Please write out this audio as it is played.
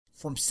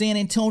From San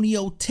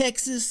Antonio,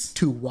 Texas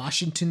to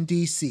Washington,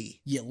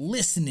 D.C. You're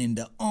listening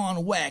to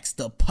On Wax,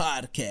 the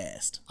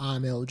podcast.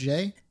 I'm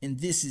LJ. And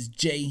this is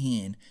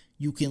J-Hen.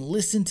 You can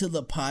listen to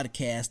the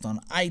podcast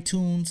on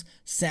iTunes,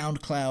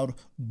 SoundCloud,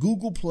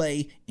 Google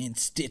Play, and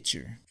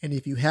Stitcher. And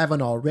if you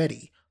haven't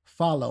already,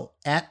 follow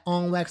at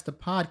On Wax, the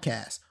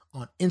podcast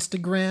on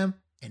Instagram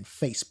and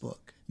Facebook.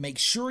 Make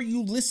sure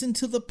you listen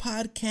to the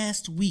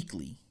podcast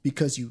weekly.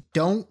 Because you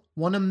don't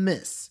want to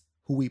miss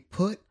who we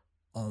put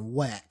on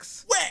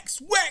wax. Wax,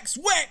 wax,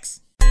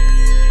 wax!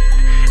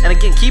 And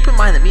again, keep in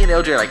mind that me and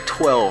LJ are like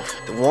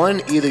 12.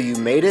 One, either you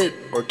made it,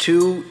 or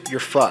two, you're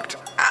fucked.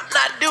 I'm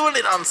not doing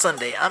it on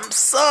Sunday. I'm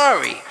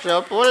sorry.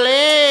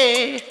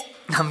 Chapole.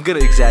 I'm gonna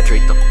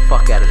exaggerate the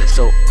fuck out of this.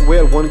 So We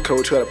had one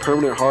coach who had a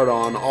permanent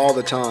hard-on all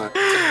the time.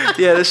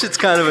 yeah, this shit's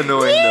kind of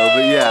annoying though,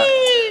 but yeah.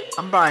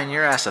 I'm buying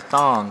your ass a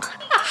thong.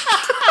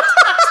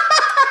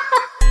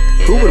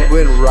 Who would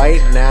win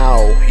right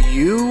now,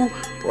 you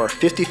or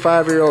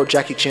 55-year-old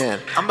Jackie Chan?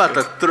 I'm about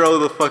to throw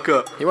the fuck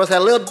up. He wants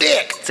that little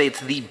dick. Say it's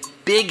the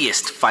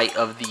biggest fight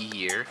of the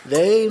year.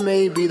 They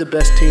may be the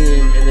best team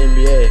in the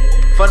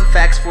NBA. Fun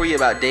facts for you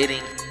about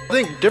dating. I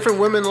think different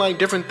women like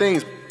different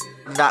things.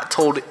 Not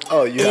told You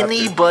have to.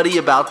 anybody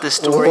about this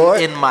story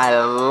What? in my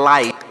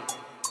life.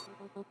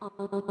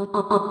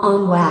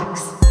 On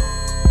wax.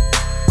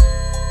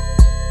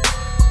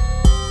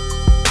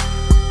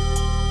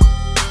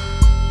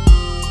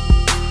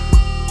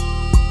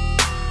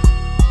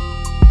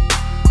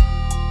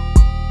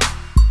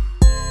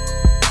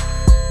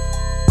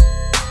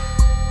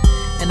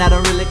 And I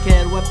don't really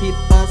care what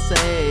people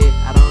say.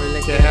 I don't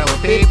really care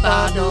what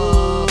people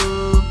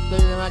do.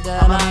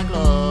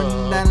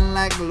 I'm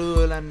like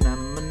glue, and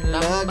I'm in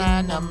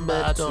love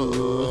number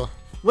two.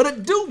 What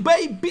it do,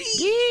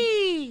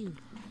 baby?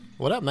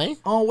 What up, man?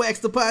 On Wax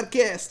the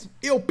podcast.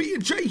 LP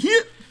and J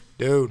hit.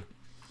 Dude,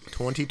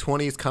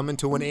 2020 is coming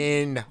to an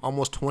end.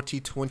 Almost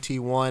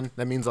 2021.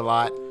 That means a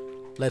lot.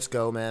 Let's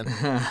go, man.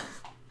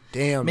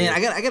 Damn, Man, I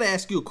gotta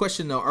ask you a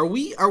question though. Are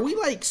we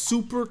like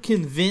super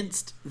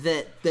convinced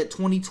that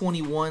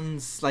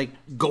 2021's like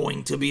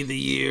going to be the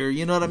year?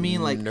 You know what I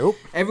mean? Like, Nope.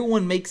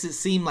 Everyone makes it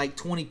seem like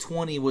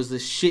 2020 was a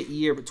shit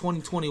year, but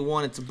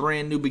 2021 it's a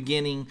brand new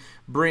beginning,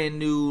 brand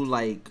new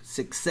like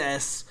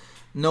success.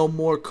 No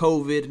more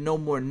COVID, no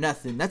more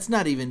nothing. That's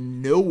not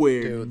even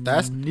nowhere Dude,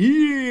 that's-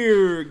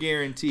 near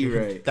guarantee,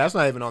 right? That's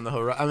not even on the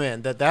horizon. I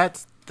mean,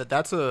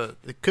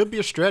 it could be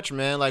a stretch,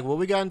 man. Like what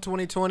we got in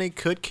 2020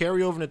 could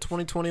carry over into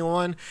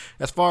 2021.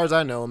 As far as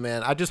I know,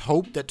 man, I just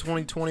hope that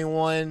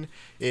 2021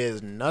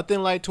 is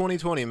nothing like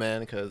 2020, man,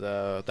 because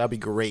that'd be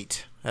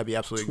great. That'd be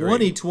absolutely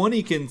great.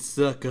 2020 can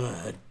suck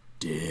a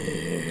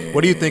dick.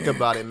 What do you think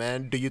about it,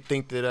 man? Do you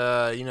think that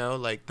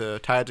like the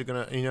Tides are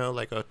gonna,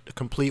 like a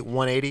complete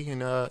 180 in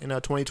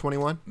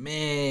 2021?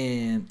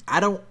 Man, I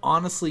don't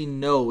honestly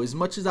know. As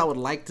much as I would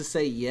like to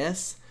say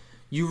yes,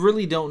 you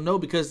really don't know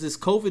because this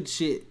COVID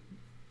shit,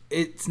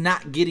 it's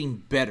not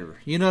getting better.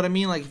 You know what I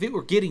mean? Like if it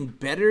were getting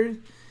better,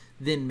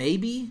 then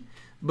maybe.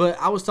 But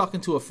I was talking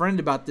to a friend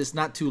about this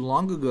not too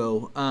long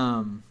ago.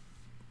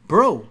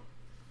 Bro,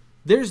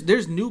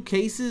 there's new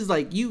cases.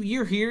 Like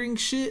you're hearing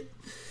shit.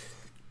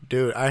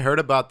 Dude, I heard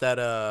about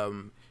that,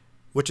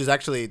 which is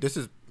actually, this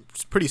is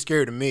pretty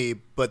scary to me,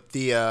 but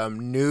the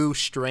new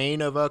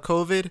strain of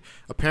COVID,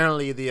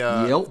 apparently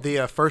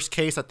the first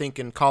case, I think,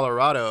 in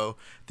Colorado,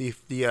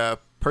 the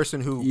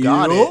person who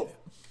got it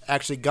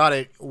actually got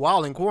it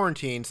while in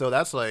quarantine. So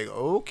that's like,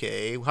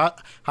 okay,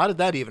 how did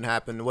that even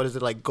happen? What is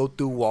it, like, go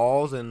through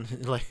walls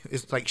and like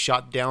it's like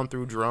shot down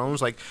through drones?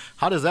 Like,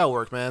 how does that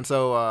work, man?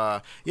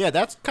 So, yeah,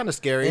 that's kind of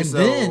scary. And so,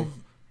 then,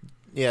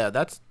 yeah,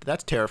 that's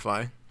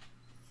terrifying.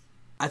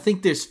 I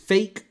think there's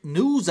fake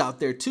news out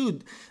there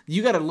too.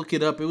 You got to look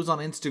it up. It was on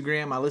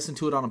Instagram. I listened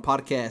to it on a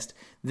podcast.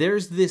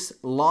 There's this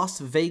Las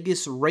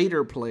Vegas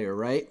Raider player,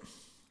 right?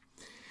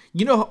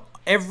 You know,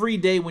 every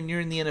day when you're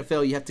in the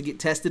NFL, you have to get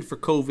tested for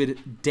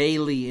COVID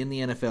daily in the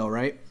NFL,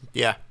 right?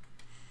 Yeah.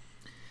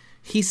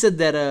 He said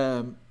that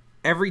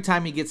every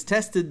time he gets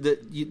tested,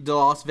 the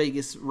Las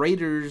Vegas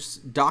Raiders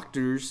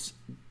doctors,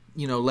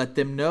 let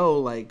them know,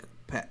 like,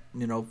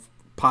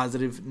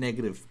 positive,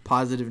 negative,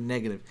 positive,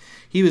 negative.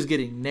 He was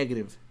getting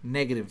negative,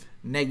 negative,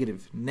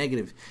 negative,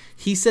 negative.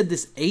 He said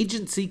this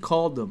agency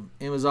called them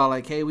and was all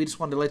like, hey, we just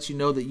wanted to let you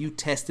know that you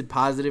tested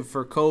positive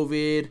for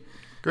COVID.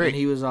 Great. And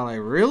he was all like,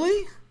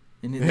 really?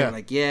 And they're Yeah.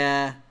 like,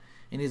 yeah.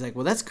 And he's like,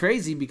 well, that's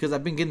crazy because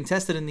I've been getting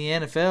tested in the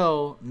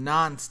NFL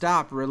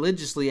nonstop,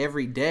 religiously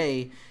every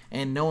day,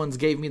 and no one's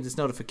gave me this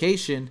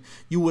notification.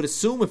 You would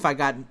assume if I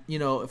got,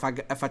 if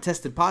I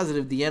tested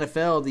positive, the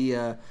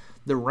NFL,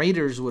 the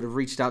Raiders would have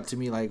reached out to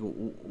me like,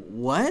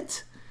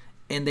 what?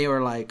 And they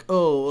were like,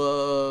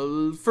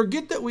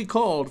 forget that we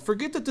called.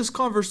 Forget that this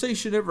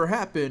conversation ever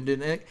happened.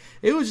 And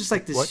it was just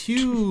like this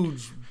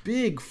huge,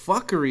 big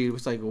fuckery. It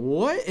was like,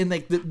 what? And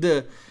like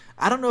the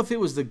I don't know if it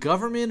was the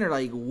government or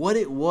like what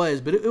it was,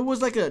 but it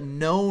was like a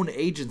known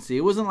agency.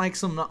 It wasn't like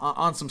some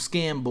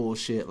scam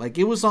bullshit. Like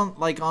it was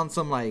on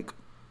some Like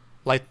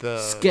the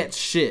sketch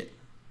shit.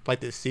 Like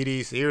the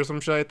CDC or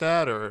some shit like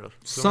that, or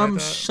some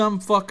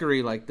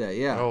fuckery like that.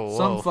 Yeah. Oh,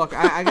 some fuck.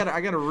 I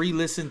gotta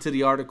re-listen to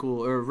the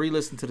article or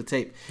re-listen to the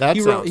tape. That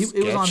it was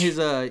on his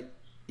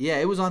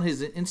it was on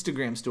his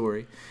Instagram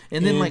story.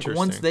 And then like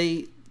once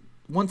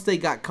they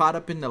got caught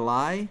up in the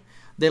lie,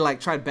 they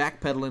like tried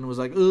backpedaling and was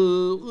like,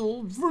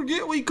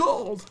 forget we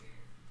called.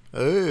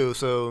 Oh,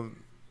 so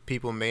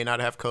people may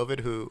not have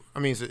COVID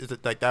is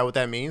it like that what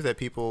that means? That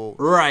people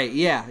Right,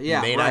 yeah.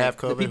 may not have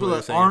COVID. The people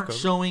that aren't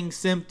showing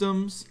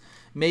symptoms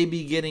may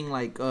be getting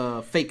like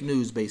fake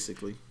news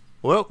basically.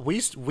 Well, we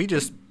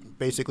just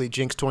basically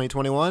jinxed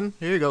 2021.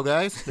 Here you go,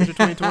 guys. There's your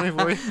 2020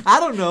 for you. I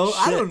don't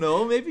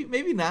know.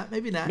 Maybe not.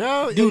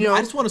 No, dude, I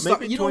just want to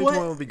start. Maybe you know 2021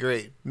 what? will be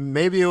great.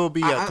 Maybe it will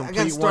be a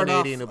complete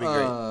 180 and it'll be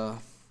great.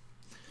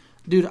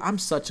 Dude, I'm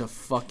such a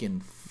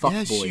fucking fuckboy,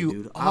 yes, you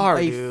dude. are,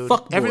 I'm a dude.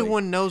 fuckboy.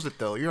 Everyone knows it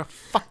though. You're a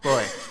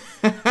fuckboy.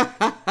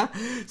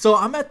 So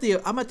I'm at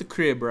the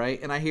crib, right,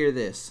 and I hear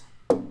this.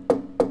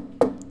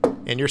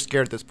 And you're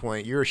scared at this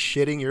point. You're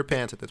shitting your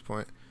pants at this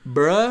point.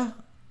 Bruh,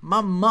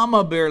 my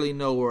mama barely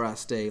know where I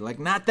stay. Like,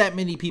 not that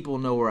many people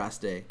know where I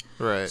stay.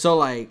 Right. So,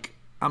 like,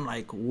 I'm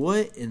like,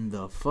 what in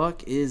the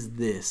fuck is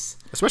this?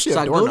 Especially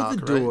so a door knock, I go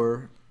to the door.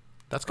 Right?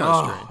 That's kind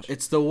of strange.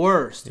 It's the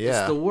worst.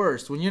 Yeah. It's the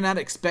worst. When you're not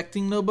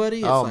expecting nobody,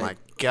 it's oh like, my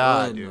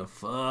God, what dude. the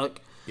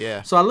fuck?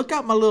 Yeah. So I look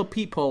out my little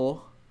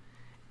peephole,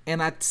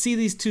 and I see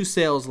these two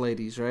sales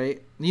ladies,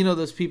 right? You know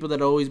those people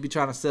that always be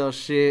trying to sell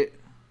shit?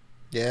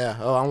 Yeah.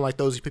 Oh, I don't like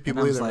those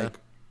people either, man.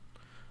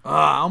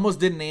 I almost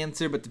didn't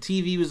answer, but the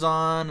TV was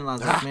on, and I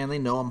was like, man, they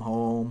know I'm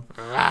home.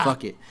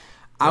 Fuck it.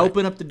 I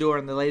open up the door,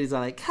 and the ladies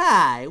are like,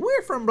 hi,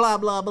 we're from blah,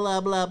 blah, blah,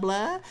 blah,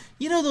 blah.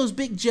 You know those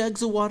big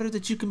jugs of water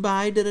that you can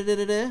buy,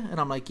 da-da-da-da-da? And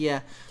I'm like,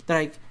 yeah. They're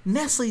like,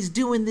 Nestle's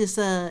doing this,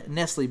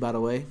 Nestle, by the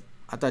way.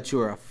 I thought you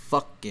were a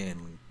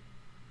fucking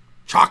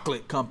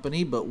chocolate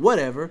company, but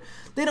whatever.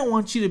 They don't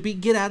want you to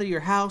get out of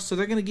your house, so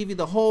they're going to give you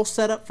the whole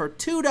setup for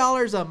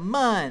 $2 a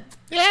month.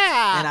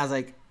 Yeah. And I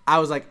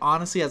was like,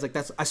 honestly,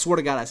 I swear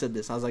to God, I said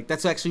this. I was like,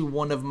 that's actually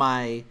one of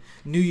my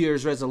New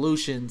Year's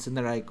resolutions. And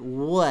they're like,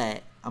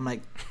 what? I'm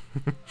like,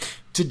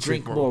 to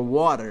drink more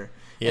water.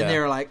 Yeah. And they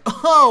were like,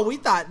 oh, we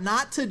thought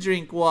not to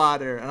drink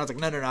water. And I was like,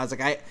 no. I was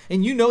like,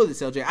 and you know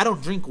this, LJ. I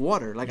don't drink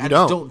water. Like, I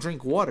just don't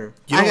drink water.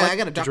 I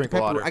got a Dr.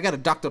 Pepper. Water. I got a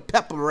Dr.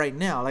 Pepper right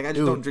now. Like, I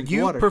just don't drink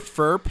water. You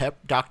prefer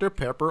Dr.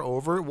 Pepper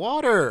over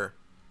water.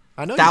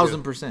 I know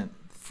 1,000%.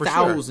 For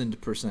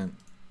 1,000%.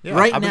 Yeah,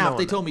 right now, if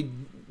they told me,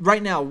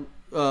 right now,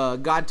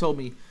 God told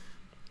me,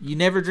 you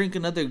never drink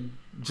another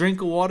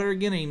drink of water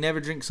again, and you never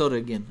drink soda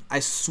again.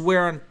 I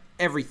swear on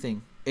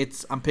everything,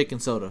 I'm picking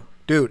soda.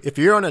 Dude, if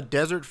you're on a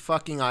desert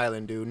fucking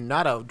island, dude,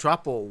 not a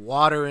drop of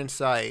water in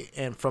sight,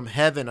 and from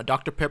heaven a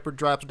Dr. Pepper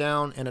drops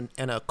down and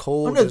a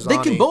cold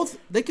Dasani.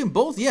 They can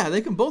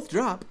both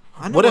drop.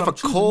 I know what if a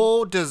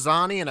cold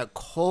Dasani and a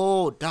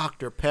cold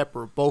Dr.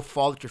 Pepper both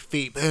fall at your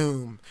feet?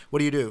 Boom. What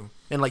do?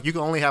 And like you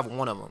can only have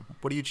one of them.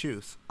 What do you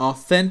choose?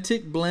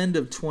 Authentic blend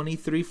of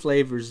 23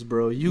 flavors,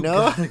 bro. You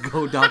gotta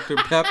go Dr.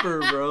 Pepper,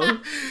 bro.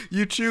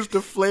 You choose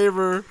the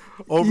flavor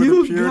over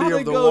the purity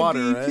of the water,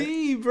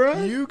 DP, right?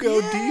 Bro. You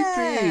go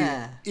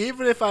DP.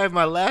 Even if I have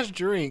my last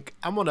drink,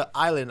 I'm on an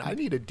island. I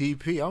need a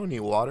DP. I don't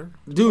need water.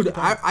 Dude,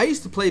 I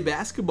used to play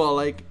basketball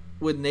like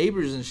with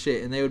neighbors and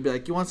shit, and they would be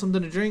like, "You want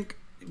something to drink?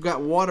 You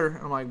got water?" And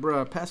I'm like,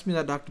 "Bro, pass me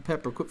that Dr.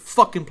 Pepper. Quit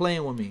fucking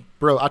playing with me."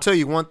 Bro, I'll tell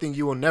you one thing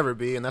you will never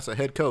be, and that's a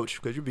head coach,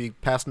 because you'll be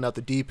passing out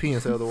the DP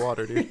instead of the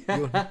water, dude.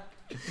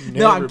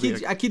 No,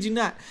 I kid you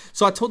not.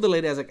 So I told the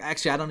lady, I was like,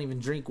 actually, I don't even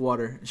drink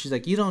water. And she's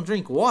like, you don't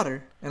drink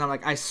water? And I'm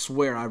like, I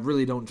swear, I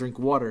really don't drink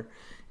water.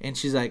 And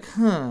she's like,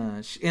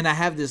 huh. And I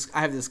have this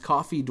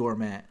coffee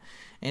doormat.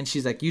 And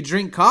she's like, you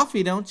drink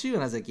coffee, don't you?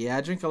 And I was like, yeah,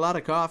 I drink a lot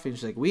of coffee. And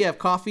she's like, we have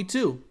coffee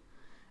too.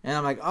 And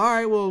I'm like, all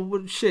right,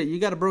 well, shit, you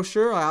got a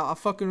brochure? I'll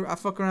fuck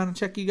around and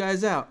check you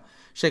guys out.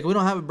 She's like, we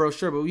don't have a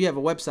brochure, but we have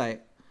a website.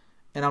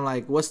 And I'm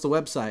like, what's the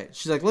website?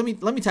 She's like, let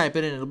me type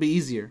it in. It'll be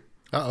easier.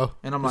 Uh-oh.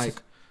 And I'm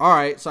like, all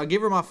right. So I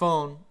give her my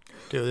phone.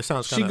 Dude, this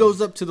sounds kind of... She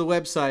goes up to the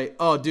website.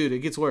 Oh, dude, it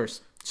gets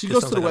worse. She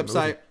goes to the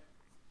website.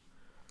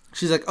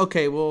 She's like,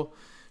 okay, well,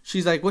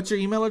 she's like, what's your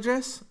email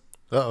address?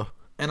 Uh-oh.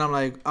 And I'm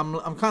like,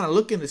 I'm kind of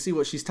looking to see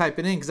what she's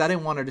typing in, because I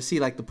didn't want her to see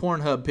like the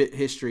Pornhub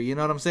history. You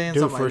know what I'm saying?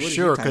 Dude, so I'm for like,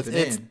 sure, because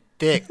it's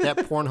thick. That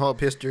Pornhub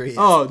history is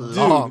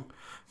long.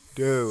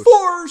 Dude.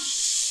 For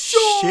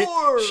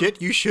sure.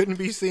 Shit you shouldn't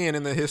be seeing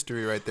in the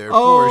history right there.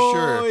 Oh, for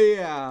sure. Oh,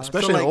 yeah.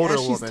 Especially an older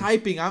woman. She's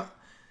typing,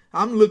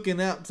 I'm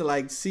looking up to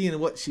like seeing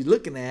what she's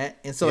looking at.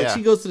 And so like,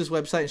 she goes to this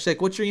website and she's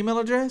like, what's your email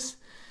address?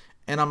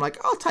 And I'm like,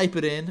 I'll type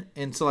it in.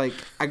 And so like,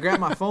 I grab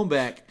my phone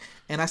back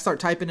and I start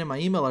typing in my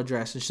email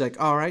address. And she's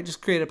like, all right,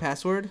 just create a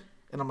password.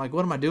 And I'm like,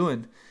 what am I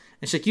doing?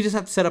 And she's like, you just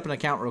have to set up an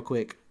account real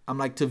quick. I'm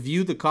like, to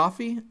view the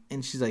coffee?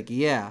 And she's like,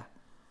 yeah.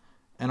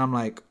 And I'm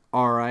like,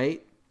 all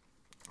right.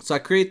 So I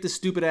create this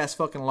stupid ass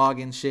fucking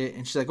login shit.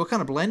 And she's like, what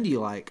kind of blend do you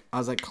like? I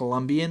was like,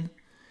 Colombian.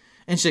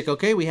 And she's like,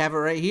 okay, we have it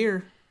right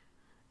here.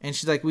 And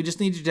she's like, we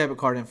just need your debit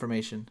card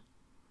information.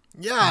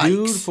 Yeah.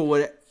 Dude,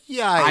 for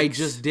Yikes. I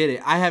just did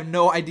it. I have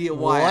no idea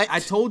why. What? I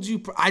told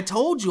you. I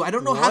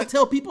don't know how to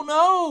tell people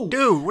no.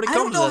 Dude, when it comes to that.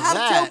 I don't know how to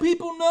tell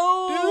people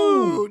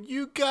no. Dude,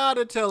 you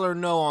gotta tell her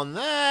no on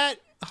that.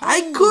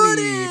 I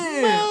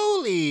couldn't.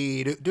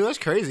 Holy dude, that's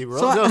crazy, bro.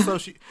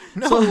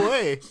 No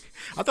way.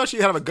 I thought she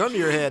had a gun to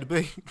your head,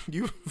 but she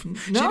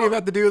didn't even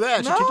have to do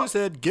that. She just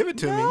said, "Give it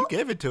to me." You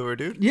gave it to her,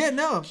 dude. Yeah,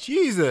 no.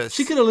 Jesus.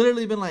 She could have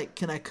literally been like,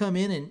 "Can I come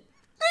in and?"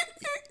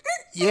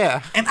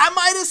 Yeah. And I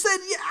might have said,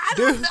 "Yeah." I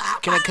don't know.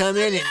 Can I come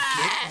in and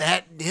get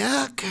that?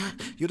 Yeah.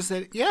 You'd have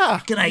said, "Yeah."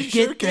 Can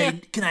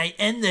I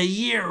end the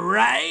year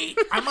right?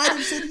 I might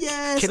have said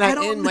yes. I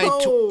don't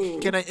know.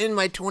 Can I end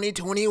my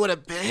 2020 with a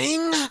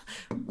bang?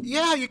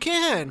 Yeah, you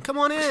can. Come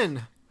on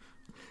in.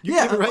 You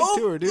give it right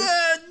to her, dude.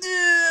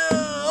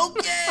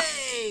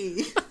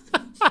 Okay.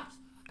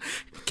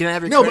 Can I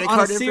have your credit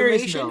card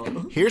information?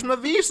 Note. Here's my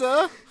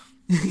Visa.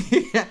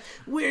 Yeah.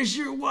 Where's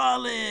your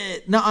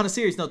wallet? No, on a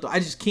serious note, though, I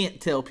just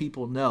can't tell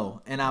people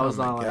no. And I was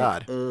all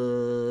right.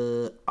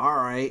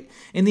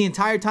 And the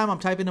entire time I'm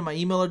typing in my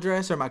email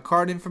address or my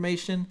card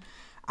information,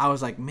 I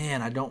was like,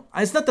 man,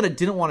 it's not that I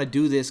didn't want to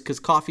do this because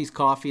coffee's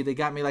coffee. They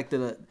got me like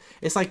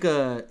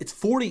it's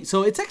 40.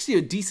 So it's actually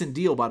a decent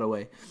deal, by the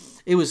way.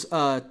 It was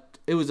a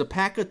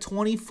pack of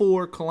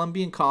 24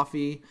 Colombian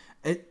coffee.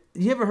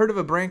 You ever heard of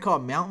a brand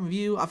called Mountain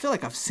View? I feel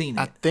like I've seen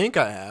it. I think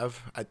I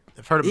have.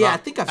 I've heard about it. Yeah, I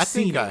think I've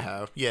seen it. I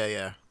have.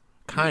 Yeah.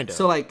 Kind of.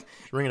 So, like,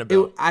 it's ringing a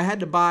bell. I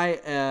had to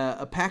buy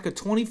a pack of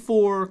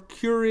 24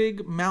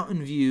 Keurig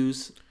Mountain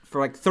Views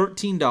for like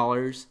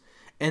 $13.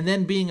 And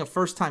then being a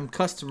first-time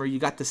customer, you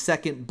got the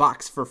second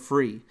box for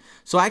free.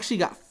 So I actually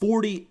got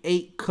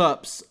 48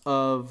 cups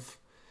of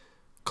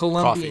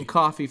Colombian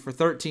coffee for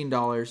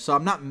 $13. So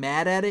I'm not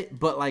mad at it,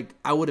 but like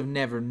I would have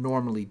never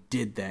normally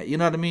did that. You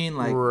know what I mean?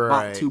 Like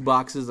bought 2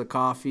 boxes of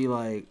coffee.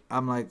 Like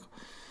I'm like,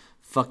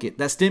 fuck it.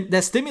 That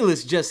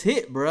stimulus just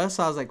hit, bruh.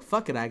 So I was like,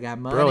 fuck it. I got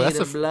money that's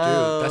to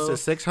blow. Dude,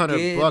 that's a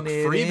 $600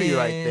 freebie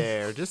right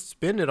there. Just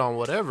spend it on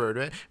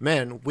whatever,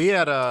 man. We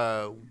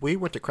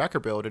went to Cracker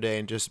Barrel today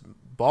and just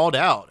balled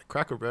out at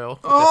Cracker Barrel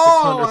with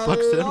that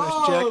 $600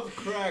 stimulus check.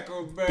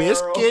 Cracker Barrel.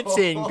 Biscuits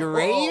and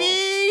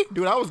gravy,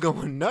 dude. I was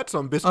going nuts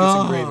on biscuits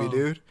and gravy,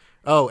 dude.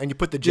 Oh, and you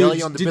put the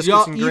jelly on the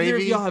biscuits and gravy. Either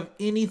of y'all have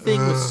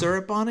anything with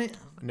syrup on it?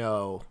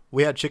 No,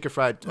 we had chicken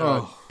fried,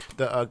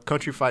 the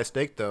country fried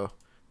steak though.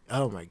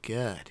 Oh my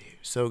god, dude,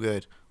 so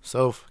good,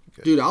 so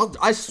good. Dude,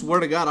 I swear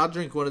to God, I'll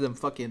drink one of them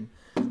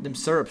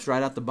syrups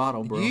right out the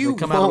bottle, bro. You they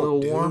come out a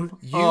little warm.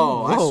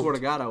 I swear to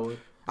God, I would.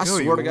 I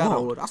swear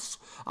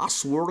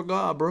to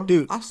God, bro.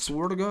 Dude, I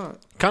swear to God.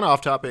 Kind of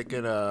off topic,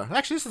 and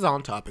actually, this is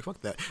on topic.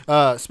 Fuck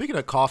that. Speaking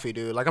of coffee,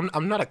 dude, like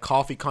I'm not a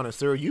coffee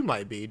connoisseur. You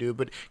might be, dude,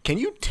 but can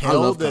you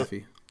tell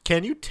coffee.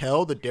 Can you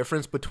tell the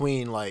difference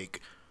between like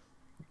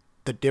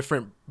the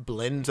different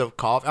blends of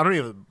coffee? I don't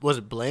even, was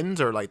it blends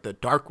or like the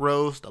dark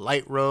roast, the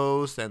light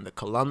roast, and the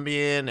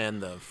Colombian,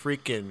 and the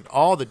freaking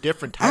all the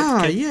different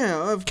types?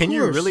 Can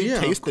you really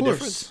taste the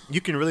difference?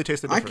 You can really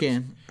taste the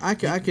difference. I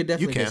could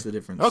definitely taste the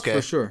difference. Okay,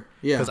 for sure.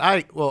 Yeah, because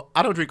I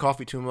don't drink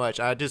coffee too much.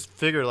 I just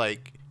figure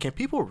like, can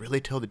people really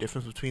tell the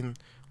difference between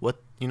what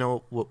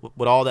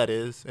all that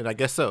is? And I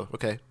guess so.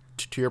 Okay,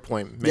 to your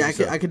point. Yeah,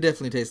 I could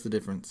definitely taste the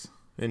difference.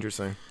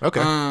 Interesting. Okay.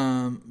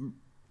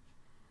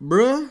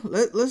 Bruh,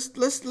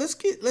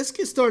 let's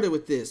get started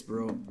with this,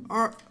 bro.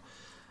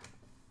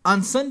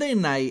 On Sunday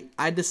night,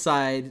 I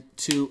decide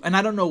to, and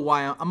I don't know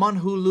why. I'm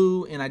on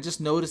Hulu, and I just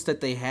noticed that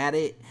they had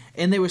it,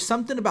 and there was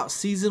something about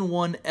season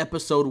 1,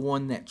 episode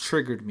 1 that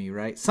triggered me.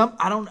 Right?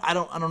 I don't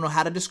know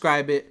how to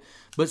describe it,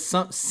 but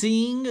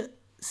seeing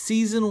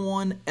season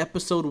 1,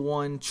 episode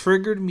 1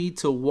 triggered me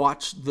to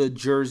watch the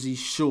Jersey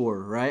Shore,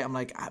 right? I'm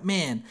like,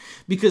 man,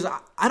 because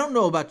I don't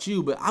know about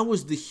you, but I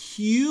was the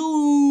hugest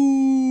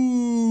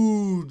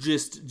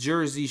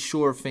Jersey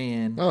Shore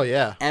fan. Oh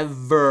yeah,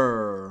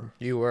 ever.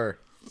 You were,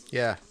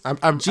 yeah. I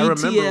GTL,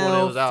 remember when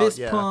it was out. Fist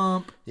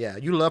Pump. Yeah,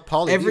 you love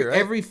Pauly D,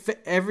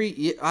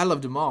 right? I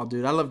loved them all,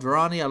 dude. I loved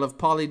Ronnie. I loved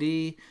Pauly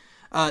D.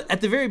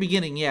 At the very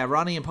beginning, yeah,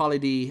 Ronnie and Pauly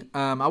D.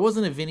 I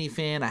wasn't a Vinny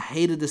fan. I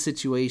hated the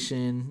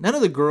situation. None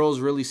of the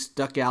girls really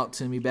stuck out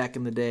to me back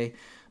in the day.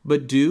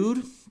 But,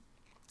 dude,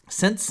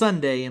 since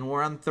Sunday, and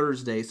we're on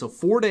Thursday, so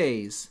 4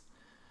 days,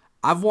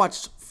 I've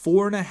watched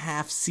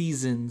 4.5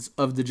 seasons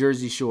of The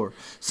Jersey Shore.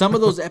 Some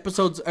of those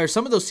episodes, or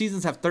some of those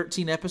seasons have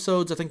 13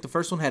 episodes. I think the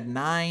first one had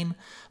 9.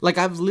 Like,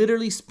 I've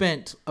literally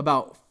spent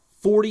about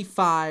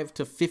 45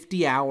 to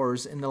 50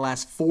 hours in the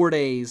last 4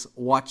 days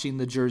watching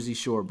the Jersey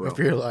Shore, bro. Of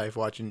your life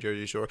watching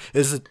Jersey Shore.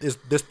 Is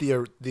this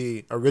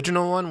the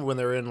original one when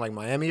they're in like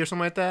Miami or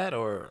something like that,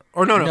 or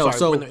no? Sorry,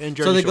 so when they're in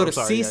Jersey so they Shore, go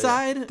to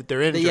Seaside. Yeah.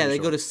 They're in Jersey they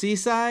Shore. go to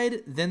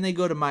Seaside, then they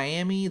go to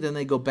Miami, then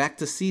they go back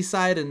to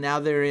Seaside, and now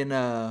they're in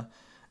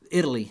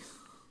Italy.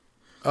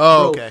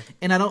 Oh, bro, okay.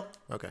 And I don't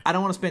Okay.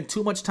 want to spend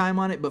too much time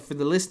on it, but for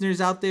the listeners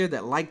out there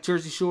that like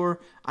Jersey Shore,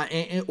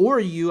 or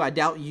you, I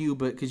doubt you,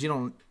 but because you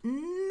don't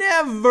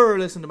never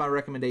listen to my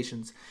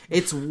recommendations,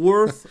 it's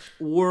worth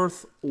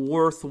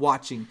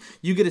watching.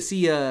 You get to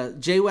see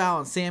JWoww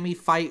and Sammy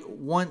fight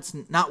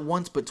not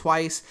once but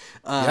twice.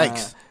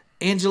 Yikes.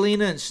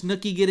 Angelina and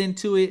Snooki get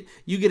into it.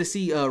 You get to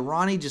see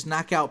Ronnie just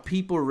knock out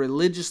people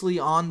religiously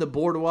on the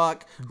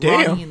boardwalk.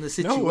 Damn, Ronnie and the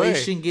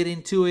situation get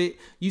into it.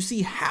 You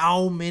see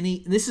how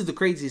many. This is the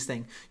craziest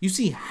thing. You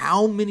see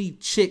how many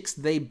chicks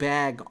they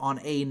bag on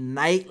a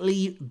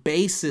nightly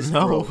basis,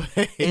 bro.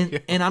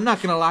 Way. And I'm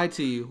not gonna lie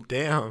to you.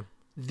 Damn.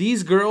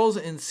 These girls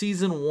in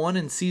season 1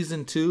 and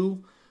season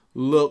 2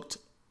 looked.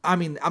 I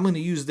mean, I'm gonna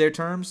use their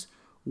terms.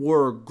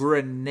 Were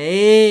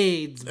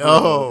grenades, bro.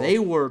 Oh. They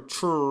were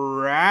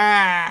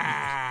trash.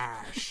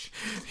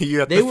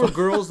 They were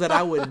girls that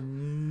I would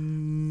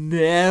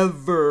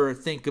never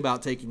think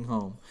about taking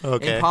home.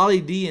 Okay. And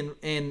Pauly D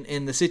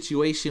and the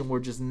situation were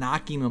just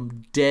knocking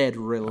them dead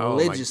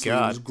religiously. Oh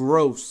my God. It was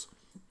gross.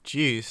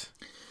 Jeez.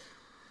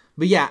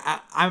 But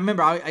yeah, I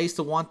remember I used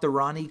to want the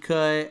Ronnie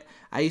cut.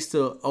 I used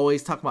to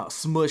always talk about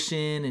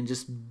smushing and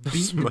just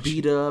beating the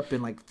beat up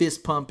and like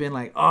fist pumping.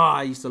 Like,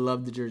 I used to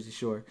love the Jersey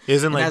Shore.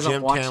 Isn't like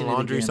Gym Tan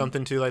Laundry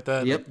something too like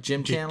that? Yep,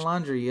 Gym Tan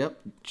Laundry. Yep.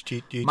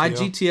 GTL? My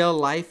GTL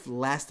life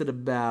lasted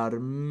about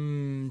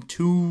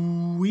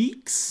 2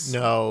 weeks.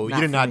 No,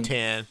 you did not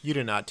tan. You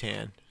did not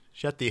tan.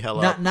 Shut the hell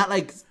up. Not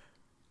like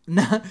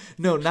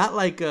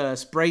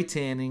spray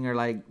tanning or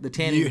like the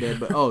tanning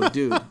bed, but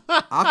dude,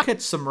 I'll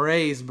catch some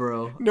rays,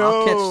 bro.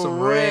 I'll catch some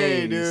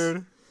rays,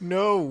 dude.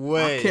 No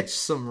way. I'll catch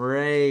some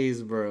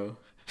rays, bro.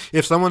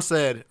 If someone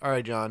said, all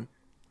right, John,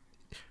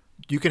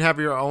 you can have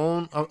your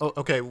own.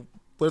 Okay,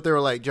 what if they were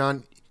like,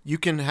 John, you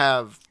can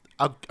have,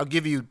 I'll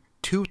give you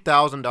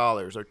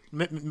 $2,000. Or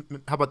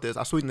how about this?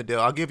 I'll sweeten the deal.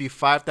 I'll give you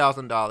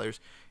 $5,000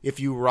 if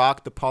you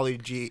rock the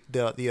Pauly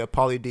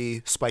Pauly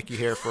D spiky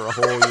hair for a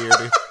whole year,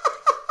 dude.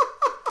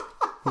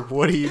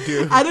 What do you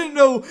do? I didn't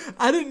know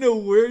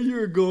where you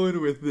were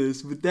going with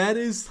this, but that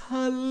is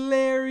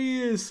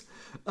hilarious.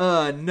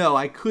 No,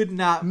 I could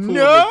not pull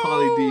the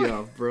Pauly D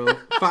off, bro.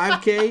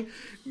 5K?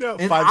 No,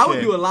 and 5K. I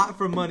would do a lot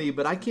for money,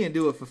 but I can't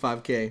do it for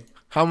 5K.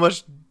 How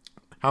much?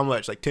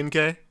 Like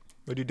 10K?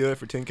 Would you do it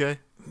for 10K?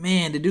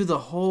 Man, to do the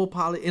whole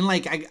Pauly, and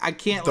like I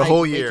can't the like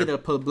whole make year. it a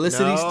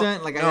publicity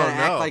stunt. Like I gotta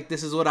act like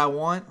this is what I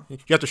want. You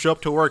have to show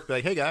up to work, be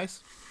like, hey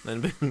guys,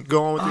 and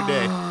go on with your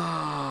day.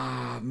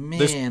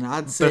 Man,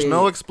 I'd say there's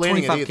no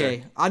explaining 25K. it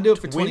either. I'd do it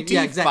for 20.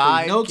 Yeah,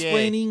 exactly. No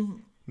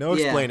explaining. No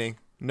explaining.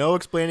 No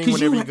explaining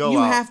whenever you go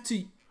out.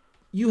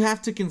 You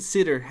have to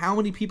consider how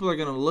many people are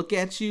going to look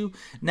at you.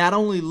 Not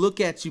only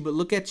look at you, but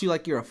look at you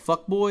like you're a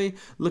fuckboy.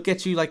 Look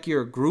at you like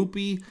you're a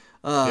groupie.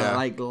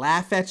 Like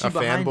laugh at you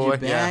behind your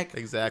back. Yeah,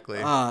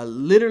 exactly.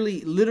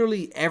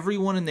 Literally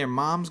everyone and their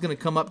mom's going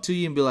to come up to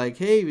you and be like,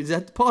 hey, is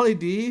that the Pauly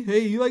D? Hey,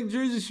 you like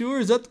Jersey Shore?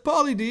 Is that the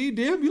Pauly D?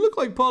 Damn, you look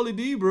like Pauly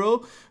D,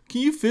 bro.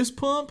 Can you fist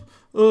pump?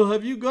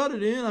 Have you got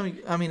it in?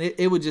 I mean,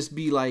 it would just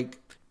be like.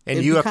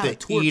 And you have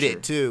to eat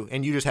it too,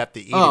 and you just have to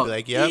eat it. Be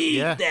like, yep,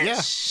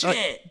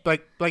 shit.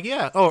 Like,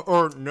 yeah.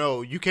 Or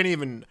no, you can't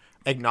even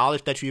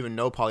acknowledge that you even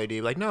know Pauly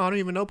D. Like, no, I don't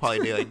even know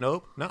Pauly D. Like,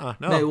 nope, no.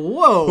 Like,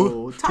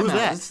 whoa, who's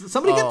that?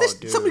 Somebody got this.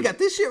 Dude. Somebody got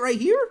this shit right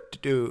here,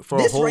 dude. For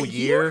this a whole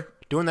year,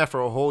 doing that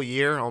for a whole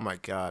year. Oh my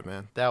god,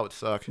 man, that would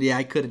suck. Yeah,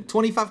 I couldn't.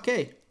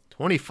 25K.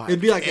 25. It'd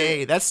be like,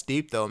 that's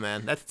steep though,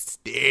 man. That's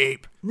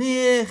steep.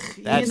 Yeah,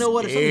 you know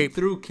what? If somebody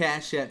threw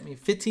cash at me,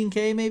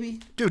 15K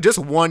maybe. Dude, just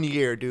 1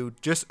 year,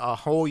 dude. Just a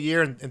whole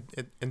year, and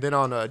then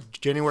on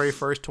January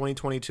 1st,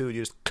 2022,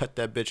 you just cut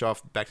that bitch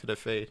off back to the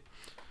fade.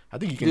 I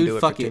think you can do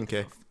it for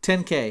 10K.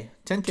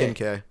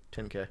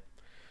 10K.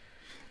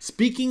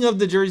 Speaking of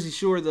the Jersey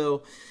Shore,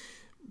 though,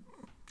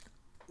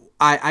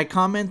 I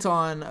comment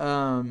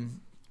on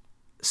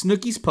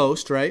Snooki's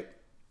post, right?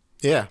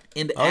 Yeah.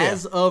 And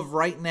as of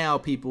right now,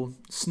 people,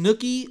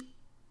 Snooki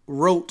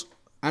wrote,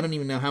 I don't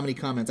even know how many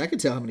comments. I could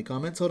tell how many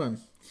comments. Hold on.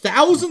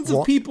 Thousands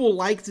of people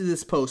liked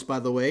this post,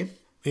 by the way.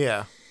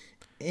 Yeah.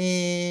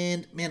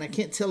 And, man, I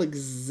can't tell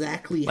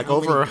exactly like how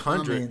over many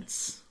 100.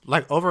 comments.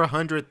 Like over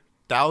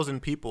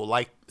 100,000 people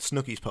liked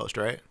Snooki's post,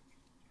 right?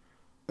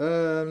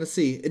 Let's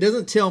see. It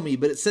doesn't tell me,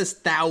 but it says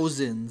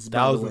thousands,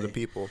 by the way. Of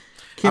people.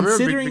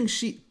 Considering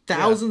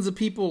thousands of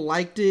people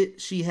liked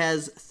it, she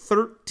has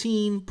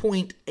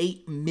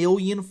 13.8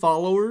 million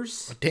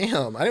followers.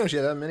 Damn, I didn't know she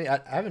had that many.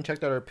 I haven't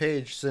checked out her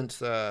page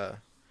since.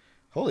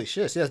 Holy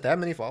shit, she has that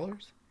many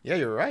followers? Yeah,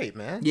 you're right,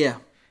 man. Yeah.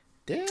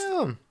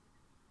 Damn.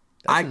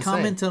 I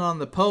commented on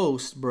the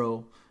post,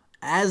 bro.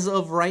 As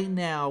of right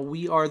now,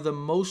 we are the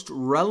most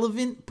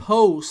relevant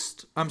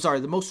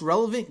the most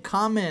relevant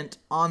comment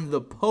on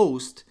the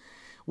post.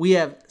 We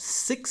have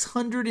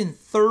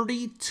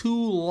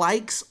 632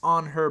 likes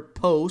on her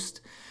post.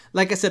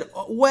 Like I said,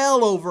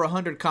 well over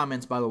 100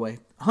 comments, by the way.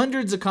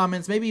 Hundreds of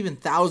comments, maybe even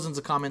thousands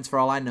of comments for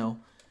all I know.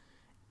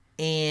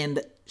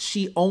 And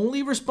she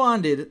only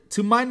responded,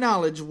 to my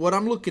knowledge, what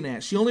I'm looking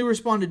at, she only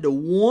responded to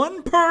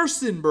one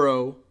person,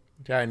 bro.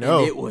 Yeah, I know.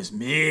 And it was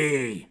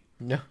me.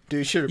 No,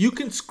 dude, should You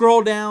can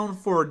scroll down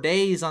for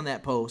days on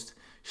that post.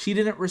 She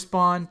didn't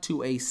respond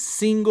to a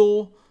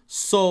single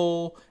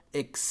soul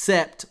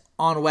except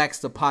on Wax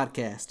the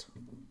Podcast.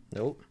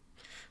 Nope.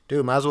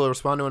 Dude, might as well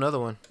respond to another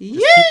one.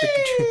 Yay!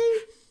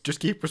 just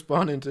keep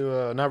responding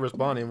to not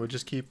responding, but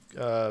just keep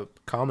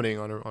commenting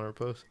on her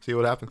post. See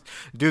what happens,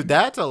 dude.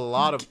 That's a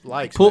lot of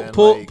likes. Pull man.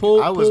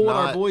 pull I was pull what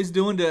not, our boys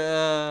doing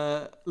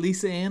to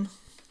Lisa Ann.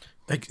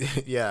 Like,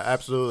 yeah,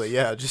 absolutely.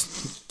 Yeah,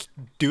 just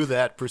do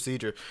that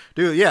procedure,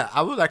 dude. Yeah,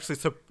 I was actually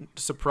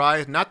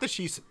surprised. Not that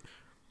she's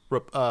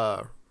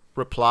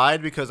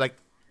replied, because like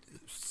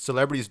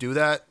celebrities do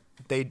that.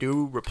 They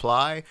do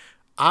reply.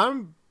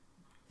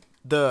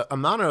 The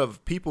amount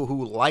of people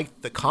who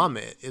liked the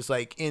comment is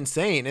like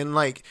insane, and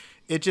like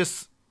it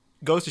just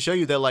goes to show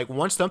you that like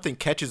once something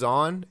catches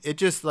on, it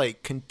just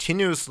like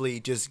continuously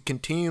just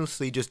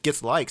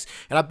gets likes.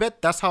 And I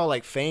bet that's how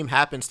like fame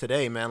happens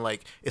today, man.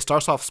 Like it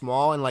starts off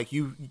small, and like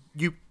you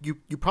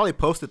probably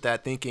posted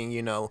that thinking,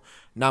 you know,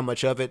 not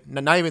much of it,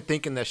 not even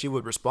thinking that she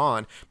would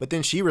respond, but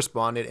then she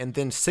responded, and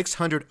then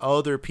 600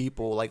 other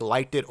people like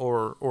liked it,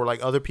 or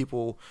like other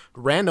people,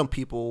 random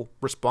people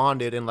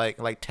responded and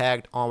like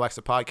tagged On Wax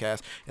the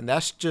Podcast. And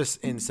that's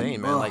just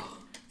insane, man. Like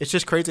it's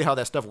just crazy how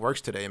that stuff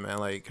works today, man.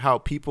 Like how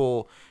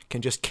people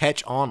can just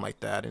catch on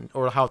like that, and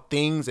or how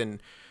things and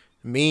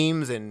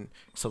memes and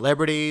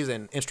celebrities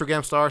and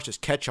Instagram stars just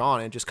catch on,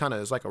 and just kind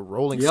of is like a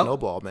rolling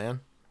snowball,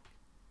 man.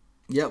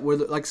 Yeah,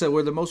 like I said,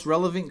 we're the most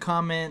relevant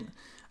comment.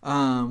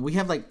 We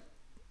have like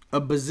a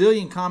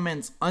bazillion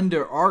comments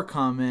under our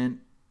comment,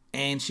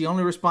 and she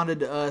only responded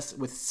to us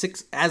with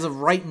 6 as of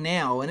right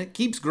now, and it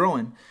keeps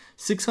growing.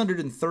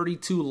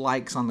 632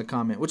 likes on the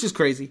comment, which is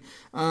crazy.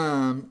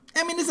 I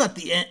mean,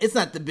 it's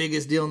not the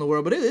biggest deal in the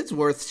world, but it's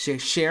worth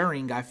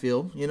sharing. I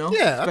feel, you know,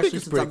 yeah, especially I think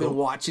it's since I've been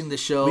watching the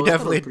show. We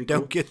definitely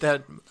don't get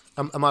that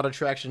amount of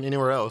traction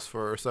anywhere else,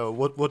 so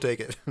we'll take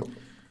it.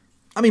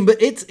 I mean,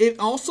 but it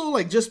also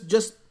like just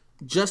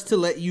to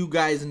let you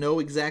guys know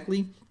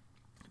exactly,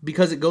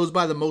 because it goes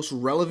by the most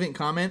relevant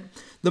comment.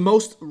 The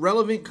most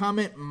relevant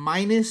comment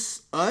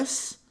minus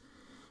us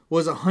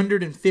was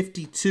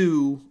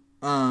 152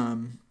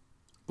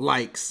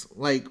 likes,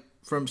 like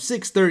from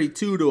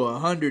 632 to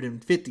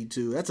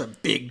 152. That's a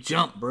big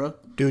jump, bro.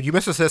 Dude, you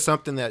must have said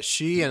something that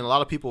she and a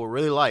lot of people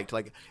really liked.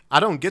 Like,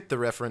 I don't get the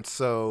reference,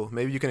 so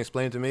maybe you can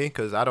explain it to me,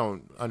 because I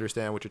don't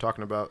understand what you're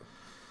talking about.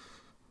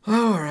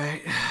 All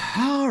right.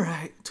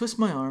 Twist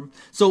my arm.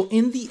 So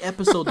in the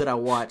episode that I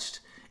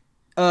watched,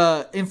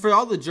 and for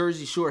all the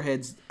Jersey Shore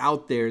heads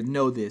out there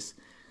know this,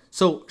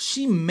 so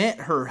she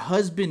met her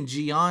husband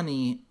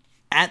Gianni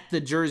at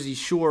the Jersey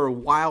Shore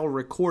while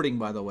recording,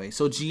 by the way.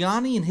 So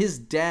Gianni and his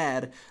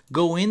dad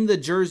go in the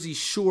Jersey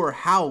Shore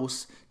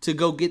house to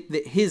go get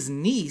his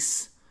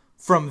niece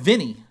from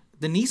Vinny.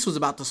 The niece was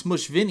about to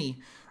smush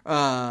Vinny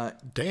at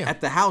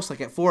the house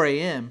like at 4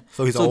 a.m.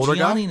 So he's an older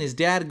guy? Gianni and his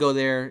dad go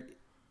there.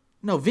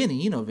 No,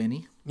 Vinny. You know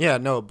Vinny. Yeah,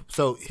 no.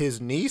 So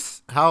his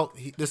niece?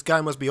 This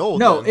guy must be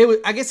old. No, then.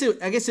 I guess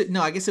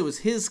it was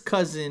his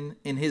cousin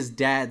and his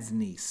dad's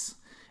niece.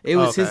 It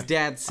was his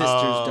dad's sister's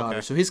daughter.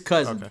 Okay. So his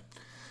cousin. Okay.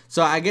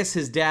 So I guess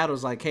his dad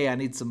was like, hey, I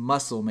need some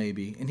muscle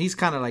maybe. And he's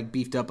kind of like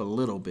beefed up a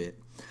little bit.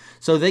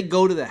 So they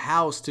go to the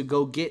house to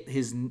go get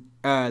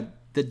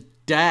the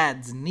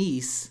dad's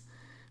niece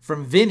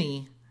from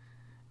Vinny.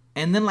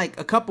 And then like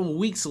a couple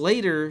weeks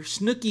later,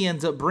 Snooki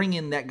ends up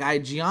bringing that guy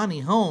Gianni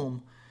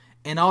home.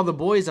 And all the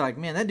boys are like,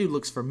 man, that dude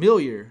looks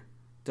familiar.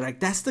 They're like,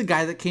 that's the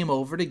guy that came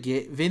over to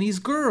get Vinny's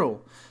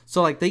girl.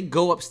 So like they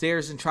go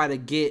upstairs and try to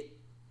get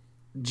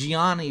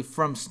Gianni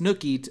from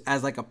Snooki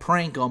as like a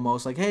prank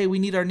almost, like, hey, we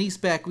need our niece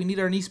back,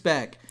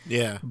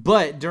 Yeah.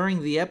 But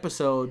during the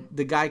episode,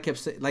 the guy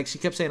kept she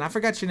kept saying, I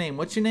forgot your name,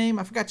 what's your name,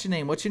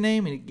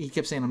 and he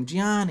kept saying, I'm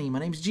Gianni, my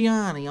name's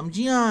Gianni, I'm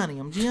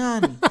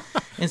Gianni.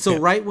 And so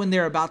right when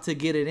they're about to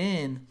get it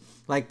in,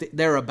 like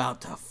they're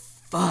about to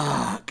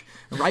fuck,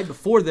 right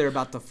before they're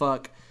about to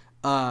fuck,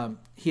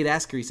 he'd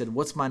ask her, he said,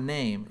 what's my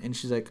name? And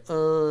she's like,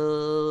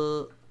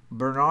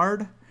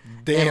 Bernard.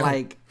 Damn. And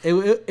like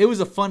it was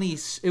a funny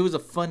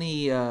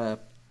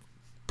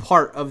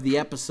part of the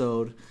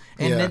episode,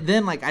 and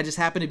then like I just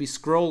happened to be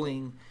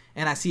scrolling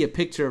and I see a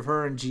picture of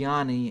her and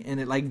Gianni, and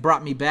it like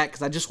brought me back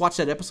because I just watched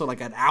that episode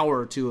like an hour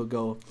or two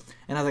ago,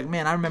 and I was like,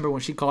 man, I remember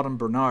when she called him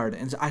Bernard,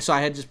 and so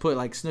I had just put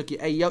like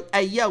Snooki, hey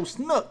yo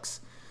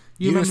Snooks,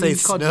 you remember when you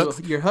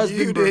called your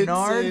husband Bernard? You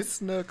didn't say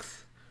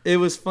Snooks. It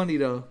was funny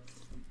though,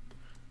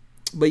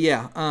 but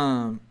yeah,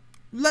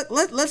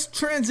 Let's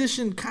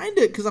transition kind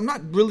of, because I'm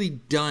not really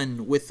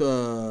done with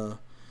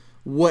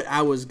what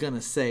I was going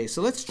to say.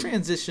 So let's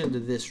transition to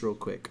this real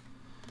quick.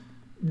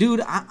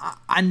 Dude,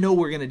 I know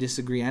we're going to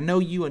disagree. I know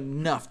you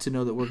enough to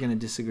know that we're going to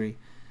disagree.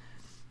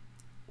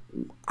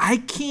 I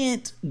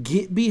can't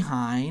get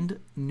behind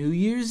New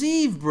Year's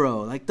Eve,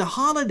 bro. Like, the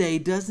holiday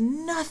does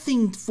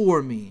nothing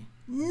for me.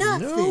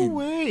 Nothing. No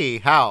way.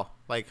 How?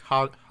 Like,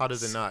 how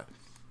does it not?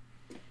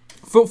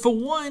 For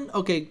one,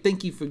 okay,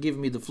 thank you for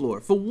giving me the floor.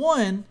 For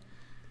one,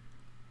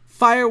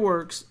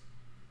 fireworks,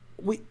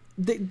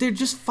 they're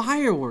just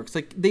fireworks.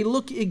 Like, they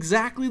look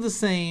exactly the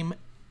same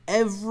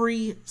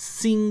every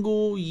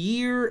single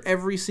year,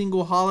 every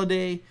single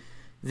holiday.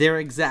 They're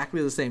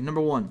exactly the same.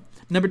 Number one.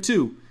 Number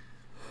two,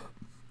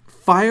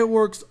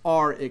 fireworks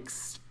are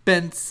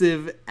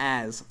expensive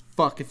as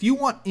fuck. If you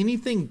want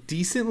anything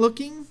decent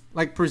looking,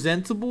 like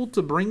presentable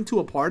to bring to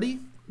a party,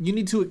 you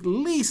need to at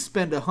least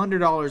spend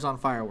 $100 on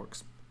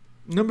fireworks.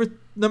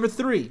 Number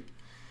 3,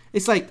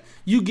 it's like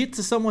you get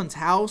to someone's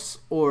house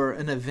or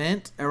an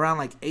event around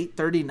like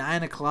 8:30,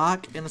 9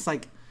 o'clock, and it's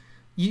like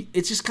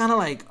it's just kind of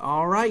like,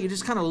 all right, you're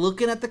just kind of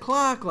looking at the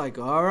clock like,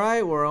 all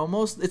right, we're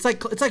almost. It's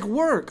like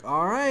work.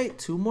 All right,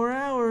 2 more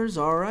hours.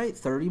 All right,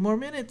 30 more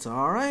minutes.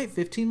 All right,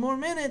 15 more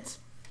minutes.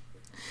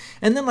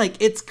 And then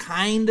like it's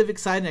kind of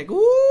exciting. Like,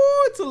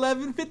 ooh, it's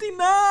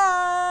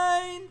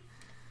 11:59.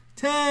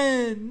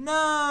 10,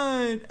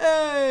 9,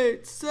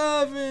 8,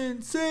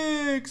 7,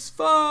 6,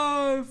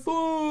 5,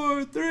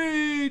 4,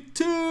 3,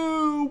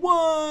 2,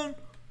 1.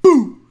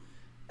 Boo!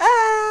 Ah!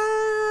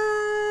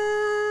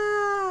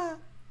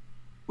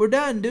 We're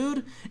done,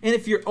 dude. And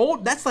if you're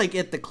old, that's like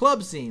at the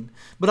club scene.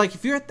 But like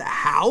if you're at the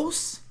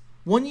house,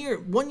 one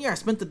year I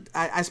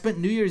spent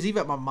New Year's Eve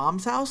at my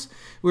mom's house.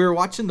 We were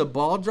watching the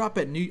ball drop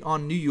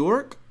on New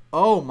York.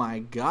 Oh my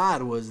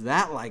God, was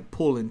that like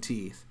pulling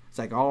teeth? It's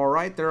like, all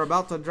right, they're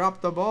about to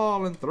drop the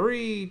ball in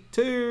 3,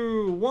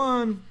 2,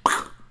 1.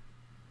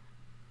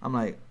 I'm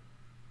like,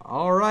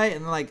 all right.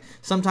 And then like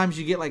sometimes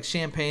you get like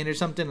champagne or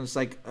something. And it's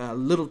like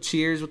little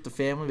cheers with the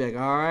family. Be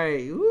like, all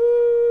right,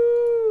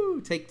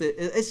 woo,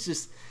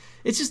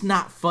 it's just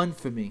not fun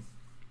for me.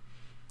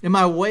 Am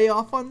I way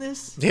off on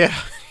this? Yeah.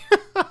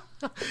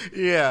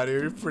 Yeah,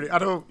 dude,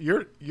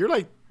 you're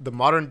like the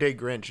modern day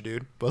Grinch,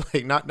 dude. But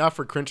like not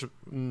for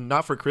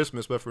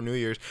Christmas, but for New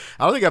Year's.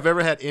 I don't think I've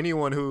ever had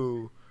anyone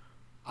who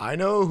I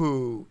know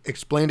who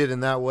explained it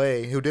in that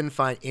way, who didn't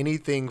find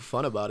anything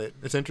fun about it.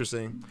 It's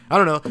interesting. I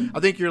don't know. I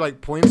think your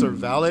like points are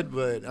valid,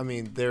 but I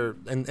mean they're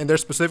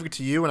specific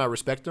to you, and I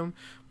respect them.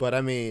 But I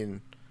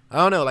mean, I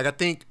don't know. Like I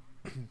think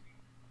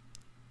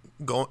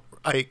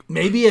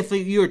maybe if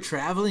you were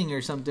traveling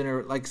or something,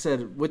 or like I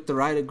said, with the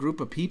right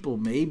group of people,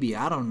 maybe,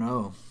 I don't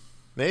know.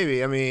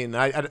 Maybe. I mean,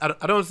 I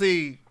don't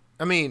see.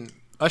 I mean,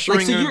 ushering.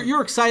 Like, so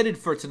you're excited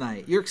for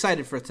tonight. You're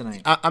excited for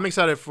tonight. I'm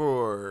excited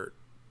for.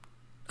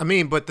 I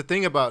mean, but the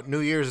thing about New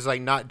Year's is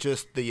like not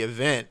just the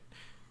event,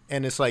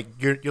 and it's like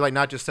you're like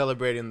not just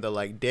celebrating the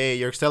like day.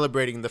 You're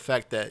celebrating the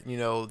fact that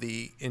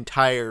the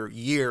entire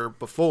year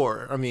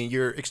before. I mean,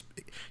 you're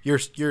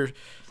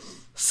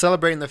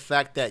celebrating the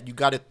fact that you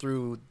got it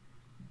through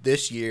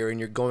this year, and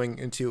you're going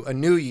into a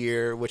new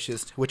year, which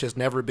has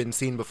never been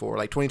seen before.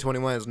 Like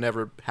 2021 has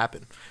never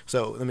happened.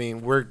 So I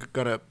mean, we're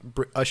gonna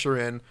usher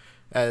in,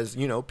 as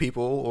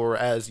people, or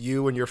as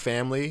you and your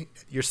family,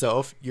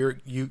 yourself, you're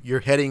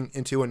heading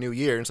into a new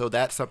year, and so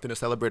that's something to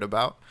celebrate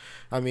about.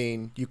 I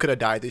mean, you could have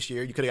died this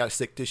year, you could have got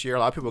sick this year. A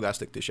lot of people got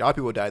sick this year. A lot of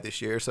people died this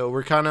year. So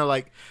we're kind of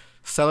like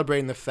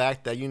celebrating the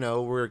fact that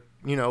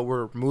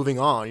we're moving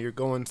on. You're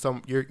going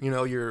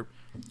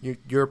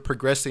you're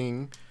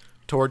progressing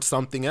towards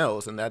something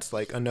else, and that's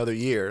like another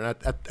year. And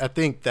I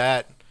think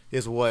that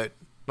is what,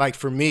 like,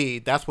 for me,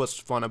 that's what's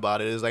fun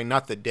about it, is like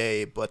not the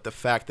day, but the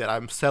fact that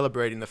I'm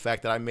celebrating the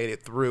fact that I made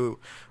it through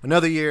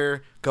another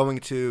year, going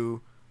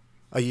to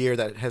a year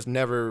that has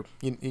never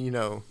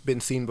been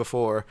seen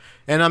before.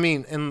 And I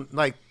mean, and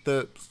like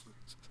the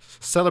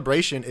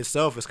celebration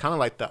itself is kind of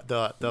like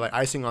the like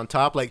icing on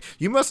top. Like,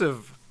 you must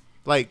have,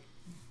 like,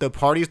 the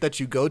parties that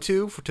you go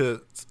to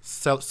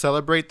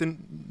celebrate the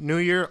new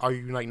year, are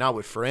you like not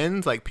with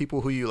friends, like people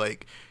who you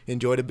like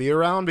enjoy to be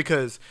around?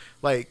 Because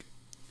like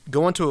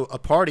going to a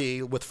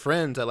party with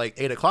friends at like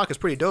 8 o'clock is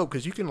pretty dope,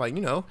 because you can like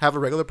have a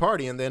regular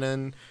party, and then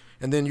I'm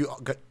going to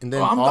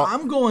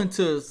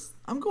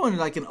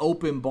like an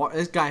open bar.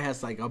 This guy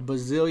has like a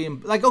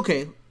bazillion, like,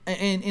 okay,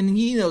 and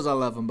he knows I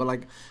love him, but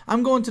like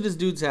I'm going to this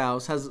dude's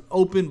house, has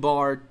open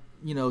bar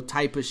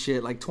type of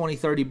shit, like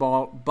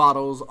 20-30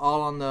 bottles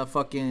all on the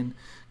fucking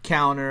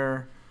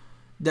counter.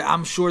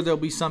 I'm sure there'll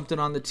be something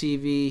on the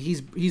TV. He's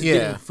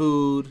getting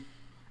food.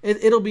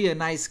 It'll be a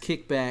nice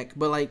kickback.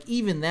 But like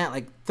even that,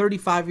 like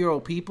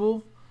 35-year-old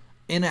people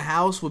in a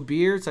house with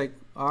beer, it's like,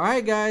 all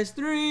right, guys,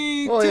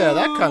 3, well, 2, yeah,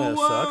 that kind of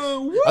sucks.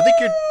 Woo!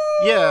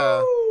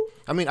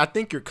 I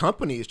think your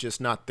company is just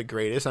not the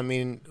greatest. I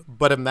mean,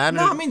 but imagine.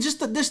 No, I mean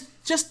just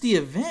the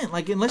event.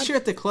 Like, unless you're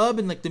at the club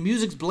and like the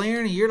music's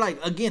blaring and you're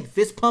like, again,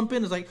 fist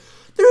pumping, it's like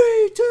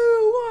 3,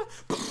 2,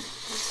 1.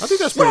 I think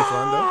that's pretty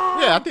fun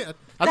though. Yeah, I think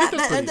that's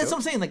pretty that's dope. what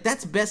I'm saying. Like,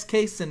 that's best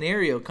case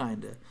scenario,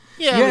 kind of.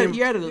 Yeah,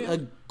 you had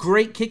a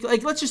great kick.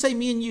 Like, let's just say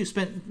me and you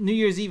spent New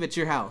Year's Eve at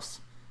your house.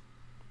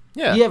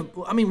 Yeah.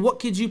 I mean, what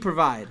could you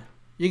provide?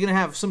 You're gonna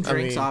have some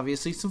drinks,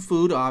 obviously, some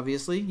food,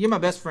 obviously. You're my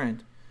best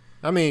friend.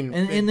 I mean,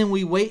 and then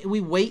we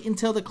wait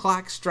until the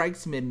clock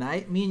strikes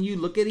midnight. Me and you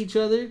look at each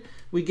other.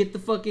 We get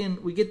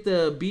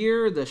the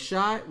beer, the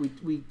shot.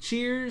 We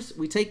cheers.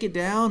 We take it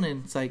down,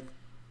 and it's like,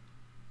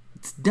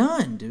 it's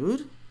done,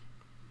 dude.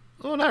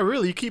 Oh, not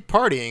really. You keep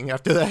partying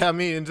after that. I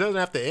mean, it doesn't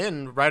have to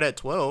end right at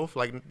 12.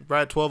 Like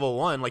right at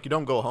 12:01. Like, you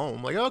don't go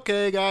home. Like,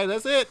 okay, guys,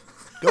 that's it.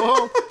 Go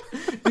home.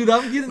 Dude,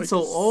 I'm getting so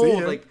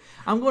old. Like,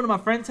 I'm going to my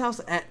friend's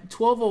house at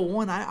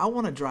 12:01. I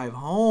want to drive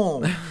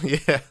home.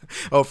 Yeah.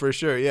 Oh, for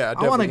sure. Yeah.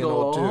 I want to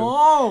go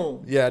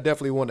home. Yeah, I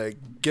definitely want to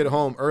get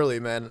home early,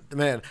 man.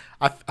 Man,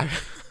 I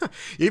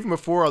even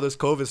before all this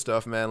COVID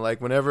stuff, man,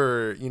 like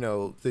whenever,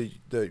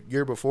 the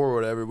year before or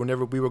whatever,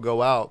 whenever we would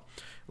go out,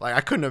 like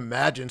I couldn't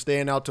imagine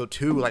staying out till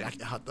 2. Like,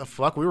 what the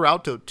fuck? We were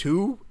out till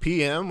 2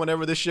 p.m.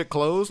 whenever this shit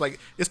closed. Like,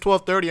 it's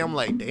 12:30. I'm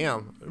like,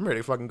 damn, I'm ready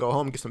to fucking go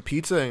home, get some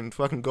pizza, and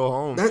fucking go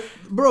home. That's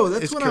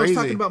it's when crazy. I was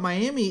talking about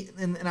Miami,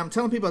 and I'm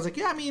telling people, I was like,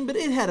 yeah, I mean, but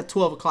it had a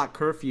 12 o'clock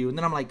curfew. And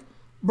then I'm like,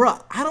 bro,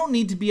 I don't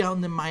need to be out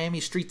in the Miami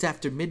streets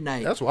after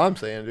midnight. That's what I'm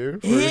saying,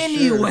 dude.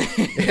 Anyway.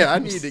 Sure. Yeah, I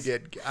need to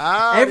get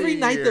out Every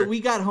night that we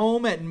got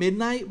home at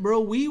midnight, bro,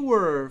 we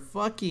were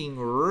fucking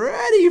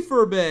ready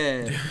for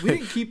bed. We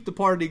didn't keep the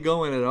party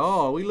going at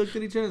all. We looked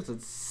at each other and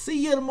said,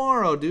 see you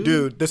tomorrow, dude.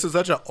 Dude, this is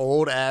such an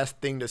old-ass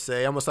thing to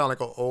say. I'm going to sound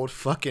like an old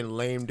fucking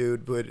lame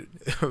dude, but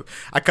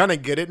I kind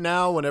of get it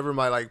now whenever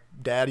my,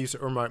 dad used to,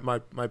 or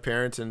my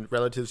parents and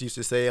relatives used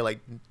to say,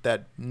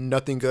 that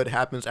nothing good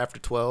happens after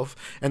 12.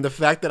 And the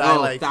fact that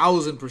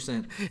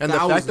 1,000%. And the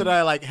fact that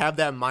I, have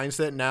that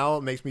mindset now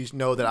makes me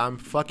know that I'm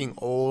fucking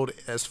old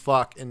as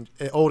fuck, dude.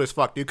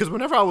 Because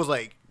whenever I was,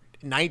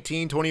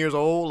 19, 20 years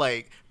old,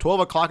 12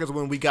 o'clock is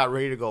when we got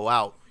ready to go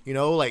out.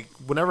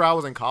 Whenever I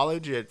was in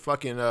college at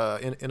fucking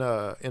in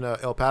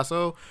El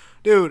Paso,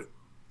 dude,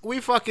 we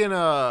fucking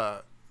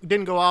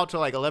didn't go out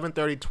till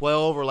 11:30,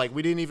 12, or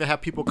we didn't even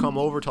have people come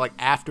over till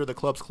after the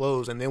clubs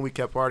closed, and then we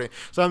kept partying.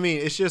 So I mean,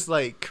 it's just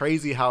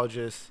crazy how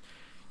just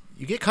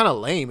you get kind of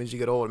lame as you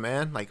get older,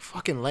 man.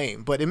 Fucking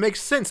lame, but it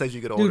makes sense as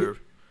you get older. Dude,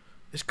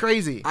 it's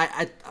crazy.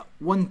 I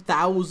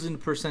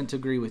 1,000%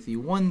 agree with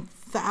you.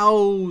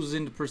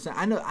 1,000%.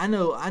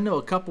 I know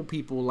a couple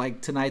people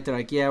tonight. They're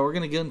like, yeah, we're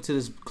gonna get into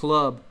this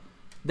club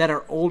that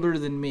are older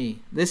than me.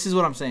 This is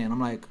what I'm saying. I'm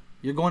like,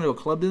 you're going to a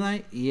club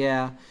tonight?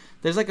 Yeah.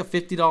 There's a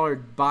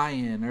 $50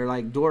 buy-in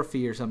or door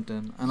fee or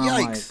something, and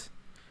I'm like,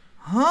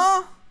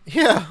 huh?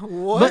 Yeah.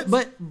 What?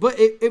 But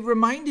it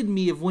reminded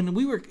me of when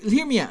we were.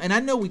 Hear me out. And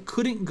I know we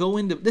couldn't go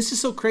into. This is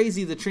so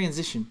crazy, the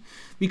transition,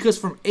 because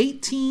from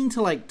 18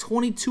 to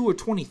 22 or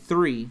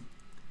 23.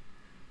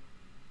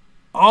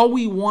 All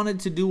we wanted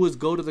to do was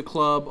go to the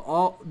club.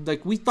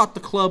 We thought the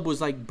club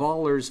was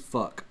ballers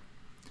fuck.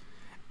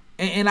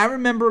 And I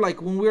remember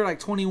when we were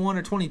 21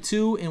 or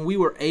 22 and we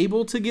were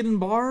able to get in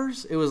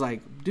bars, it was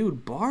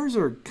dude, bars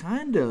are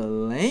kind of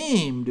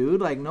lame,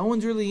 dude. No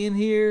one's really in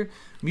here.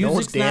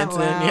 Music's not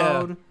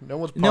loud. Yeah. No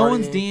one's partying. No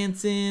one's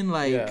dancing.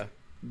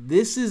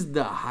 This is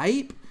the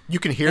hype. You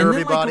can hear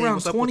everybody. Around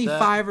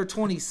 25 or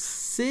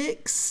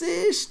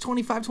 26-ish,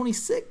 25,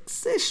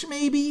 26-ish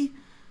maybe,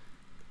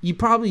 you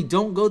probably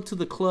don't go to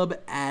the club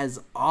as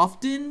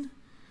often.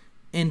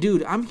 And,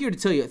 dude, I'm here to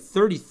tell you, at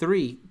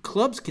 33,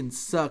 clubs can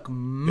suck.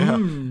 Rather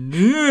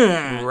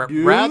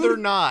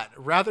not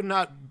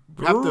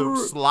have to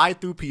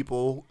slide through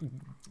people.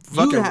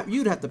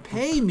 You'd have to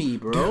pay me,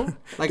 bro.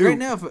 Right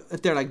now,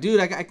 if they're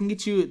dude, I can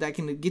get you that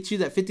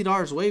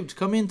 $50 waived to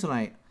come in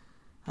tonight.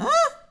 Huh?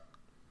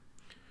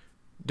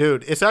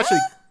 Dude, it's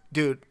actually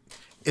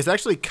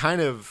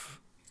kind of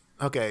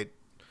okay.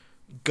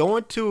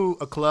 Going to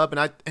a club, and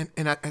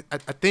I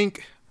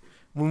think.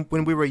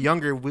 When we were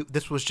younger,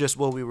 this was just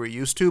what we were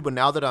used to. But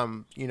now that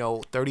I'm,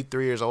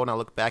 33 years old and I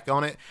look back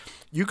on it,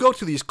 you go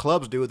to these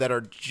clubs, dude, that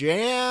are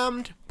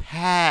jammed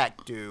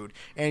packed, dude.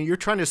 And you're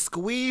trying to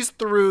squeeze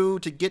through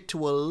to get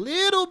to a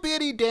little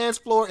bitty dance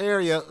floor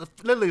area.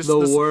 Literally,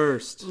 the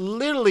worst.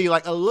 Literally,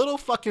 a little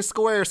fucking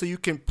square so you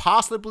can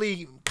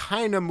possibly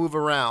kind of move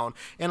around.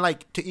 And,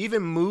 to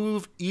even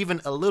move even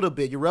a little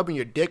bit, you're rubbing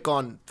your dick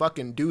on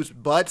fucking dudes'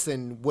 butts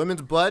and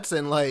women's butts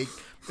and,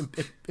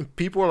 and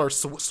people are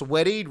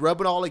sweaty,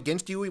 rubbing all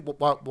against you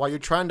while you're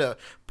trying to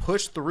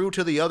push through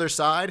to the other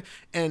side.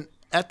 And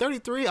at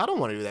 33, I don't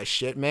want to do that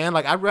shit, man.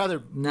 I'd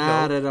rather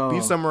at all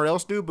be somewhere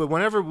else, dude. But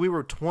whenever we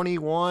were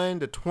 21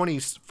 to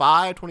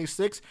 25,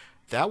 26,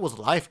 that was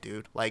life,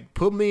 dude.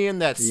 Put me in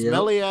that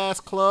smelly-ass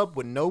club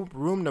with no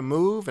room to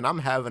move, and I'm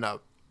having a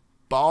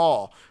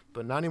ball.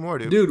 But not anymore,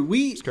 dude. Dude,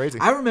 it's crazy.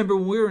 I remember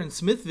when we were in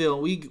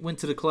Smithville, we went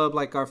to the club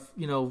our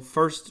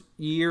first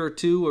year or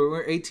two, or we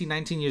were 18,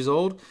 19 years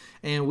old,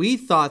 and we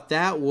thought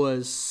that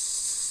was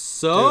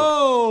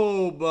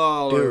so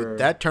baller. Dude,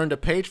 that turned a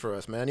page for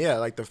us, man.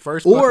 Yeah, the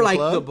first or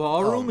club. The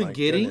ballroom in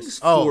Giddings.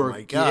 Oh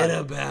my god, forget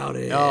about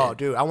it. Oh,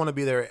 dude, I want to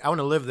be there. I want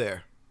to live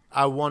there.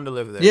 I wanted to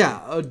live there.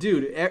 Yeah,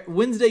 dude.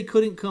 Wednesday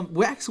couldn't come.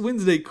 Wax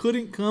Wednesday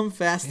couldn't come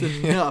fast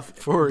enough.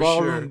 For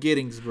ballroom sure.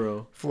 Giddings,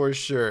 bro. For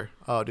sure.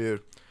 Oh,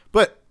 dude.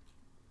 But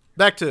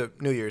back to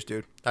New Year's,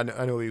 dude. I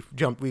know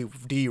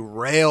we've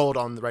derailed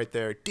on right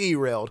there.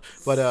 Derailed.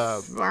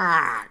 But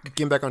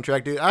getting back on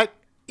track, dude. I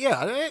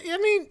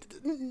mean,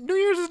 New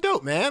Year's is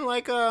dope, man.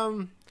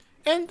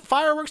 And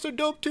fireworks are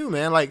dope too,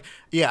 man. I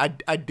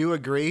do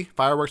agree.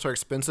 Fireworks are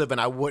expensive, and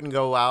I wouldn't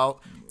go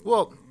out.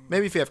 Well,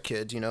 maybe if you have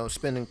kids,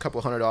 spending a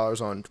couple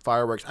 $100 on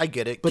fireworks, I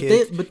get it. But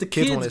the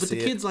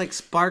kids like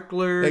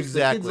sparklers.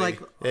 Exactly. The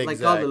kids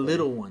like all the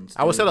little ones.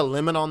 Dude. I would set a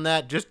limit on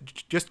that.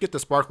 Just get the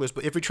sparklers.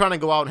 But if you're trying to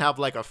go out and have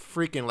like a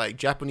freaking like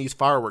Japanese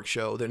fireworks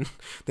show, then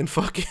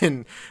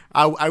fucking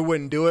I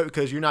wouldn't do it,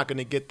 because you're not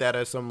gonna get that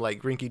as some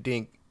like rinky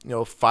dink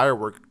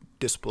firework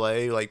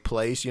display like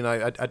place.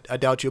 I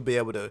doubt you'll be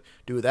able to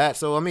do that.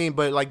 So I mean,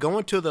 but like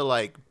going to the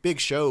like big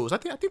shows, I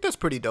think that's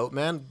pretty dope,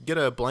 man. Get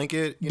a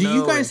blanket. Do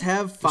you guys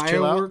have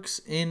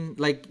fireworks in,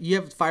 like, you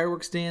have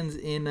fireworks stands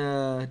in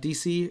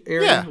DC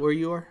area where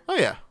you are? Oh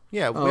yeah,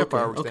 we have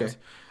fireworks stands.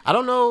 I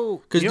don't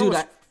know, because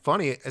what's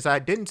funny is I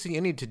didn't see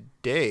any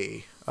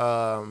today.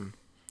 I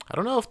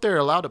don't know if they're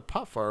allowed to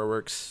pop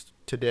fireworks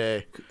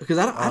today, because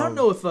I don't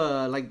know if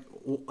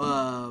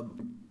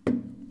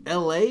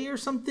LA or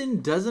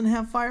something doesn't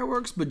have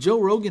fireworks, but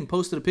Joe Rogan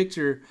posted a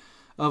picture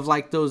of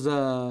like those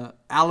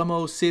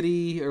Alamo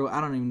City, or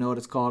I don't even know what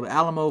it's called,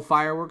 Alamo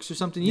fireworks or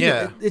something.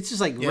 It's just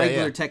like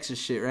regular Texas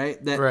shit,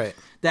 right? That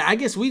I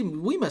guess we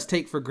must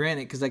take for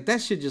granted, because like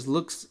that shit just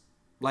looks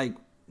like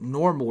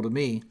normal to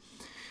me.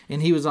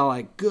 And he was all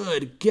like,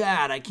 "Good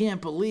God, I can't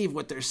believe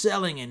what they're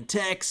selling in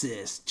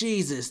Texas.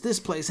 Jesus,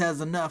 this place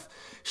has enough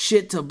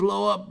shit to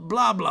blow up,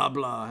 blah blah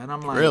blah." And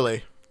I'm like,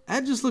 really?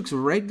 That just looks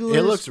regular.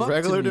 It looks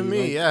regular to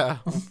me, yeah.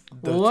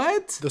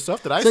 What? The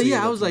stuff that I see. So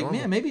yeah, I was like,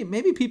 normal. Man,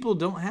 maybe people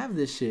don't have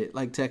this shit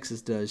like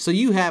Texas does. So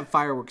you have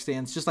fireworks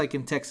stands just like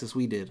in Texas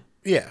we did.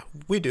 Yeah,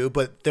 we do,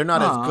 but they're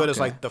not as good as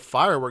like the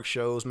fireworks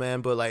shows,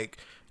 man. But like,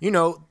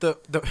 the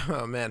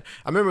oh man,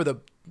 I remember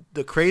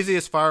the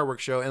craziest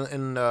fireworks show,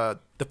 and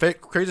the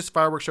craziest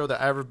fireworks show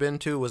that I ever been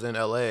to was in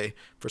LA.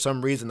 For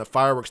some reason, the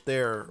fireworks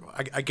there,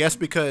 I guess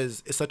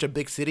because it's such a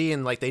big city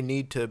and like they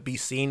need to be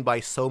seen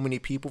by so many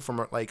people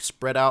from like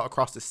spread out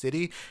across the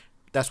city.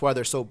 That's why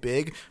they're so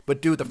big.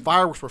 But dude, the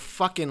fireworks were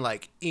fucking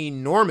like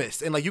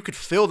enormous, and like you could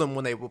feel them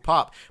when they would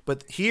pop.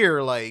 But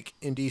here, like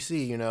in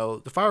DC,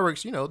 the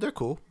fireworks, they're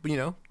cool,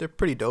 but they're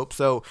pretty dope.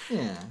 So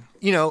yeah,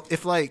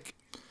 if like.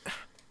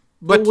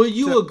 But will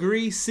you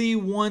agree, see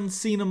one,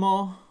 seen them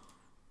all?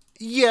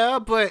 Yeah,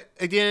 but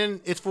again,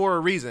 it's for a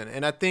reason,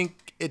 and I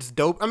think it's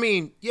dope. I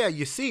mean, yeah,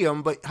 you see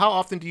them, but how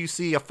often do you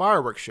see a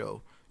fireworks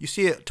show? You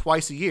see it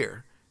twice a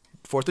year,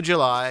 4th of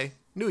July,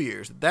 New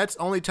Year's. That's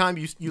the only time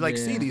you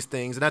see these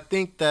things, and I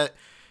think that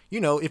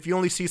if you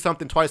only see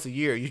something twice a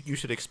year, you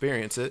should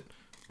experience it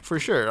for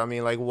sure. I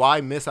mean, like,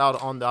 why miss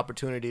out on the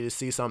opportunity to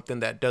see something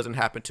that doesn't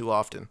happen too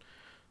often?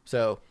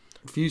 So.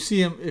 If you see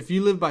him, if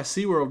you live by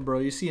SeaWorld, bro,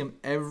 you see him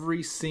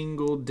every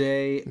single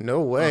day. No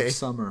way. Of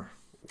summer.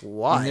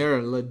 Why? And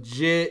they're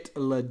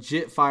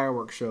legit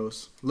fireworks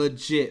shows.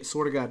 Legit,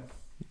 swear to God.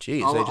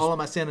 Jeez, all of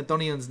my San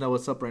Antonians know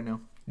what's up right now.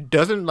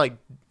 Doesn't like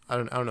I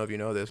don't know if you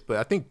know this, but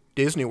I think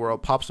Disney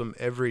World pops them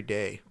every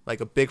day,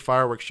 like a big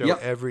fireworks show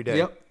every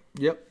day.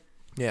 Yep.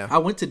 Yeah. I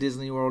went to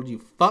Disney World. You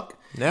fuck.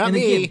 Not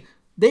me. Again,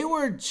 they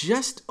were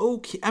just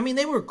okay. I mean,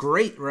 they were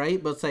great,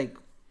 right? But it's like.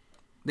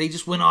 They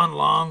just went on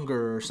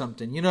longer or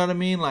something. You know what I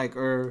mean? Like,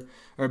 or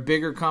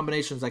bigger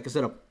combinations. Like,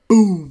 instead of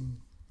boom,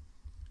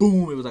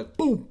 boom, it was like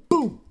boom,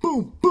 boom,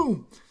 boom,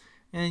 boom.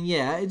 And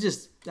yeah, it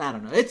just, I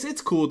don't know.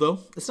 It's cool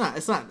though. It's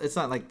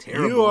not like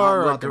terrible. You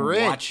are a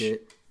Grinch. Watch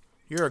it.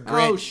 You're a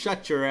Grinch. Oh,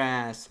 shut your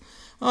ass.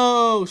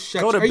 Oh,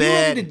 shut. Go to bed. You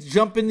ready to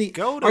jump in the?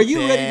 Go to Are you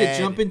bed. ready to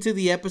jump into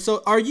the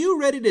episode? Are you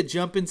ready to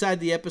jump inside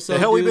the episode? The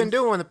hell dude? we've been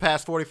doing the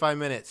past 45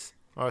 minutes.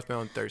 Oh, it's been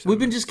on Thursday. We've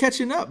been just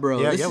catching up,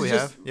 bro. Yeah, this we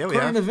is have. Yeah, we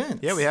have.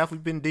 Events. Yeah, we have.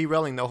 We've been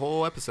derailing the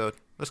whole episode.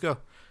 Let's go.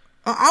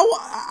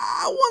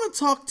 I want to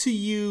talk to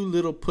you,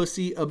 little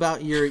pussy,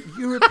 about your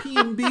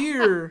European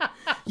beer.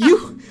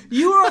 You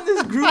were on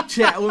this group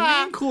chat with me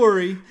and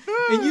Corey,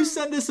 and you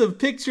sent us a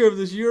picture of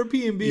this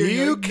European beer.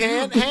 You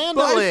can't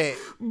handle it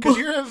because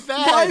you're a veg.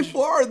 By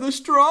far the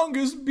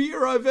strongest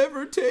beer I've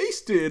ever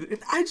tasted. And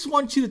I just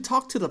want you to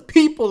talk to the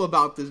people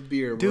about this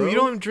beer, bro. Dude, you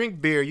don't even drink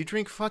beer. You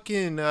drink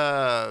fucking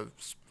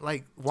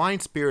like wine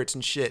spirits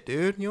and shit,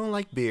 dude. You don't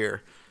like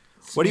beer.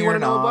 What do you want to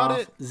know about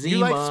it? Zima.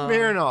 You like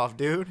Smirnoff,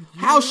 dude.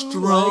 How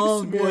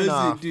strong was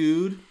it,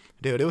 dude?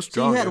 Dude, it was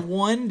strong. So you had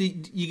one?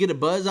 Did you get a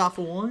buzz off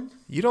of one?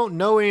 You don't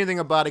know anything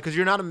about it because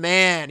you're not a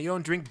man. You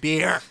don't drink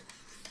beer.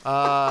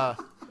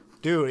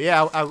 Dude,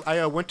 yeah,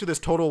 I went to this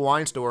Total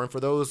Wine store, and for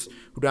those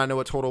who don't know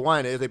what Total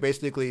Wine is, they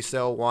basically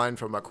sell wine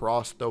from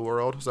across the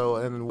world. So,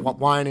 and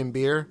wine and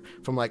beer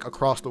from like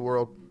across the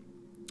world.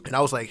 And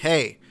I was like,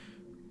 hey,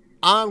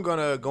 I'm going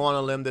to go on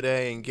a limb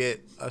today and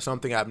get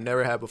something I've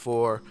never had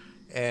before.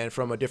 And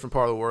from a different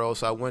part of the world.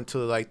 So I went to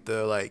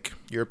the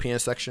European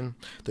section,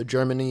 the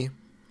Germany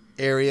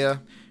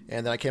area,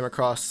 and then I came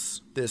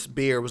across this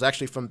beer. It was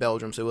actually from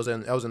Belgium, so I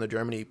was in the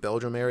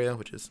Germany-Belgium area,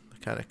 which is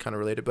kind of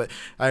related. But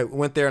I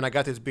went there and I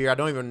got this beer. I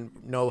don't even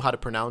know how to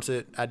pronounce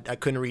it. I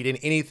couldn't read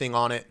anything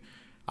on it.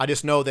 I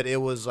just know that it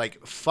was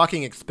like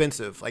fucking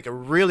expensive, like a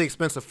really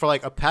expensive for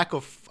like a pack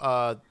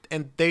of.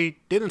 And they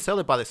didn't sell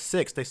it by the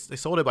 6. They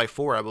sold it by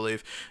 4, I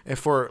believe. And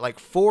for like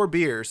 4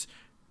 beers.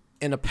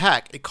 In a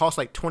pack, it costs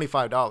like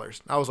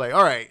 $25. I was like,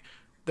 all right,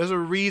 there's a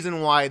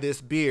reason why this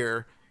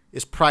beer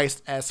is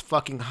priced as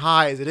fucking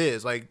high as it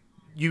is. Like,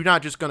 you're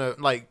not just gonna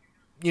like,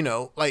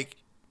 like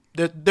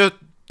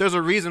there's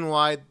a reason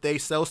why they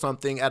sell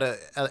something at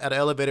an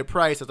elevated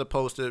price as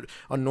opposed to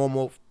a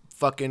normal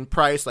fucking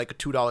price like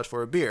 $2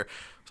 for a beer.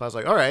 So I was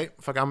like, all right,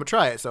 fuck, I'm gonna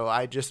try it. So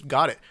I just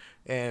got it,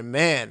 and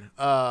man,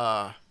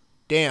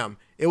 damn,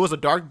 it was a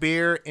dark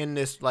beer in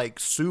this like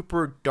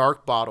super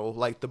dark bottle.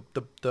 Like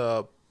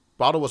the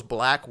bottle was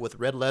black with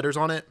red letters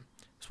on it,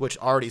 which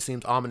already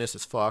seems ominous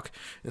as fuck.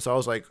 And so I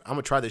was like, I'm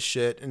gonna try this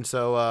shit. And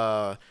so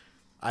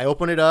I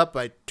opened it up.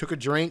 I took a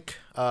drink.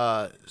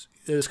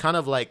 It was kind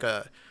of like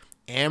a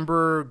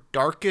amber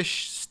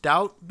darkish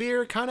stout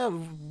beer. Kind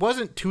of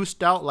wasn't too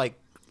stout like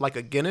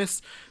a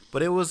Guinness,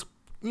 but it was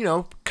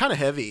kind of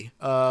heavy,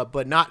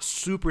 but not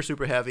super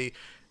super heavy.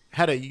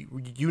 Had a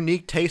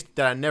unique taste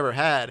that I never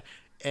had.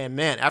 And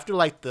man, after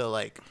I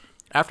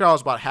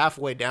was about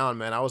halfway down,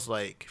 man, I was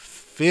like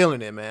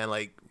feeling it, man,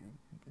 like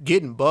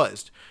getting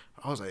buzzed.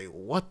 I was like,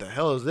 what the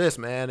hell is this,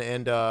 man?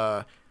 And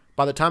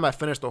by the time I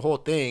finished the whole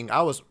thing,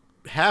 I was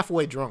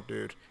halfway drunk,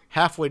 dude.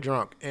 Halfway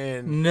drunk.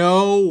 And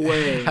no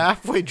way.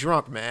 Halfway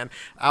drunk, man.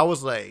 I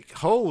was like,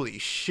 holy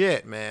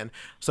shit, man.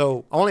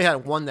 So I only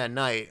had one that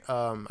night.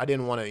 I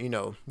didn't want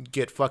to,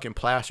 get fucking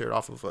plastered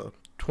off of a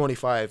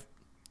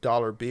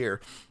 $25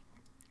 beer.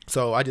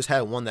 So I just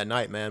had one that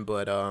night, man.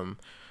 But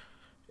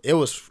it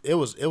was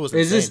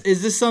insane.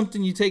 Is this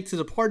something you take to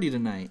the party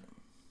tonight?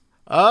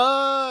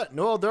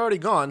 No, they're already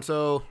gone,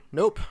 so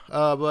nope.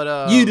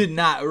 But you did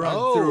not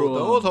run through them.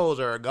 Those hoes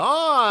are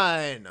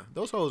gone.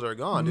 Those hoes are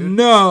gone, dude.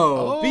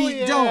 No,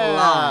 don't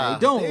lie.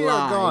 Don't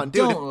lie. Gone.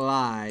 Dude, don't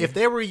lie. If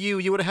they were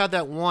you would have had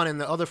that one, and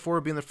the other 4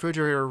 would be in the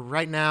refrigerator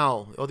right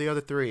now. Or the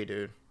other 3,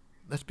 dude.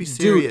 Let's be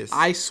serious. Dude,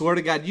 I swear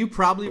to God, you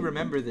probably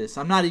remember this.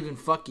 I'm not even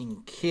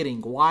fucking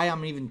kidding. Why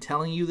I'm even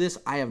telling you this,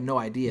 I have no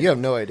idea. You have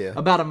no idea.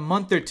 About a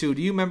month or two,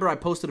 do you remember I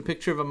posted a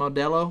picture of a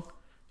Modelo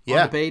on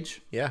the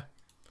page? Yeah.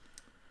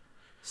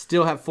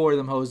 Still have 4 of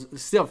them hoes.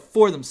 Still have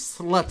 4 of them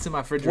sluts in my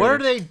refrigerator. What are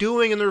they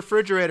doing in the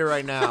refrigerator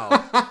right now?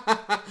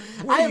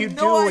 What are you doing?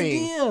 No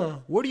idea.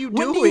 What are you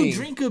doing? When do you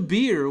drink a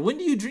beer?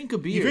 You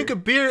drink a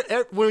beer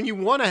when you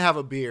want to have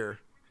a beer.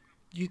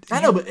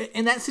 I know, but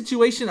in that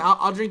situation,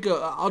 I'll drink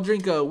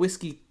a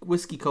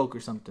whiskey Coke or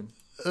something.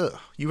 Ugh.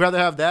 You rather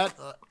have that?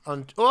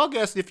 I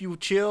guess if you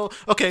chill.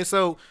 Okay,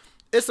 so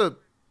it's a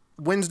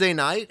Wednesday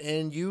night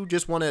and you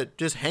just want to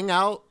just hang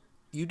out.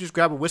 You just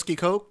grab a whiskey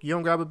Coke. You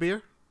don't grab a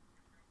beer.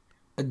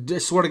 I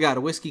swear to God,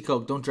 a whiskey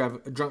Coke.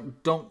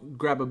 Don't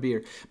grab a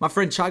beer. My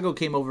friend Chago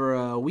came over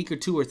a week or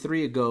 2 or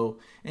 3 ago,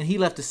 and he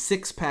left a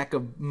 6-pack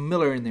of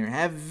Miller in there.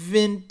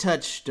 Haven't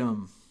touched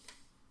them.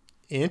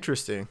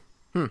 Interesting.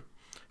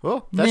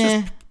 Well,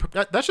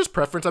 that's just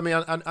preference. I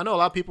mean, I know a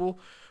lot of people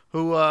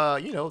who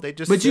they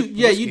just. But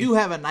you do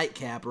have a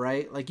nightcap,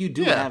 right? Like you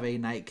do have a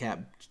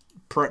nightcap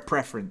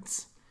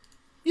preference.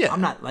 Yeah,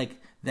 I'm not like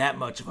that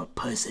much of a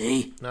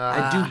pussy.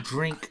 I do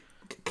drink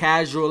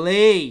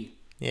casually.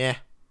 Yeah,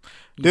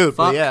 dude.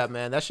 But yeah,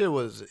 man, that shit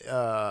was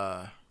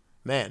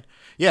man.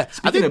 Yeah.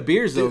 Speaking of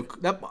beers, though,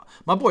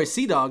 my boy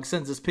C-Dog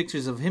sends us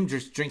pictures of him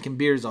just drinking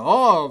beers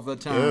all the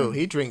time. Dude,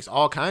 he drinks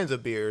all kinds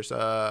of beers.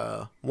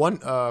 One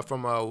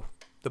from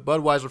the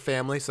Budweiser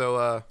family,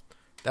 so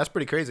that's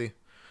pretty crazy.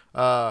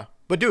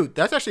 But dude,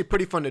 that's actually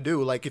pretty fun to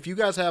do. Like if you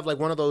guys have like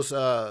one of those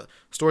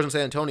stores in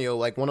San Antonio,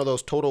 like one of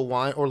those Total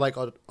Wine or like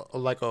a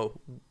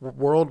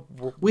world.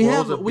 We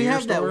have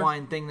that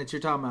wine thing that you're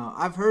talking about.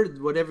 I've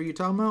heard whatever you're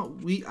talking about.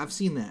 I've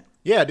seen that.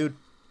 Yeah, dude.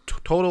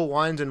 Total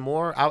Wines and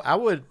More. I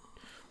would.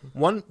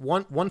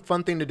 One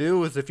fun thing to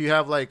do is if you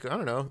have like, I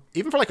don't know,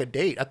 even for like a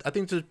date. I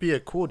think this would be a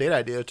cool date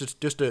idea.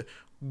 Just to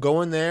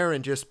go in there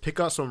and just pick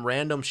up some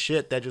random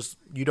shit that just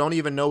you don't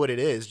even know what it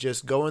is.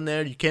 Just go in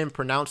there, you can't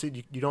pronounce it,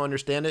 you don't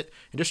understand it,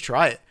 and just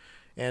try it.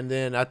 And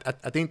then I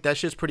think that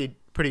shit's pretty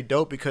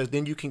dope because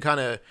then you can kind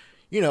of,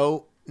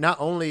 not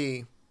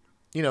only,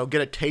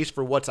 get a taste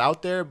for what's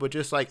out there, but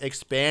just like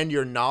expand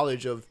your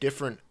knowledge of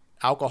different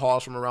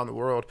alcohols from around the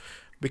world.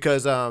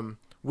 Because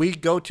we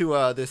go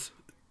to this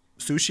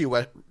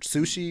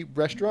sushi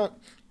restaurant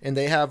and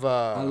they have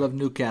I love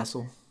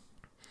Newcastle.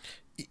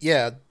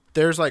 Yeah.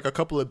 There's like a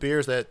couple of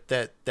beers that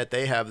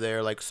they have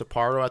there, like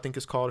Sapporo, I think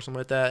it's called, or something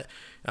like that.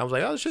 And I was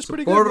like, oh, this shit's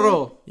pretty good.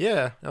 Man.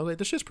 Yeah. I was like,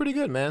 this shit's pretty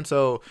good, man.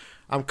 So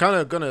I'm kind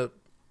of going to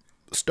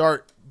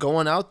start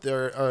going out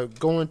there,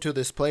 going to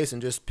this place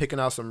and just picking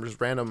out some just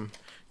random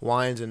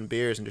wines and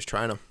beers and just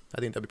trying them.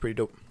 I think that'd be pretty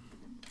dope.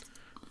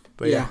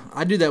 But yeah,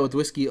 I do that with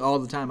whiskey all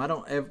the time. I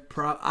don't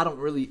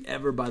really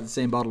ever buy the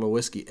same bottle of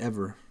whiskey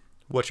ever.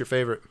 What's your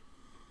favorite?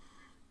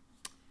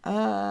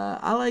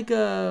 I like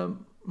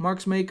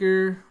Mark's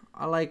Maker.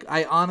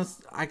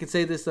 I could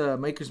say this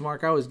Maker's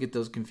Mark. I always get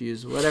those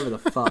confused. Whatever the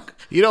fuck.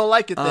 You don't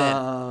like it then.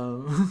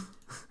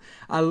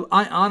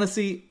 I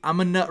honestly, I'm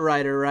a nut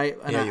rider, right?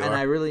 And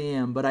I really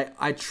am. But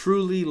I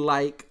truly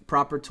like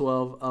Proper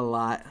 12 a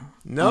lot.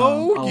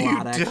 No, a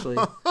lot actually.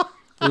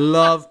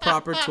 Love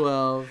Proper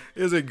 12.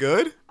 Is it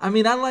good? I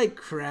mean, I like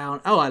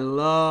Crown. Oh, I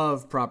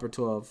love Proper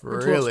 12.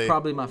 Really? 12's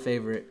probably my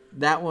favorite.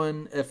 That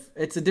one, if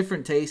it's a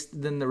different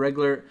taste than the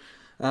regular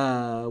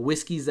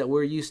whiskeys that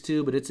we're used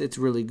to, but it's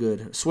really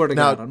good. Swear to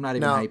God, I'm not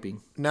even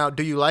hyping. Now,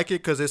 do you like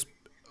it because it's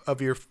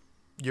of your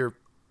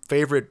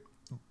favorite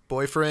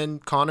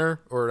boyfriend,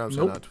 Connor? Or I'm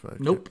sorry,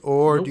 Nope.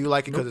 Or do you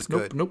like it because it's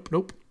good?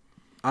 Nope.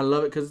 I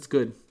love it because it's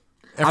good.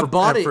 I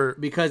bought it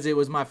because it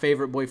was my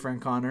favorite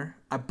boyfriend, Connor.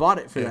 I bought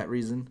it for that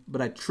reason,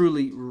 but I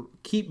truly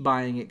keep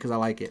buying it because I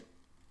like it.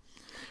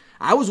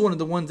 I was one of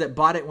the ones that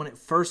bought it when it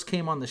first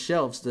came on the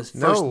shelves the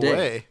first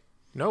day.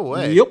 No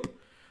way. Yep.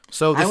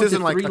 So this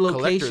isn't like a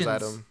collector's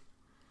item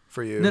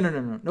for you.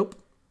 No. Nope.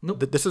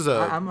 This is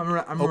I'm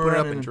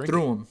running through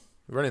them.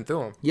 Running through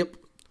them. Yep.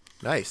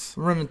 Nice.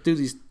 I'm running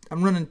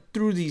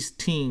through these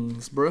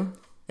teens, bro.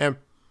 And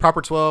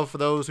Proper 12, for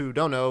those who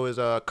don't know, is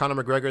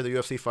Conor McGregor, the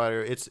UFC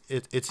fighter. It's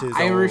his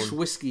Irish own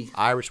whiskey.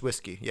 Irish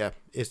whiskey, yeah.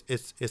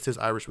 It's his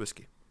Irish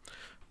whiskey.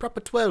 Proper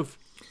 12.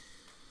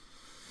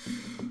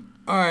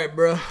 All right,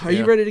 bro. Are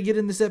you ready to get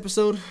in this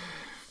episode?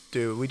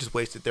 Dude, we just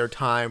wasted their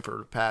time for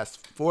the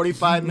past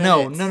 45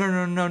 minutes.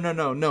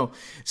 No.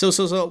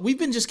 So we've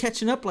been just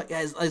catching up like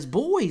as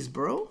boys,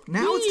 bro.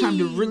 Now it's time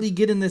to really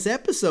get in this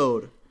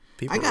episode.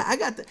 I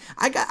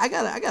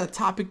got a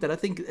topic that I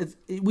think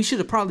we should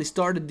have probably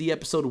started the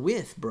episode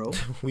with, bro.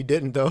 We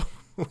didn't though.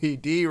 We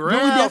derailed.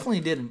 No, we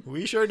definitely didn't.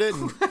 We sure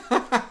didn't.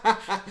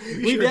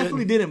 we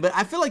definitely didn't. But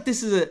I feel like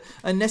this is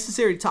a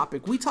necessary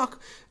topic. We talk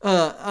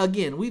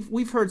again.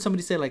 We've heard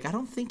somebody say like, I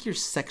don't think you're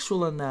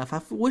sexual enough.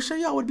 I wish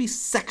y'all would be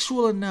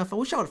sexual enough. I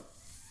wish y'all would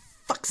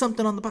fuck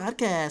something on the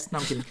podcast. No,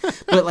 I'm kidding.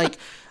 But like,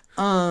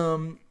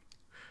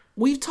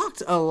 we've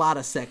talked a lot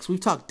of sex.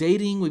 We've talked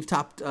dating. We've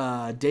talked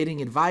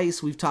dating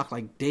advice. We've talked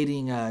like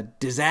dating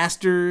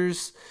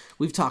disasters.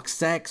 We've talked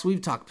sex.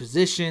 We've talked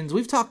positions.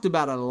 We've talked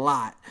about a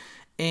lot.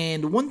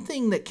 And one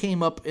thing that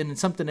came up in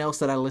something else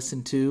that I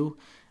listened to,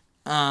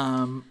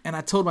 and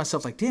I told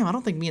myself like, damn, I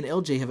don't think me and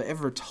LJ have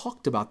ever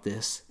talked about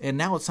this. And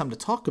now it's time to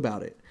talk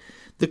about it.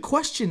 The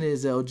question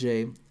is,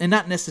 LJ, and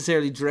not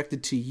necessarily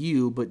directed to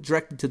you, but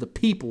directed to the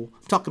people.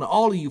 I'm talking to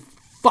all of you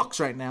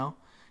fucks right now.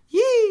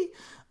 Yee!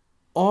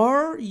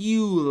 Are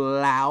you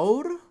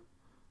loud?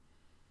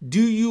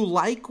 Do you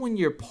like when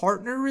your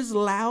partner is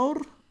loud?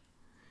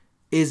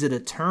 Is it a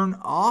turn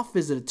off?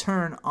 Is it a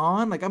turn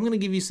on? Like, I'm going to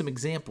give you some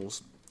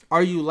examples.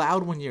 Are you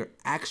loud when you're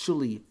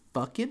actually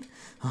fucking?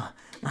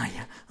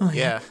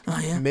 Yeah.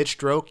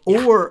 Mid-stroke.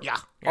 Or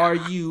are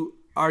you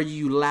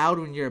loud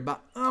when you're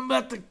I'm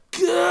about to go?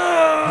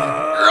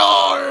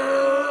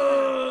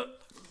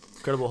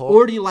 Incredible Hulk.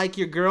 Or do you like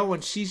your girl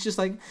when she's just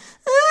like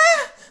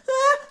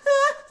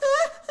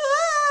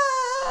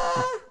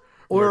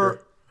or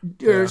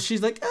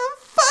she's like, I'm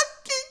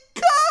fucking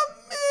coming.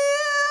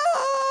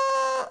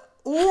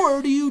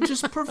 Or do you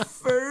just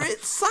prefer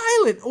it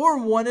silent? Or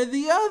one or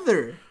the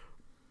other?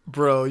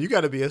 Bro, you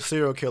got to be a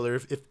serial killer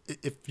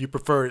if you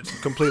prefer it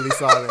completely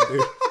silent,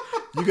 dude.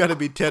 You got to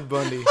be Ted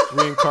Bundy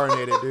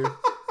reincarnated, dude.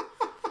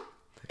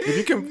 If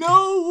you can,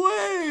 no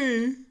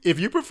way. If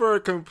you prefer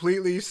it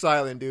completely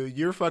silent, dude,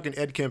 you're fucking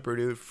Ed Kemper,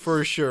 dude,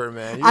 for sure,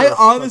 man. You're I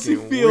honestly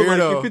feel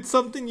weirdo. like if it's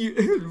something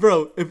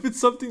if it's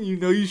something you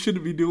know you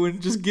shouldn't be doing,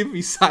 just give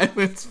me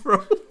silence,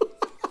 bro.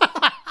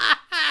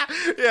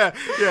 Yeah.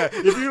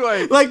 If you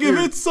like dude,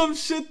 if it's some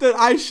shit that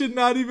I should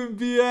not even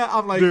be at,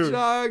 I'm like,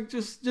 Jog,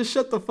 just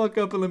shut the fuck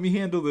up and let me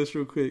handle this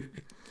real quick.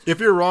 If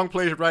you're wrong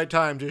place, right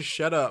time, just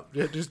shut up.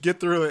 Just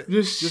get through it.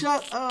 Just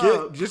shut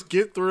up. Just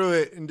get through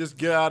it and just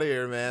get out of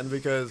here, man.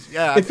 Because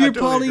if you're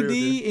totally Pauly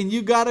D and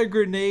you got a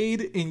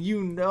grenade and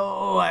you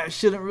know I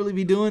shouldn't really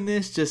be doing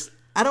this, just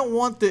I don't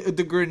want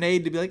the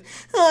grenade to be like,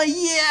 oh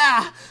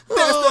yeah,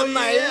 best of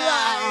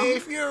my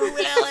life, you're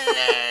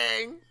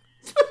railing.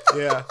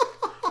 Yeah.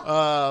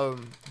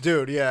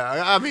 Dude,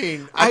 yeah. I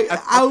mean,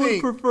 I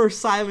would prefer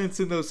silence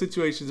in those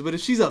situations. But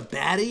if she's a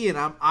baddie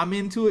and I'm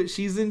into it,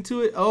 she's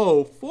into it.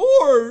 Oh,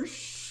 for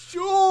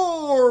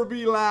sure,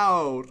 be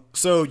loud.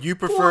 So you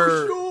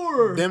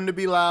prefer them to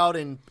be loud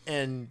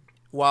and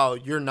while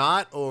you're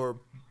not, or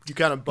you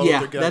kind of both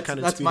are kind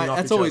of speeding off each other?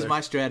 That's always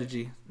my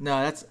strategy.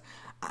 No,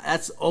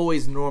 that's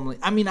always normally.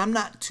 I mean, I'm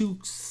not too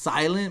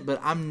silent, but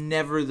I'm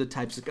never the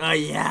type of oh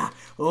yeah.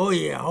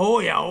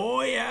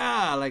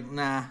 Like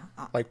nah.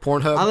 Like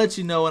Pornhub. I'll let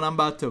you know when I'm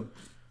about to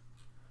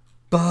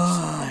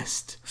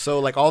bust. So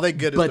like all they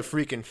get is the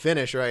freaking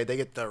finish, right? They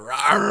get the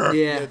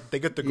they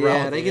get the growl.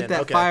 Yeah, they get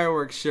that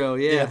fireworks show.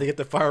 Yeah, they get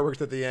the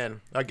fireworks at the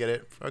end. I get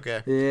it.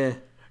 Okay. Yeah.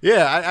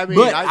 Yeah, I mean,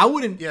 but I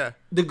wouldn't. Yeah.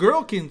 The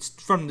girl can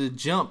from the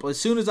jump. As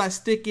soon as I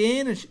stick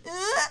in, and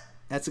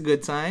that's a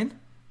good sign.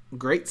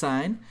 Great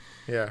sign.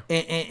 Yeah.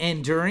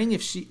 And during,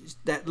 if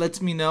that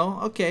lets me know,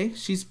 okay,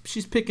 she's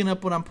picking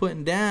up what I'm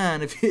putting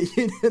down. If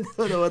you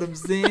know what I'm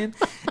saying.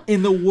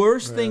 And the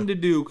worst thing to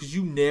do, because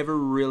you never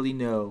really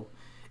know,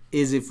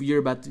 is if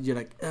you're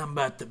like, I'm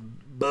about to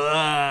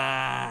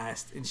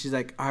bust, and she's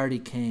like, I already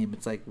came.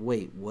 It's like,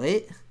 wait,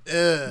 what?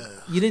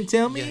 You didn't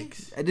tell me.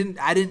 Yikes. I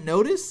didn't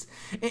notice.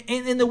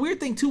 And the weird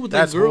thing too with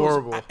that's the girls,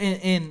 horrible.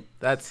 And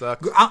that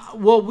sucks.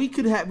 Well, we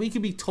could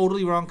be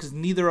totally wrong because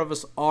neither of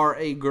us are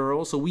a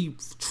girl, so we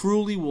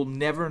truly will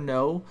never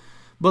know.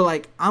 But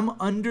like, I'm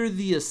under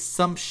the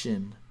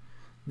assumption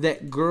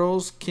that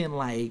girls can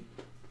like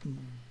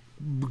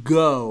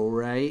go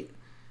right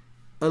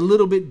a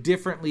little bit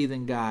differently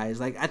than guys.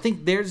 Like I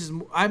think theirs is.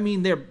 I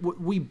mean,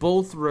 we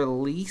both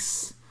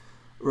release,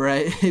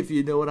 right? If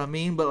you know what I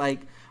mean. But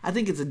like I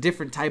think it's a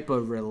different type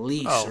of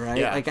release, right?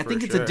 Yeah, like I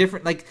think it's a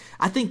different. Like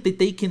I think that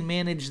they can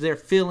manage their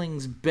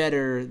feelings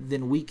better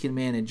than we can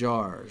manage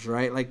ours,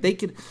 right? Like they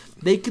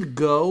could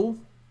go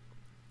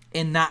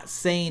and not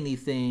say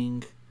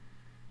anything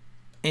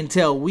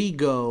until we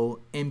go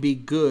and be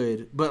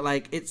good. But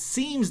like it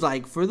seems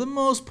like for the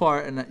most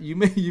part, and you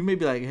may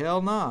be like,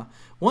 hell nah.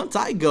 Once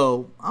I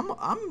go,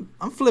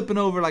 I'm flipping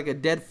over like a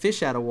dead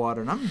fish out of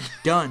water, and I'm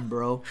done,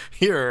 bro.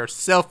 You're a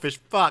selfish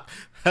fuck.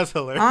 That's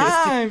hilarious.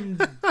 I'm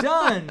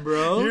done,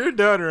 bro. You're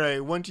done,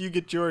 right? Once you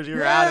get yours,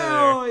 you're out of there.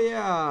 Oh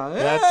yeah.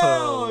 That's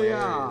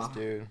hilarious,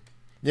 dude.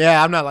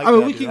 Yeah, I'm not like that. I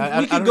mean, we dude.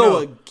 can go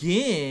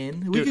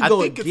again. We can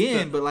go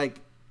again, but like,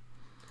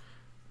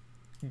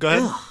 go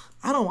ahead.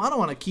 I don't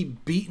want to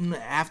keep beating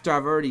after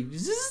I've already.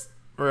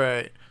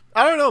 Right.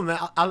 I don't know, man.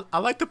 I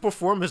like the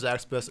performance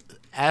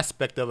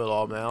aspect of it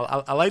all, man.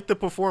 I like the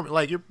performance.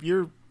 Like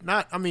you're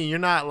not. I mean, you're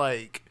not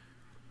like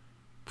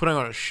putting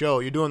on a show.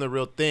 You're doing the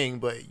real thing,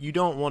 but you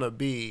don't want to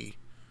be.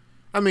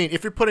 I mean,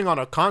 if you're putting on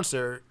a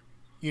concert,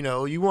 you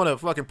know, you want to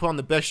fucking put on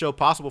the best show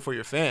possible for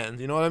your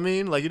fans. You know what I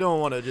mean? Like you don't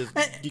want to just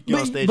get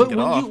on stage and get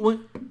off.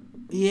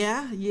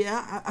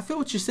 Yeah, I feel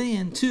what you're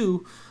saying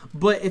too.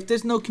 But if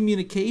there's no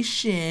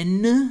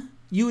communication,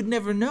 you would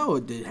never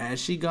know. Has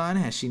she gone?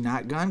 Has she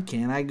not gone?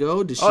 Can I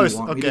go? Does she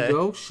want me to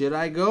go? Should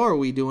I go? Are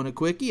we doing a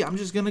quickie? I'm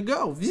just gonna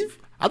go.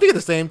 I think at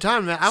the same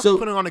time, man, I'm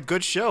putting on a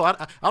good show.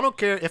 I don't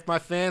care if my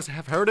fans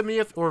have heard of me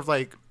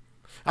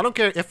I don't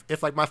care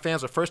if like my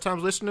fans are first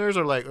time listeners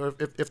or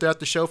if they're at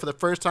the show for the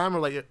first time or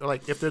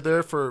like if they're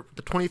there for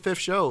the 25th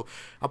show.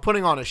 I'm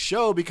putting on a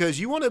show because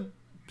you want to.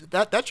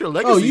 That's your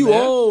legacy. Oh, you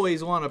man.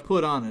 Always want to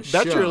put on a show.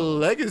 That's your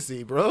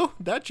legacy, bro.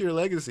 That's your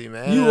legacy,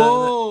 man. You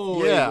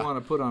always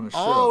want to put on a show.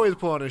 Always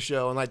put on a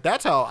show, and like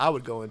that's how I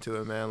would go into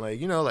it, man. Like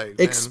man,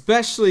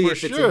 especially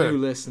if it's a new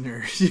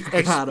listener.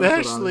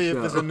 Especially if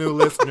it's a new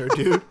listener,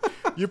 dude.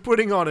 You're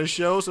putting on a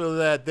show so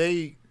that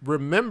they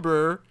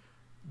remember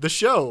the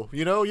show.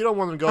 You know, you don't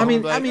want them to go.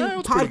 Home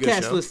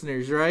Podcast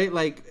listeners, right?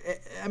 Like,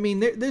 I mean,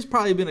 there's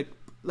probably been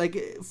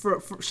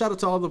for shout out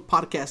to all the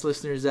podcast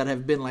listeners that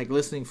have been like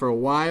listening for a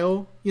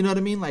while. You know what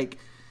I mean? Like,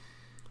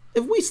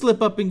 if we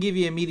slip up and give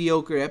you a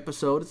mediocre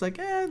episode, it's like,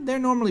 they're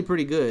normally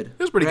pretty good. It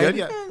was pretty good,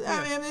 yeah.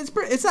 I mean,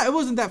 it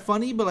wasn't that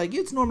funny, but like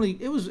it's normally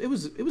it was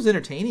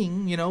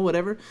entertaining, you know,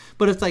 whatever.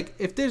 But it's like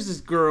if there's this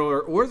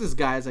girl or this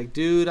guy, it's like,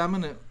 dude,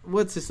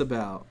 what's this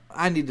about?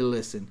 I need to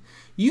listen.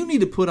 You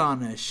need to put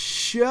on a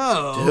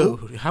show,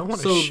 dude. I want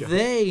a show so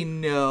they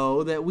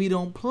know that we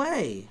don't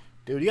play.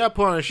 Dude, you gotta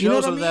put on a show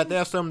so that they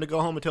have something to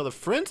go home and tell their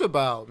friends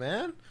about,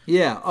 man.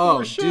 Yeah.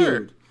 Oh, sure.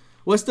 Dude.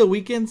 What's the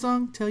Weeknd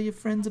song? Tell your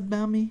friends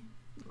about me.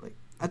 Like,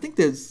 I think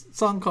there's a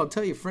song called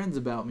 "Tell Your Friends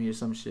About Me" or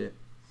some shit.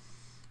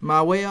 Am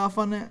I way off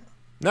on that?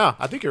 No,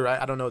 I think you're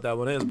right. I don't know what that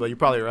one is, but you're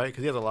probably right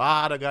because he has a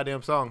lot of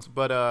goddamn songs.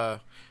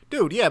 But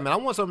dude, yeah, man, I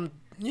want something.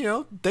 You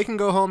know, they can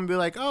go home and be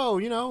like, oh,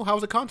 you know, how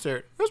was the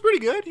concert? It was pretty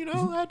good. You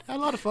know, I had a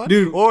lot of fun.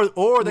 Dude,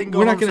 or they can go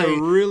home and say, we're not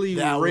gonna really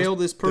rail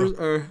this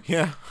person.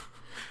 Yeah.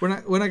 We're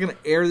not going to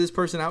air this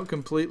person out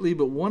completely,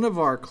 but one of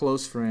our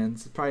close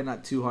friends, probably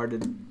not too hard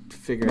to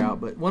figure out,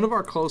 but one of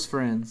our close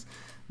friends,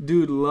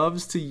 dude,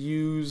 loves to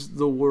use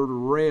the word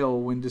rail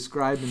when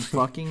describing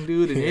fucking,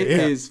 dude, and it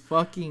is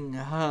fucking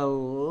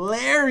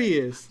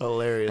hilarious.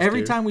 Hilarious.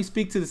 Every time we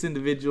speak to this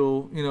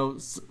individual, you know,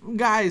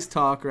 guys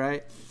talk,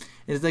 right?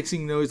 And it's next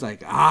thing you know, he's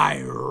like,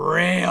 I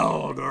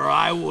railed, or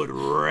I would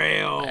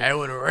rail. I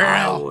would rail.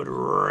 I would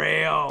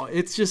rail.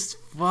 It's just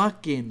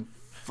fucking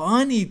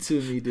funny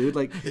to me, dude.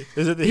 Like,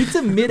 he's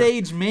a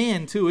mid-aged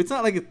man too. It's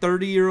not like a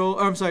 30-year-old.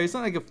 I'm sorry, it's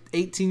not like a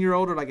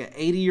 18-year-old or like an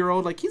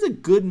 80-year-old. Like, he's a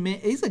good man.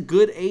 He's a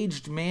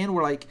good-aged man.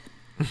 Where like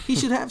he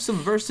should have some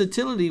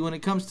versatility when it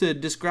comes to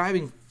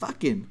describing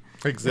fucking.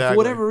 Exactly. And for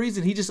whatever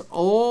reason, he just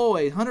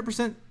always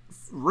 100%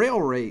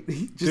 rail rate.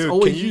 He just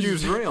always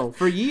uses rail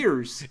for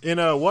years. In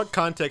what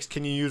context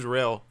can you use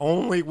rail?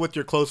 Only with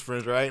your close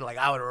friends, right? Like,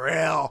 I would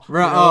rail.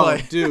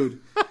 Right. You know,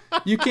 dude.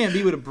 You can't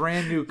be with a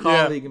brand new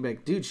colleague and be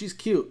like, dude, she's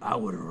cute. I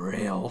would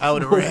rail. I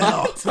would rail.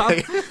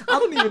 I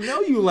don't even know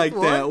you like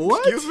that.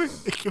 What?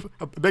 Excuse me?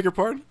 I beg your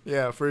pardon?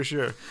 Yeah, for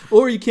sure.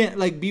 Or you can't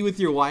like be with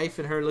your wife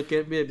and her look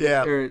at me.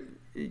 Yeah. Or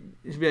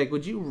she'd be like,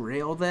 would you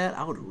rail that?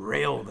 I would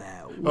rail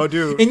that. Oh,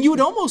 dude. And you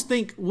would almost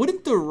think,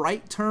 wouldn't the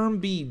right term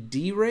be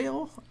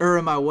derail? Or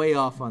am I way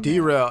off on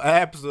derail? That?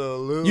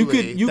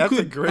 Absolutely. That's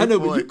a great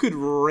point. But you could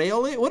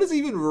rail it? What does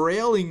even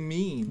railing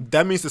mean?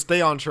 That means to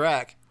stay on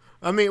track.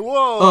 I mean, I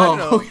don't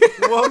know.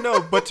 Well,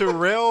 no, but to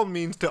rail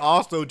means to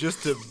also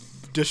just to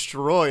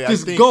destroy.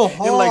 Just go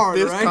hard,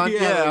 right?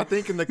 I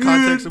think in the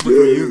context of which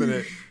we're using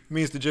it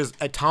means to just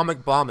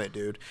atomic bomb it,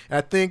 dude. And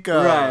I think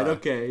right,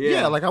 okay,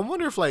 yeah. Yeah, like I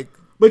wonder if like.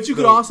 But you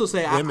could also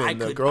say I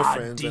could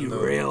girlfriends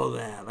derail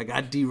that. Like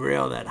I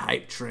derail that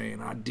hype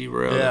train. I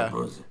derail that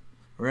pussy.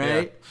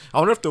 right? Yeah. I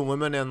wonder if the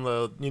women and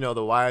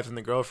the wives and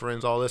the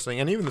girlfriends all listening,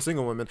 and even the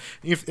single women,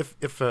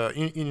 if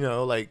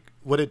like,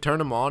 would it turn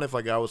them on if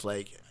like I was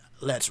like,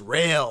 let's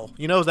rail?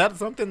 Is that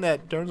something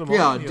that turns them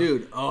on? Yeah,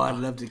 dude. Oh, I'd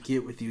love to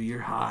get with you. You're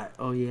hot.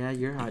 Oh yeah,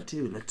 you're hot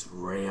too. Let's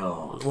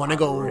rail. Want to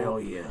go rail?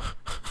 Yeah.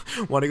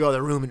 Want to go to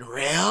the room and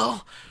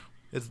rail?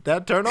 Is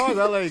that turn on? Is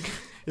that like?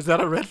 Is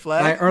that a red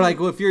flag? Or like,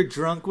 well, if you're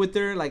drunk with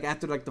her, like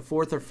after like the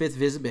 4th or 5th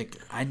visit, like,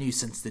 I knew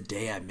since the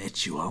day I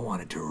met you, I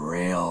wanted to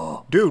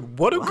rail. Dude,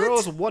 what do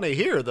girls want to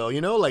hear though?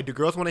 Like, do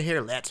girls want to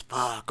hear "let's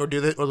fuck" or do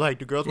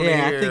do girls want to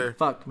hear? Yeah, I think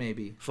fuck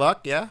maybe.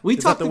 Fuck, yeah. We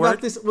talked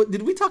about this.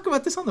 Did we talk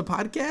about this on the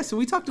podcast?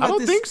 We talked about this. I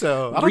don't think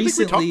so. I don't think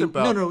we talked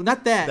about. No,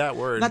 not that. That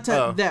word. Not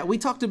that. We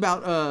talked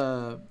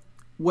about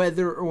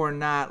whether or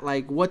not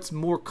like what's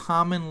more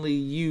commonly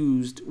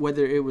used,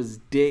 whether it was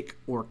dick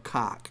or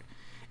cock,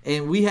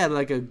 and we had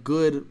like a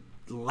good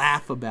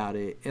laugh about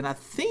it, and I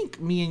think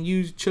me and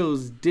you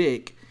chose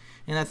dick,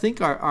 and I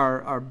think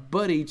our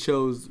buddy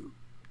chose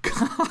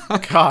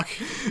cock.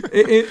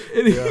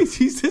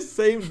 He's the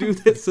same dude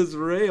that says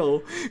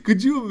rail.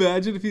 Could you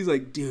imagine if he's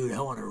like, dude,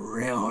 I want to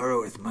rail her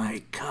with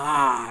my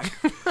cock?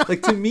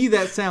 Like, to me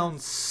that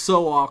sounds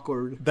so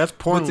awkward. That's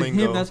porn lingo.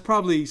 To him, that's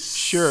probably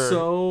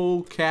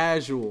so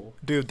casual.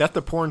 Dude, that's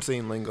the porn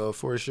scene lingo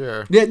for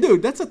sure. Yeah,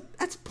 dude, that's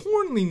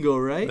porn lingo,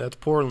 right? That's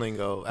porn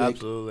lingo,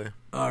 absolutely.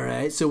 All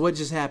right, so what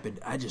just happened?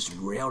 I just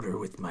railed her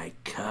with my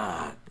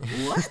cock.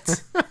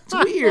 What? It's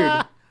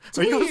weird. It's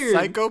Are weird. you a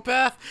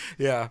psychopath?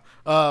 Yeah.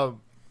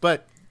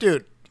 But,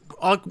 dude.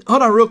 Hold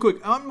on real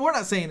quick. We're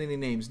not saying any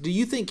names. Do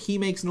you think he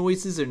makes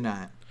noises or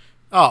not?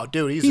 Oh,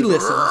 dude. He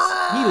listens.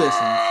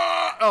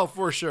 Oh,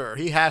 for sure.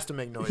 He has to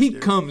make noise, He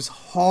comes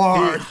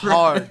hard. He's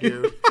hard,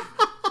 dude.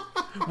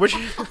 Which,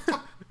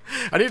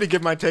 I need to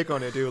give my take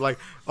on it, dude. Like,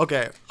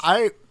 okay.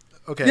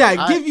 Yeah,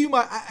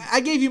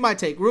 I gave you my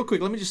take real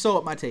quick. Let me just sew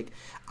up my take.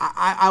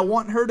 I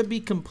want her to be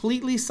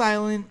completely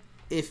silent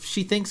if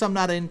she thinks I'm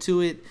not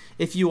into it.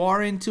 If you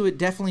are into it,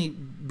 definitely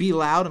be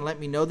loud and let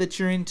me know that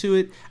you're into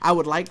it. I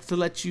would like to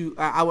let you.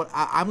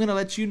 I'm gonna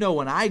let you know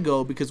when I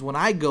go, because when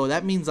I go,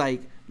 that means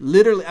like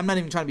literally. I'm not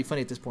even trying to be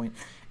funny at this point.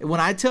 When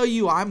I tell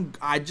you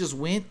I just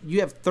went, you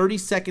have 30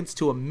 seconds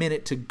to a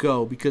minute to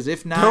go, because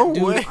if not,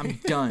 dude, I'm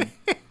done.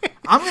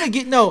 I'm gonna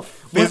get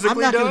physically I'm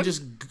not done? gonna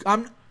just.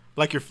 I'm.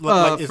 Like you're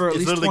like for at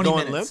it's least literally 20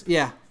 going minutes. limp?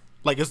 Yeah.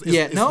 Like it's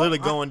literally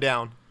going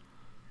down.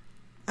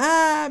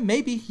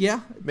 Maybe,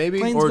 yeah. Maybe.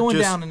 Plane's or going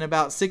just, down in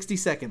about 60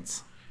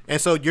 seconds.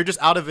 And so you're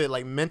just out of it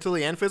like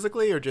mentally and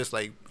physically, or just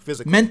like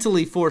physically?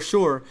 Mentally for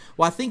sure.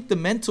 Well, I think the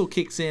mental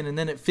kicks in and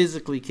then it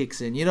physically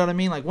kicks in. You know what I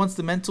mean? Like once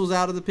the mental's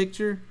out of the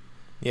picture,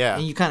 yeah,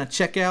 and you kind of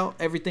check out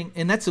everything,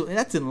 and that's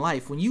in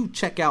life. When you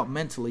check out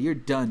mentally, you're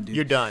done, dude.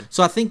 You're done.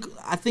 So I think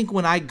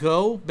when I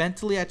go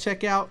mentally, I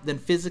check out. Then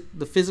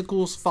the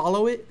physicals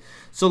follow it.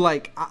 So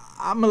like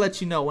I'm gonna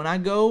let you know when I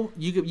go.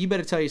 You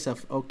better tell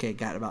yourself, okay,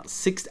 got about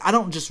 6. I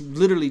don't just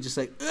literally just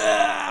like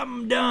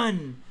I'm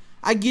done.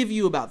 I give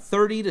you about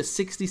 30 to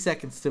 60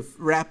 seconds to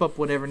wrap up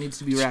whatever needs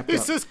to be wrapped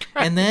up. Christ.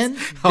 And then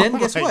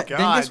guess what?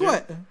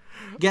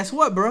 Guess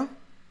what, bro?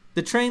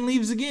 The train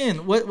leaves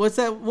again. What's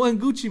that one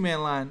Gucci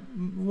Man line?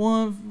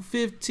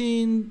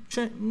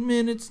 1:15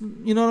 minutes.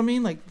 You know what I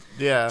mean? Like,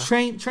 yeah.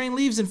 Train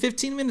leaves in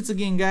 15 minutes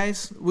again,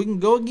 guys. We can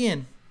go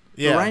again.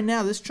 Yeah. But right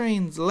now, this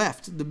train's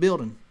left the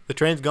building. The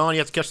train's gone. You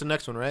have to catch the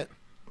next one, right?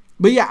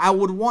 But yeah, I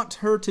would want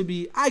her to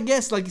be. I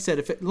guess, like you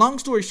said, long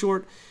story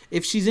short,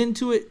 if she's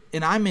into it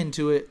and I'm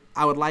into it,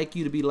 I would like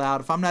you to be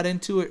loud. If I'm not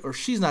into it or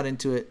she's not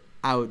into it,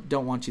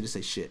 don't want you to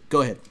say shit. Go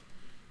ahead.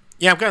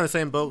 Yeah, I'm kind of the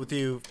same boat with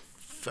you.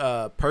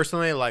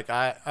 Personally, like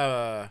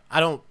I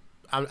don't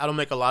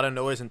make a lot of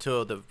noise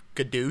until the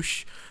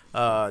kadoosh.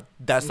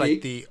 That's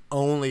like the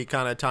only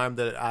kind of time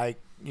that I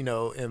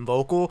am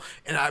vocal.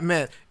 And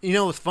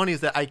what's funny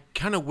is that I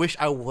kind of wish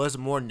I was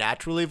more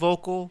naturally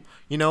vocal.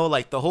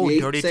 Like the whole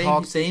dirty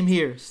talk. Same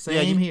here.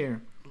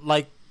 Here.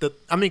 Like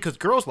because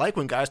girls like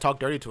when guys talk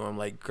dirty to them.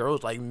 Like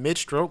girls, like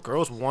mid-stroke,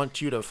 girls want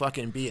you to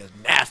fucking be as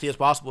nasty as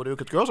possible, dude.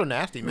 Because girls are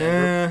nasty,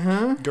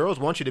 man. Girls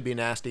want you to be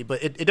nasty,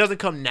 but it doesn't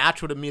come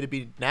natural to me to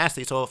be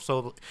nasty.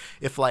 So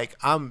if like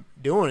I'm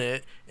doing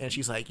it and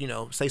she's like,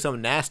 say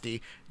something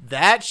nasty,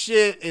 that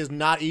shit is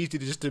not easy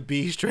to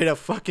be straight up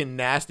fucking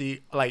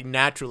nasty, like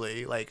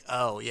naturally. Like,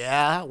 oh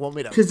yeah, want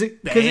me to? Because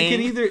it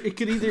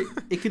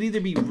could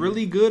either be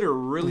really good or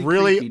really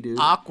creepy, dude.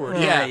 Awkward.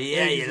 Yeah,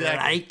 exactly. You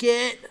like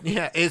it?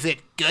 Yeah, is it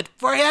good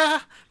for you?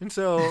 And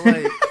so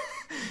like,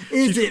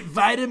 is it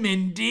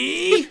vitamin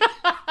D?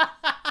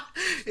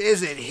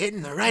 Is it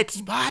hitting the right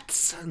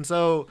spots? And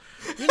so,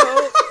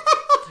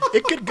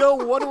 it could go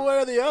one way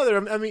or the other.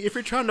 I mean, if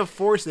you're trying to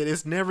force it,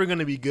 it's never going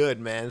to be good,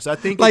 man. So I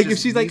think like if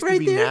she's like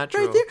right there,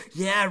 natural. right there,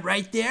 yeah,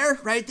 right there,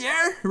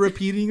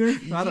 repeating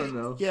her. I don't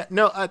know. Yeah,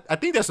 no, I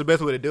think that's the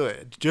best way to do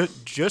it.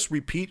 Just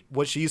repeat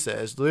what she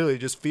says. Literally,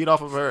 just feed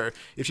off of her.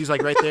 If she's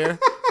like right there,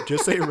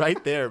 just say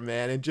right there,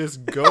 man, and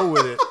just go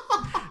with it.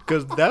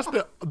 Because that's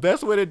the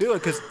best way to do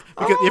it. Because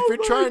if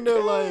you're trying to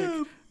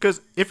like Because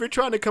if you're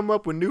trying to come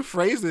up with new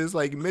phrases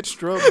like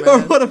mid-stroke, Or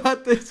man. what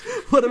about this?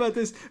 What about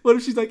this? What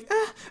if she's like,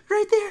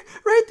 right there,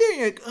 right there?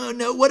 You're like, oh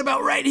no, what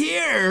about right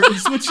here? And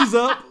switches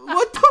up.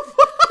 What the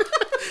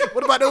fuck?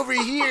 What about over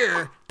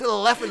here? To the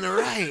left and the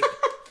right.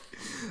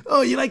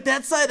 Oh, you like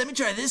that side? Let me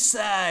try this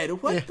side.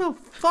 What the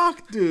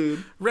fuck,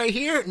 dude? Right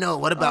here? No,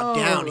 what about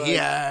down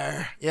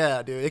here?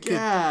 Yeah, dude. It could,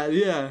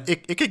 yeah.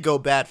 It could go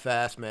bad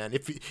fast, man.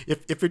 If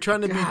you're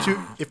trying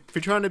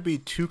to be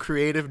too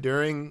creative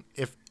during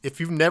if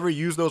you've never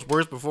used those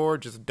words before,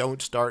 just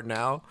don't start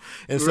now.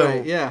 And so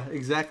right, yeah,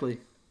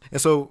 exactly.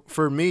 And so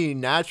for me,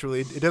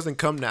 naturally, it doesn't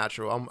come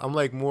natural. I'm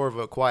like more of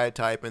a quiet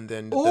type, and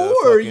then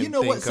or you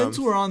know what? Since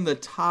we're on the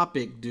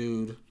topic,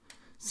 dude,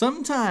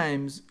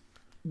 sometimes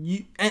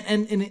you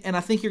and I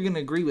think you're gonna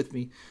agree with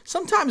me.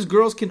 Sometimes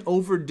girls can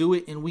overdo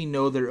it, and we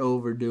know they're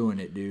overdoing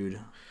it, dude.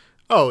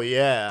 Oh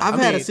yeah, I've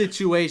had a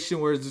situation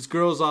where this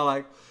girl's all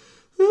like,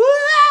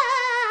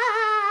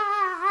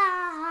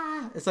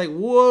 it's like,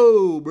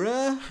 whoa,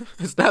 bruh.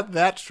 It's not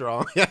that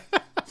strong. Yeah.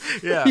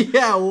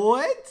 Yeah,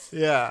 what?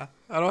 Yeah.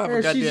 I don't have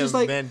a goddamn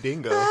like,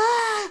 Mandingo.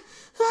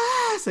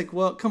 It's like,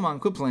 well, come on,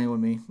 quit playing with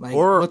me. Like,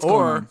 what's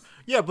going on?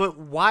 Yeah, but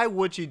why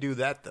would you do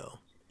that though?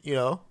 You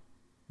know?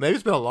 Maybe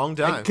it's been a long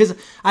time. Because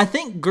I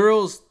think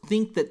girls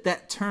think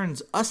that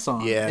turns us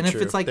on. Yeah, and if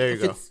true. It's like, there you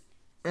go. It's,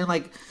 and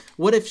like,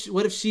 what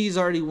if she's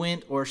already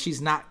went or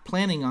she's not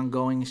planning on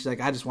going? And she's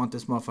like, I just want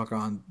this motherfucker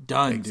on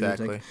done,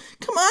 exactly. Dude.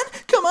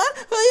 Like, come on,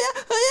 oh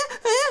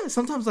yeah.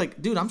 Sometimes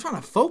like, dude, I'm trying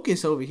to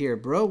focus over here,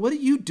 bro. What are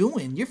you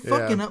doing? You're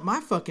fucking up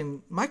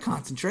my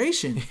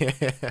concentration.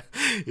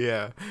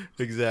 Yeah,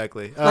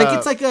 exactly.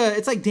 Like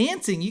it's like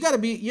dancing. You gotta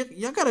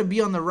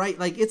be on the right.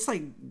 Like it's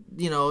like,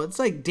 you know, it's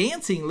like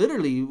dancing.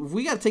 Literally, if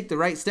we gotta take the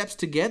right steps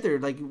together.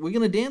 Like we're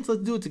gonna dance.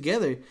 Let's do it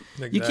together.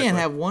 Exactly. You can't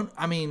have one.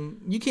 I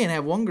mean, you can't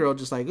have one girl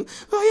just like,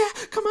 oh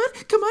yeah, come on.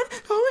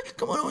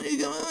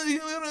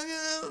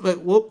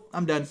 But whoop,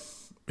 I'm done.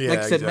 Yeah, like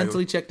I said, exactly.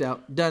 mentally checked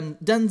out.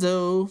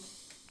 Donezo.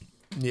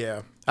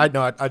 Yeah, I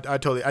know. I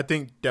totally. I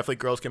think definitely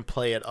girls can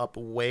play it up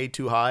way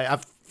too high.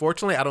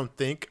 Fortunately, I don't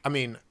think. I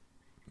mean,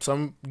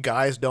 some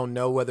guys don't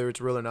know whether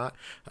it's real or not.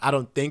 I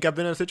don't think I've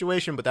been in a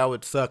situation, but that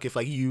would suck if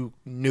like you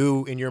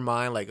knew in your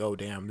mind like, oh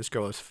damn, this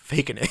girl is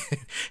faking it,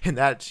 and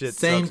that shit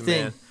Same sucks,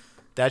 thing. man.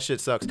 That shit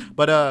sucks.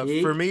 But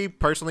for me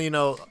personally, you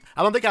know,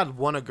 I don't think I'd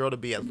want a girl to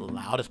be as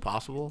loud as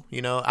possible.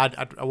 You know,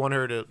 I want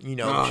her to, you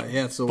know,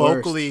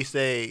 vocally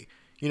say,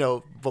 you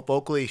know,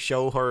 vocally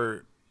show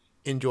her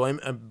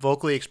enjoyment,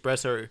 vocally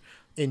express her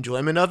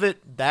enjoyment of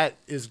it. That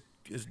is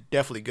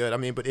definitely good. I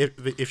mean, but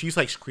if she's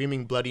like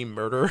screaming bloody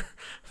murder,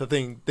 I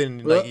think then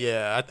like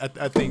yeah,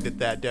 I think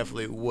that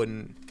definitely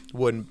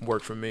wouldn't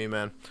work for me,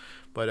 man.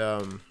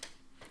 But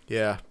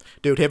yeah,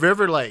 dude, have you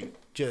ever like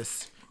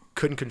just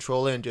couldn't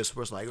control it and just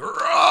was like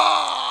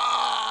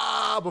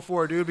Rah!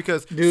 Before, dude?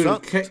 Because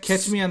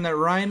catch me on that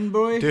Ryan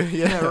boy, dude,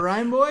 yeah, that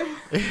Ryan boy.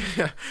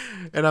 Yeah,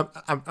 and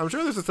I'm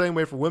sure this is the same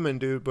way for women,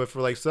 dude. But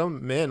for like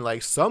some men,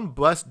 like some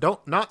busts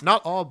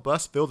not all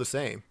busts feel the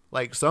same.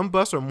 Like some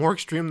busts are more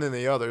extreme than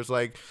the others.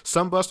 Like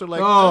some busts are like,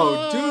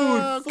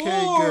 dude,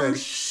 okay, for good,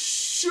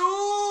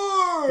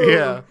 sure.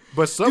 Yeah,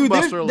 but some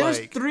busts are there's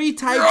like, there's 3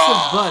 types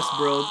of bust,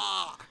 bro.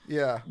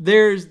 Yeah,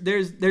 there's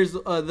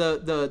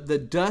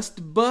the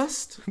dust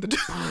bust.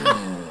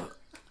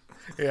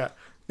 Yeah.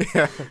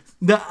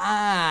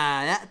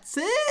 That's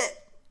it.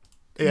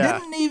 Yeah.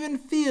 Didn't even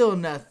feel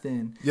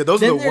nothing. Yeah, those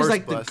then are the worst. Then there's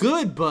like bust. the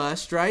good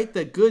bust, right?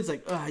 The good's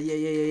like, oh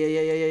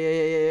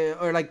yeah,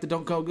 or like the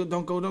don't go.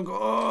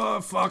 Oh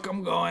fuck,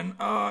 I'm going.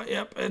 Oh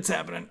yep, it's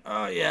happening.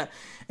 Oh yeah.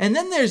 And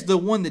then there's the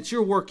one that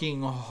you're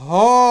working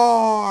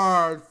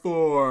hard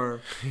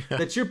for,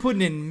 that you're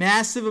putting in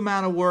massive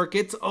amount of work.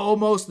 It's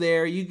almost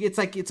there. It's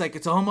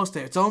almost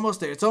there. It's almost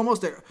there. It's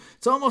almost there.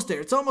 It's almost there.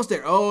 It's almost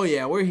there. Oh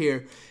yeah, we're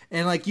here.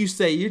 And like you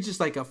say, you're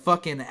just like a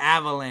fucking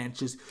avalanche.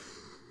 Just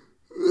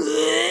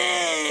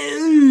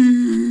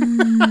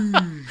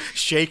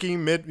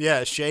shaking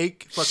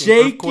shake, fucking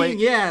shaking, earthquake.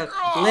 Yeah,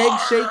 leg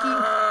shaking.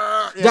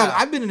 Yeah. Dog,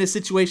 I've been in a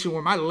situation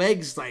where my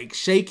legs like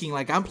shaking,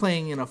 like I'm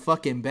playing in a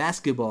fucking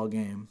basketball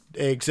game.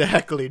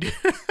 Exactly, dude.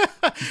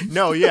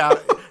 No, yeah,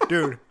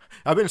 dude.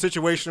 I've been in a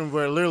situation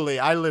where I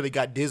literally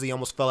got dizzy,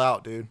 almost fell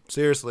out, dude.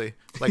 Seriously,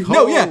 like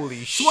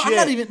holy shit. Well,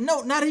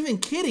 I'm not even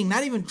kidding,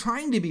 not even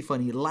trying to be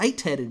funny.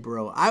 Lightheaded,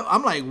 bro.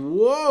 I'm like,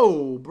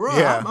 whoa, bro.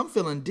 Yeah. I'm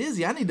feeling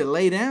dizzy. I need to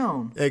lay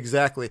down.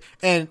 Exactly,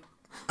 and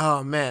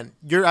oh man,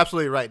 you're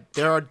absolutely right.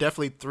 There are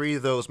definitely 3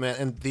 of those, man,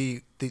 and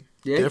the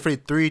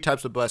definitely 3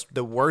 types of bust.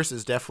 The worst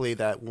is definitely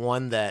that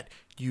one that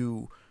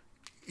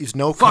is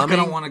no fuck, coming.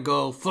 I don't want to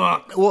go.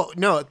 Fuck. Well,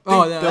 no.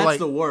 That's like,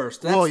 the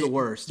worst. That's the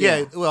worst.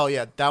 Yeah. Well,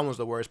 yeah, that one's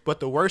the worst. But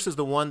the worst is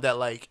the one that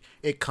like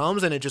it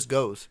comes and it just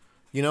goes.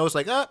 You know, it's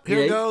like,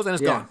 here it goes and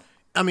it's gone.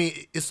 I mean,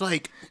 it's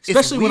like,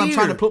 especially when I'm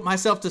trying to put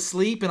myself to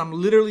sleep and I'm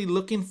literally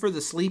looking for the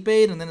sleep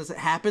aid, and then as it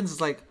happens,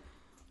 it's like,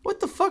 what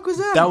the fuck was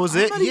that? That was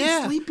it. I'm not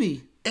even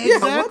sleepy.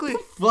 Exactly. Yeah,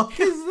 what the fuck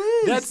is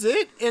this? That's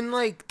it. And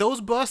like those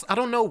busts, I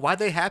don't know why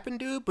they happen,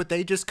 dude, but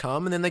they just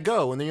come and then they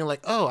go, and then you're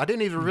like, oh, I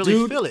didn't even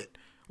really feel it.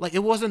 Like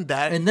it wasn't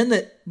that. And then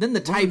the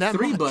type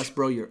 3 bus,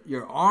 bro.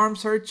 Your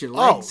arms hurt, your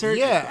legs hurt,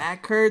 your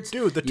back hurts.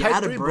 Dude, the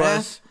type 3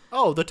 bus.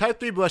 Oh, the type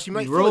 3 bus. You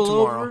might feel it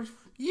tomorrow. Over.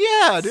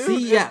 Yeah, dude.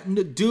 See, yeah,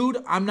 dude.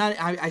 I'm not.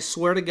 I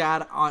swear to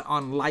God,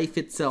 on life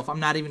itself, I'm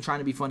not even trying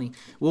to be funny.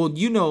 Well,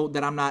 you know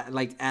that I'm not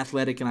like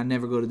athletic, and I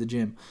never go to the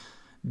gym,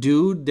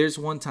 dude. There's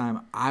one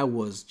time I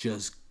was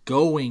just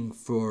going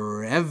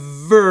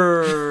forever.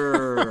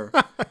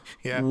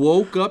 Yeah.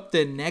 Woke up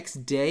the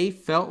next day,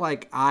 felt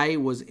like I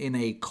was in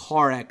a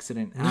car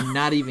accident. I'm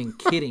not even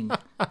kidding.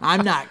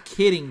 I'm not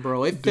kidding,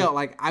 bro. It felt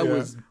like I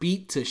was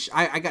beat to.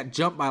 I got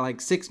jumped by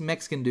like 6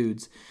 Mexican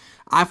dudes.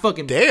 My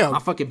fucking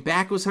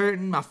back was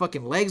hurting, my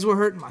fucking legs were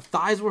hurting, my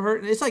thighs were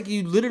hurting. It's like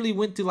you literally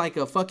went through like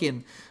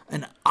an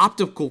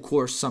optical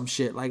course, some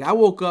shit. Like I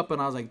woke up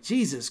and I was like,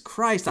 Jesus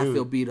Christ, dude, I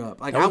feel beat up.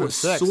 Like I was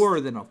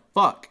sore than a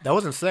fuck. That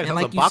wasn't sex. And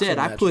like you said,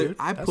 I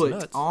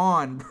put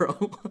on,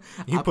 bro.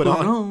 You put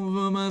on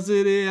for my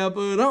city, I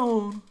put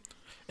on.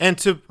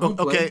 And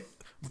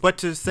but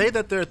to say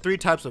that there are 3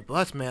 types of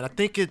butts, man, I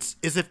think is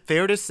it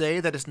fair to say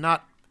that it's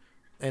not,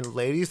 and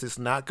ladies, it's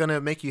not gonna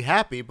make you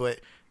happy, but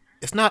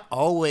it's not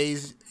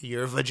always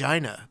your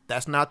vagina.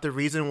 That's not the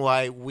reason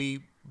why we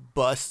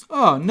bust.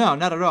 Oh, no,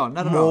 not at all.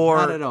 Not at all.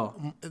 Not at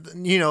all.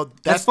 You know,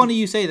 that's funny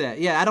you say that.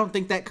 Yeah, I don't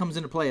think that comes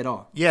into play at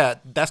all. Yeah,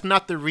 that's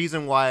not the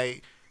reason why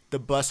the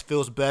bust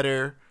feels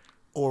better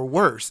or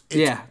worse.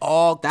 It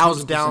all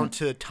comes down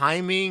to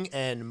timing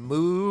and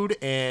mood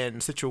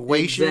and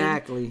situation.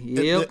 Exactly.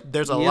 Yep.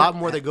 There's a lot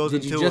more that goes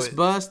into it. Did you just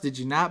bust? Did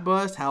you not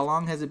bust? How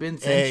long has it been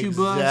since you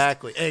bust?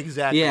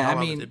 Exactly. Yeah, How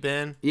long has it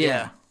been?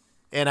 Yeah.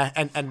 And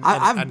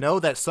I know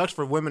that sucks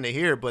for women to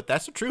hear, but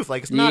that's the truth.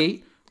 Like it's not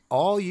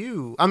all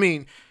you. I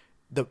mean,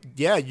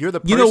 you're the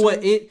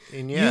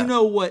person. You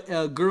know what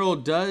a girl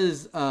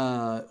does.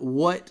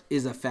 What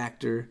is a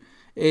factor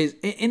is,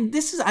 and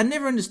this is I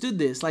never understood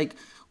this. Like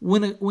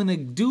when a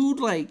dude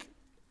like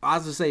I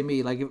was gonna say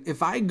me, like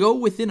if I go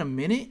within a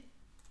minute,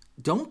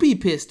 don't be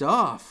pissed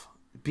off.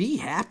 Be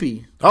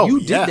happy. Oh, you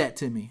did that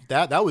to me.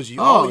 That was you.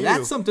 Oh,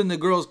 that's something the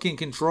girls can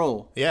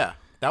control. Yeah.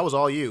 That was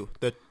all you.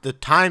 The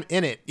time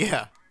in it,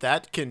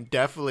 that can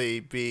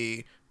definitely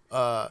be.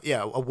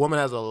 A woman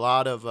has a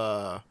lot of.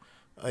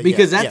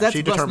 Because that's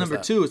bus number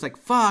 2. It's like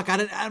fuck. I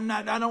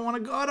don't want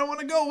to go. I don't want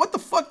to go. What the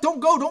fuck?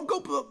 Don't go.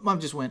 Mom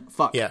just went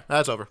fuck. Yeah,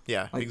 that's over.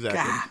 Yeah, like,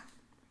 exactly.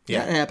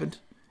 Yeah, that happened.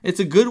 It's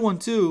a good one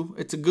too.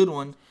 It's a good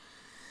one.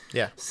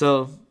 Yeah.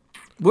 So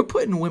we're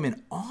putting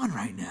women on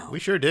right now. We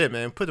sure did,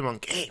 man. Put them on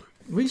game.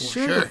 We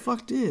sure the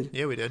fuck did.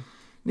 Yeah, we did.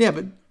 Yeah,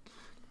 but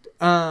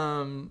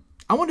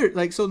I wonder,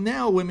 like, so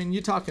now, women,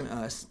 you're talking to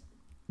us.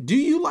 Do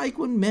you like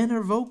when men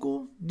are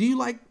vocal? Do you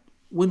like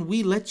when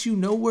we let you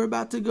know we're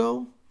about to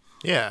go?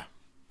 Yeah,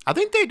 I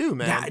think they do,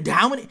 man.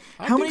 How many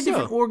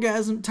different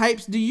orgasm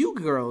types do you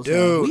girls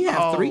have? We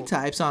have 3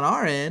 types on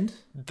our end.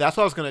 That's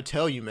what I was gonna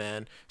tell you,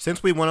 man.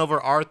 Since we went over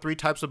our 3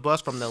 types of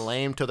bus from the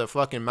lame to the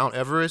fucking Mount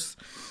Everest,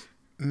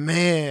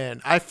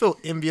 man, I feel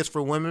envious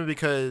for women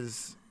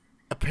because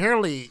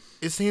apparently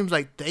it seems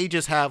like they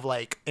just have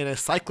like an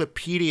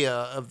encyclopedia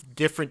of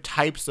different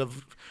types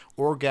of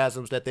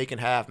orgasms that they can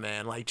have,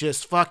 man. Like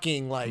just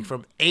fucking like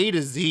from A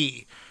to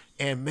Z.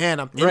 And man,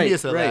 I'm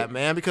envious of that,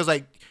 man, because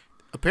like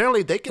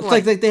apparently they can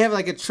like they have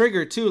like a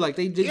trigger too. Like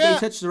they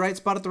touch the right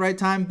spot at the right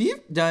time.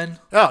 Beep, done.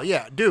 Oh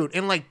yeah, dude.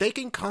 And like they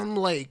can come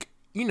like,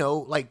 you know,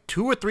 like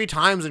 2 or 3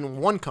 times in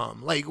one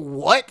come. Like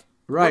what?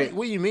 Right.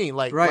 What do you mean?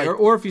 Like right.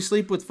 Or if you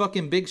sleep with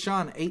fucking Big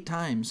Sean 8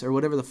 times or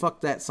whatever the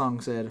fuck that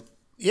song said.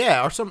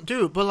 Yeah, or some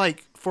dude, but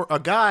like for a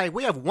guy,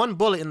 we have 1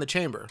 bullet in the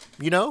chamber.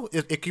 You know,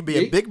 it could be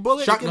a big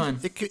bullet, shotgun.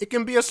 It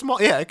can be a small,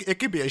 it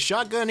could be a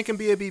shotgun. It can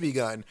be a BB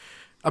gun.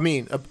 I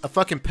mean, a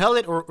fucking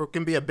pellet, or it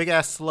can be a big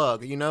ass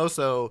slug. You know,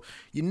 so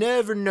you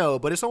never know.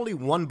 But it's only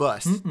 1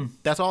 bus.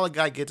 That's all a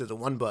guy gets is a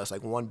 1 bus,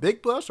 like 1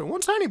 big bus or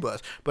 1 tiny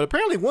bus. But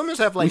apparently, women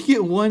have like we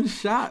get 1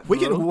 shot. We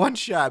get 1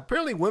 shot.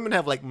 Apparently, women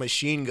have like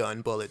machine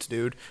gun bullets,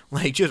 dude.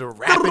 Like just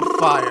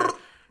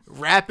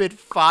rapid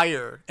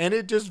fire, and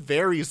it just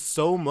varies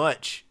so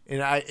much,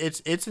 and it's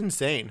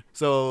insane.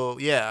 So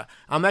yeah,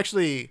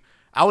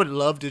 I would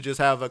love to just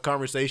have a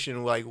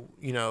conversation, like,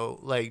 you know,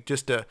 like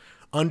just to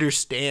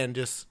understand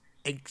just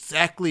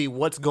exactly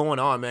what's going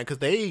on, man, because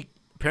they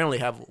apparently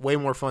have way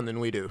more fun than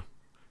we do,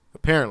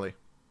 apparently.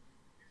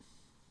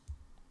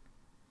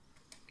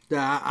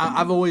 Yeah,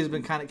 I've always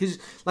been kind of, because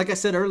like I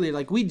said earlier,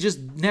 like we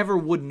just never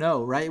would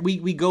know, right?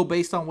 We go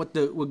based on what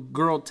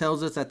girl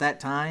tells us at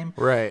that time,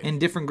 right? And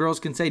different girls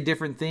can say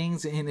different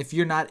things, and if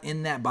you're not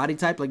in that body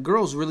type, like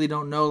girls really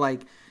don't know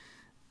like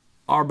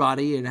our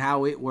body and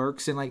how it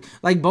works, and like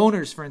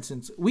boners, for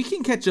instance,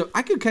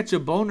 I could catch a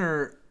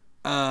boner,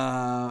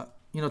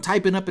 you know,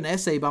 typing up an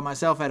essay by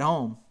myself at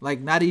home, like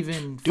not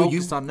even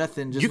focused on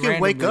nothing. Just you can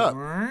randomly. wake up.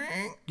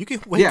 You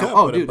can wake up.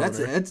 Oh, dude,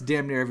 that's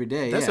damn near every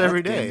day. That's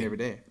every day. Damn near every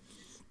day.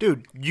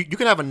 Dude, you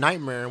can have a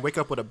nightmare and wake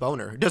up with a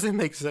boner. It doesn't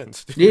make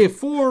sense. Dude. Yeah,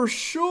 for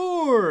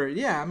sure.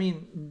 Yeah, I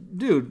mean,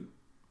 dude.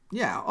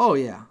 Yeah. Oh,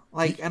 yeah.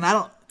 Like, and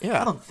I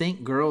don't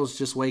think girls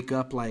just wake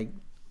up like,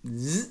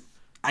 zzz.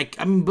 I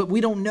mean, but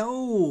we don't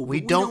know.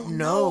 We don't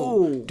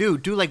know.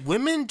 Dude, like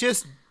women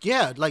just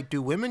yeah, like,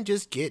 do women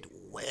just get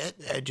wet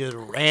at just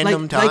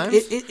random times?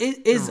 Like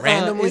it is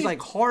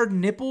like hard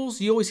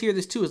nipples. You always hear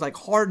this too. Is like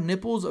hard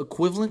nipples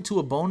equivalent to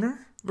a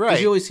boner?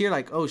 Right. You always hear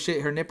like, oh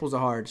shit, her nipples are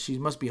hard. She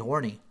must be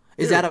horny.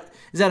 Is that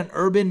an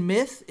urban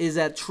myth? Is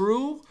that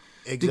true?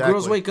 Exactly. Do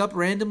girls wake up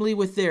randomly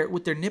with their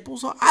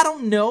nipples on? I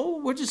don't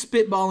know. We're just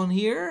spitballing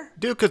here.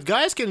 Dude, because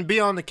guys can be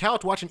on the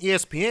couch watching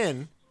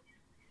ESPN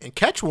and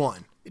catch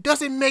one. It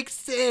doesn't make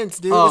sense,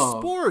 dude. It's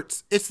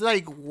sports. It's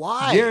like,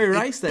 why? Jerry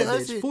Rice that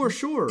bitch, for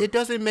sure. It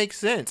doesn't make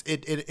sense.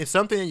 It's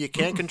something that you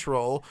can't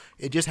control.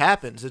 It just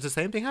happens. It's the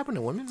same thing happening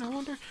to women, I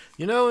wonder.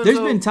 You know, there's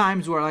been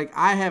times where like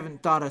I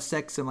haven't thought of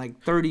sex in like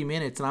 30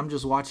 minutes and I'm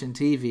just watching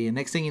TV and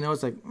next thing you know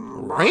it's like,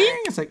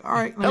 it's like, all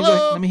right,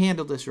 let me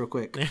handle this real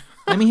quick.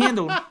 Let me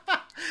handle it.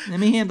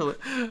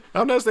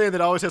 I'm not saying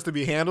that it always has to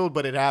be handled,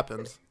 but it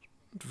happens.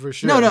 For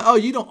sure. No. Oh,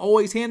 you don't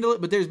always handle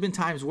it, but there's been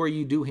times where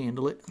you do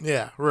handle it.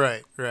 Yeah,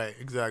 right,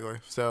 exactly.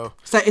 So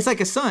it's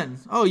like a son.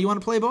 Oh, you want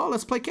to play ball?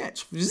 Let's play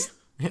catch. Yep,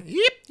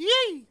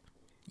 yay.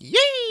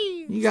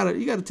 You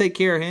gotta take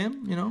care of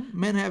him. You know,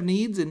 men have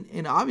needs,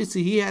 and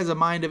obviously he has a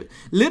mind of.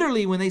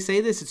 Literally, when they say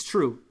this, it's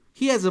true.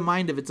 He has a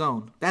mind of its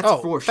own. That's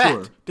for fact.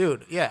 Sure,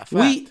 dude. Yeah,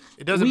 fact.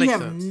 It doesn't make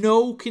sense. We have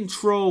no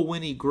control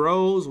when he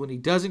grows, when he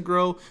doesn't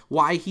grow.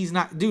 Why he's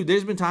not, dude.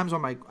 There's been times where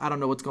I'm like, I don't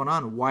know what's going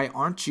on. Why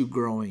aren't you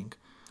growing?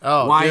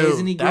 Oh, why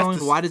isn't he growing?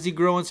 Why does he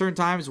grow in certain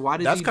times? Why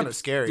does that's he kind of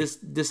scary.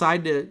 Just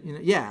decide to,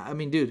 yeah, I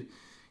mean, dude,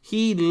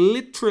 he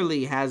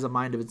literally has a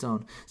mind of its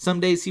own.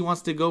 Some days he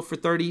wants to go for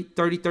 30,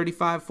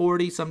 35,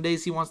 40. Some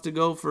days he wants to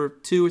go for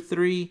 2 or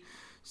 3.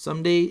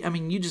 Some day, I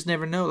mean, you just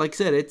never know. Like I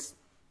said,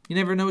 you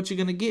never know what you're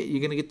going to get. You're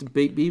going to get the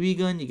BB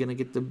gun. You're going to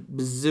get the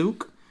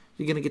bazooka.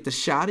 You're going to get the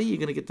shotty. You're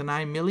going to get the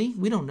 9 milli.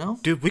 We don't know.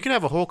 Dude, we could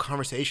have a whole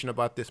conversation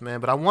about this, man.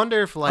 But I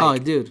wonder if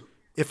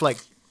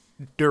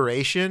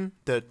duration,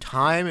 the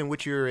time in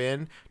which you're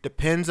in,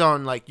 depends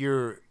on like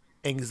your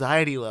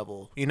anxiety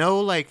level. You know,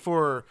 like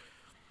for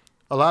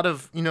a lot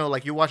of, you know,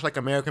 like you watch like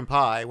American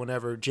Pie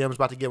whenever Jim's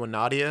about to get with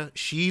Nadia,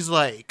 she's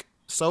like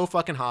so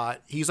fucking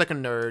hot. He's like a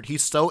nerd.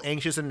 He's so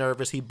anxious and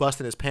nervous. He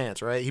busts in his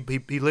pants, right?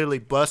 He literally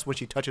busts when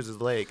she touches his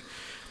leg.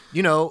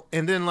 You know,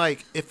 and then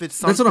like if it's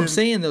something, that's what I'm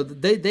saying though.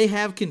 They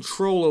have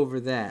control over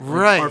that,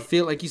 right?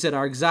 Like you said,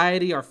 our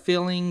anxiety, our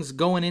feelings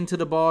going into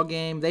the ball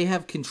game. They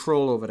have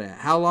control over that.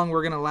 How long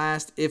we're gonna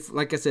last? If,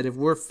 like I said, if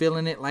we're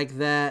feeling it like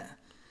that.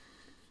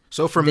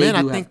 So for men,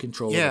 I think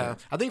control. Yeah,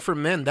 I think for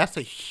men, that's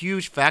a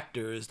huge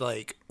factor. Is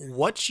like,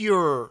 what's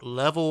your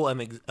level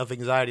of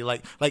anxiety?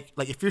 Like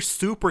if you're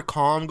super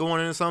calm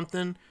going into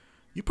something,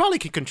 you probably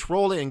can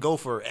control it and go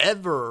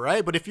forever,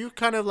 right? But if you're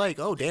kind of like,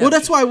 oh damn. Well,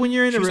 that's why when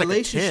you're in a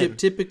relationship,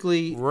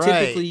 typically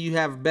you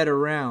have better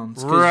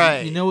rounds,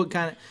 right? You know what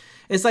kind of.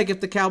 It's like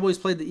if the Cowboys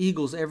played the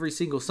Eagles every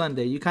single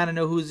Sunday. You kind of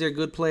know who's their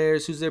good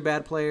players, who's their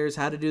bad players,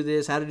 how to do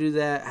this, how to do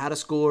that, how to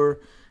score,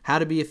 how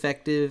to be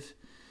effective.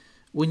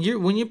 When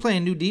you're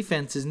playing new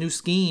defenses, new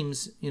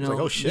schemes, you know, like,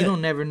 oh, shit. You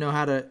don't never know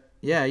how to.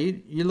 Yeah,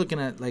 you're looking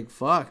at like,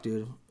 fuck,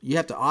 dude. You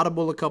have to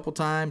audible a couple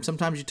times.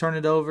 Sometimes you turn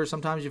it over.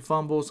 Sometimes you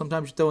fumble.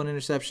 Sometimes you throw an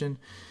interception.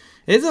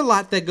 There's a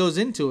lot that goes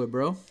into it,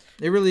 bro.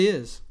 It really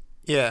is.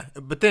 Yeah,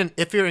 but then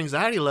if your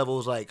anxiety level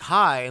is like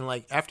high and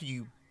like after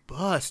you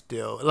bust,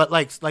 still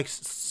like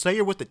say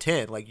you're with the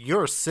 10, like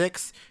you're a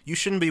 6, you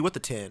shouldn't be with the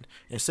 10,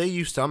 and say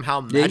you somehow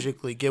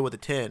magically get with a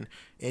 10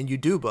 and you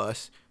do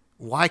bust,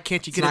 why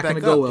can't you get it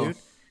back up, dude?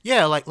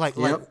 Yeah, like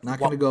not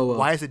gonna go well.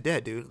 Why is it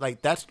dead, dude?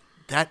 Like that's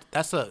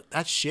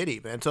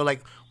shitty, man. So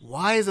like,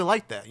 why is it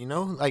like that? You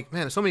know, like,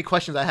 man, there's so many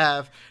questions I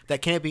have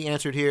that can't be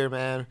answered here,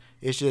 man.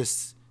 It's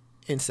just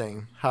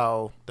insane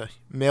how the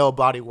male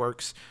body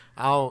works.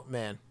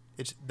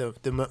 It's the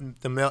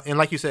male, and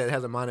like you said, it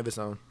has a mind of its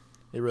own.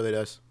 It really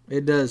does.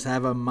 It does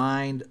have a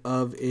mind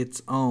of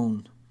its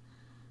own,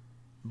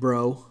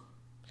 bro.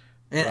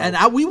 And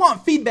we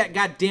want feedback,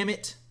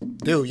 goddammit.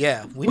 Dude,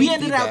 yeah. We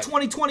ended out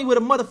 2020 with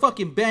a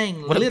motherfucking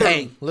bang. With literally.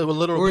 A bang.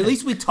 Literal or at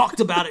least we talked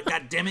about it,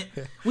 goddammit.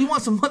 We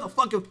want some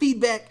motherfucking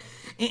feedback.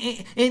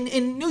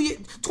 In New Year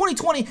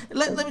 2020,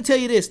 let me tell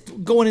you this.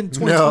 Going into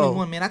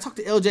 2021, man, I talked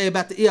to LJ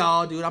about dude,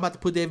 I'm about to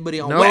put everybody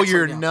on wax. No,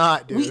 you're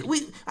not, dude.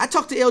 I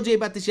talked to LJ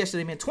about this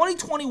yesterday, man.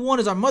 2021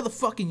 is our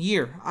motherfucking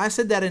year. I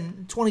said that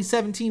in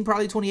 2017,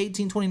 probably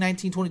 2018,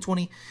 2019,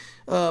 2020.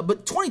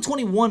 But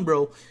 2021,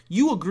 bro,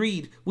 you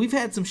agreed. We've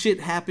had some shit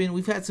happen.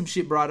 We've had some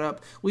shit brought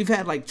up. We've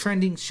had like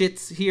trending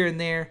shits here and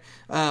there.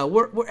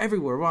 We're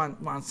everywhere. We're on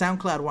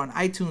SoundCloud. We're on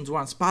iTunes. We're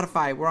on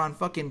Spotify. We're on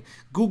fucking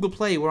Google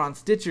Play. We're on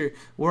Stitcher.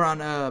 We're on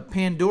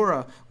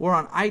Pandora. We're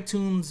on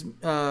iTunes.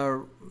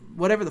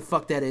 Whatever the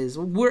fuck that is.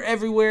 We're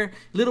everywhere,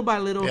 little by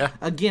little. Yeah.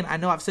 Again, I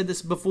know I've said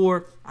this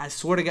before. I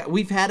swear to God,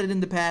 we've had it in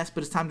the past,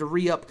 but it's time to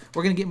re-up.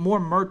 We're gonna get more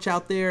merch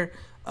out there.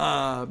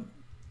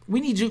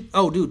 We need you.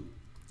 Oh, dude.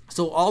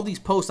 So all these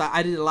posts,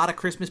 I did a lot of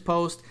Christmas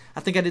posts. I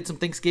think I did some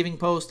Thanksgiving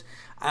posts.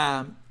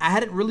 I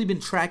hadn't really been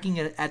tracking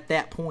it at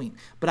that point,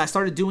 but I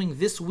started doing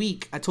this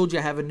week. I told you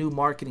I have a new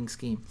marketing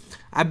scheme.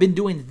 I've been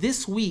doing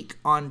this week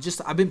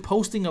I've been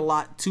posting a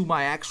lot to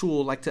my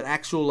actual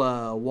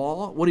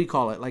wall. What do you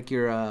call it? Like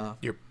your not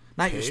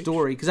page? Your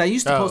story. Because I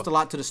used to post a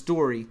lot to the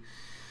story.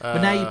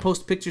 But now you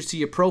post pictures to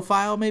your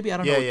profile, maybe? I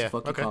don't know what the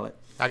fuck you call it.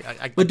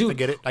 But dude, I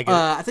get it.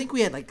 I think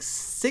we had like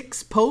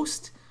 6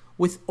 posts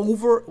with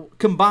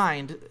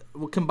combined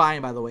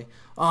by the way,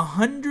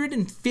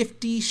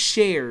 150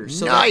 shares.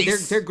 So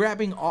nice. They're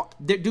grabbing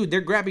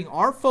they're grabbing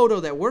our photo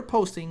that we're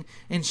posting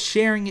and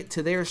sharing it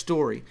to their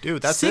story.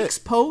 Dude, that's 6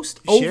 it. posts,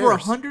 over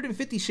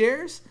 150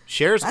 shares.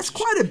 Shares. That's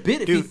quite a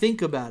bit if you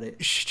think about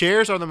it.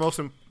 Shares are the most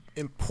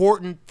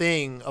important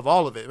thing of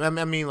all of it. I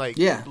mean, like,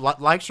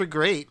 likes are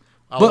great.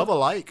 I love a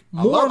like.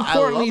 More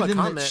importantly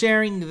than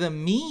sharing the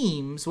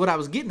memes, what I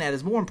was getting at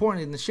is more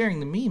important than sharing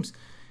the memes.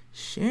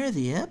 Share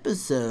the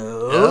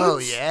episode. Oh,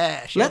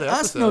 yeah. Let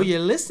us know you're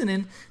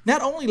listening.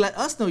 Not only let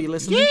us know you're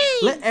listening,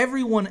 let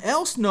everyone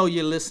else know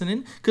you're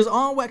listening. Because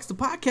on Wax the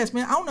Podcast,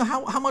 man, I don't know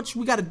how much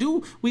we got to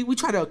do. We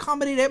try to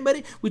accommodate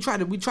everybody. We try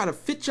to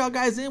fit y'all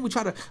guys in. We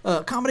try to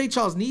accommodate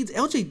y'all's needs.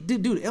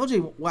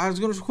 LJ, well, I was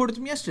going to record it to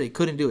him yesterday.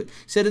 Couldn't do it.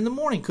 Said in the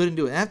morning, couldn't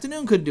do it.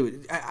 Afternoon, couldn't do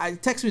it. I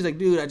texted me, he's like,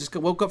 dude, I just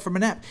woke up from a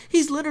nap.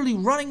 He's literally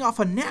running off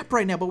a nap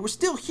right now, but we're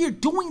still here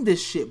doing this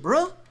shit,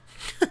 bruh.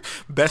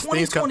 Best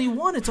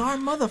 2021, it's our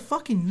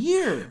motherfucking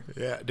year.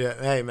 Yeah.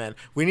 Hey, man,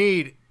 we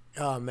need.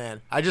 Oh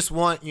man, I just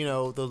want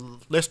the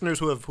listeners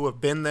who have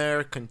been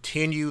there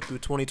continue through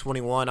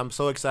 2021. I'm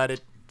so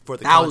excited for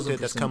the content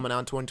that's coming out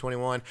in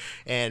 2021.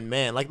 And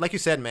man, like you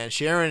said, man,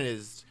 sharing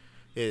is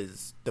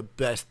the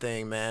best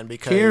thing, man.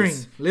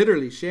 Because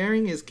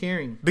sharing is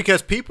caring.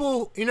 Because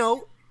people,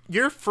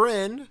 your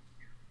friend,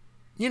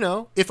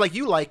 if like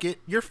you like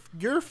it,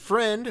 your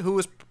friend who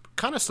is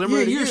kind of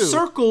similar to you. Your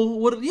circle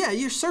would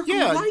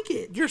like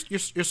it. Your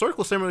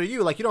circle similar to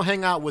you. Like, you don't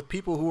hang out with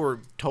people who are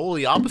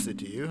totally opposite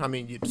to you. I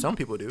mean, some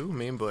people do. I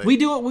mean, but we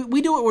do it.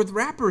 We do it with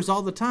rappers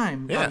all the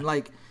time. Yeah. I'm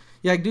like,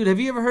 dude, have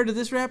you ever heard of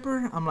this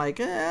rapper? I'm like,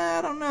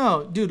 I don't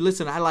know, dude.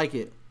 Listen, I like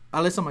it. I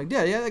listen. I'm like,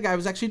 yeah, that guy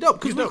was actually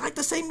dope because we like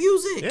the same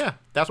music. Yeah,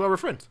 that's why we're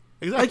friends.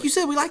 Exactly. Like you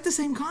said, we like the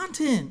same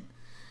content.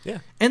 Yeah.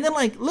 And then,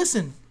 like,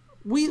 listen.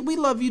 We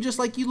love you just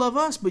like you love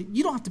us, but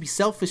you don't have to be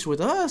selfish with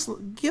us.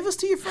 Give us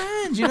to your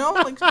friends,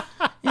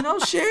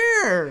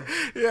 share.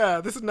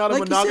 Yeah, this is not a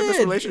monogamous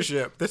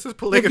relationship. This is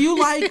polygamy. If you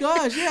like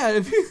us,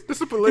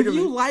 this is polygamy.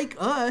 If you like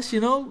us,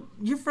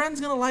 your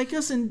friend's gonna like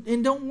us,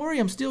 and don't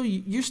worry,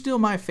 you're still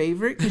my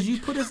favorite because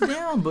you put us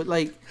down. But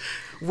like,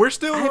 we're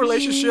still in a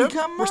relationship.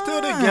 We're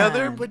still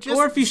together. But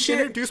just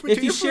introduce me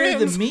to your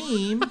friends.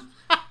 The meme,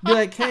 be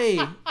like,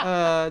 hey,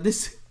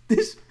 this.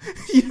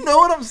 You know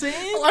what I'm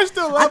saying? Oh, I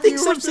still love you. I think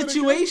some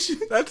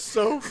situations. That's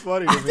so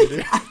funny to me,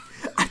 dude.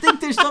 I think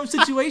there's some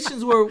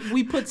situations where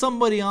we put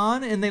somebody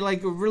on and they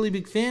like a really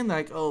big fan. They're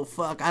like, oh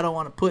fuck, I don't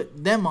want to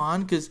put them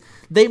on because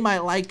they might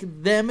like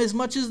them as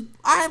much as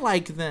I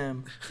like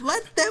them.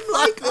 Let them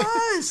like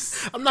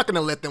us. I'm not gonna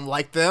let them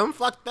like them.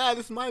 Fuck that.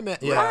 This is my man.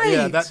 Yeah, right.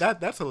 Yeah.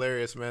 That's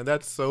hilarious, man.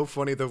 That's so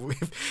funny.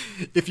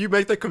 If you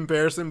make the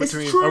comparison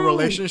between a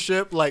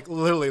relationship, like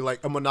literally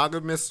like a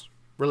monogamous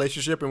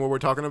relationship and what we're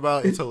talking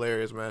about, it's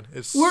hilarious, man.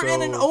 We're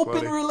in an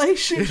open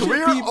relationship.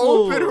 We're in an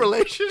open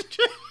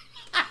relationship.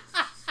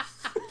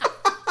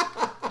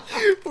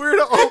 We're in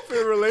an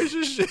open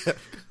relationship.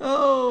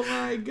 Oh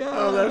my god.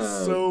 Oh,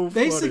 that's so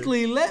funny.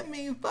 Basically, let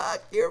me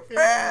fuck your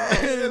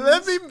friend.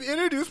 Let me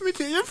introduce me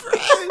to your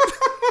friend.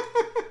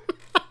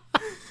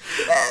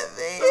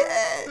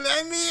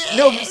 Let me.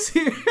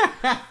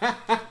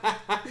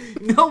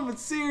 No, but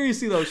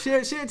seriously though,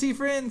 share to your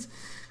friends.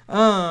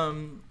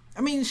 I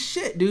mean,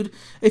 shit, dude.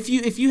 If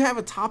you have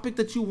a topic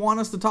that you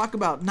want us to talk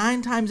about,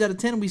 9 times out of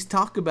 10 we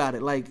talk about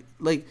it. Like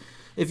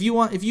if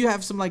you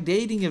have some like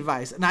dating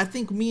advice, and I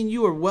think me and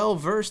you are well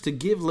versed to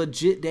give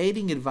legit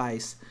dating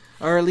advice,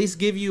 or at least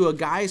give you a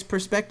guy's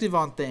perspective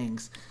on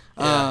things.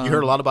 Yeah, you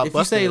heard a lot about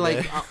busting today,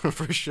 like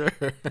for sure.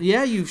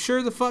 Yeah, you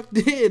sure the fuck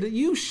did.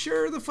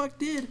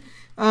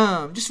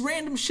 Just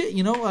random shit,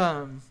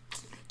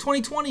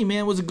 2020,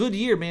 man, was a good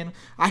year, man.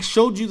 I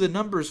showed you the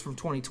numbers from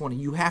 2020.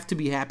 You have to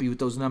be happy with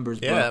those numbers,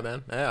 bro. Yeah,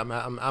 man. Yeah,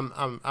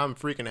 I'm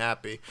freaking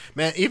happy,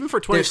 man. Even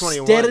for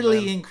 2021, they're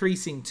steadily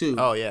increasing too.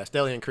 Oh yeah,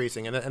 steadily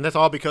increasing, and that's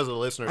all because of the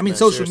listeners. I mean,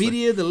 social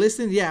media, the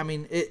listening. Yeah, I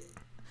mean it.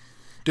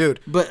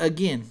 Dude, but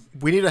again,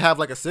 we need to have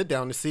like a sit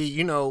down to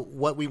see,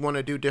 what we want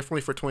to do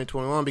differently for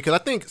 2021, because I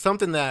think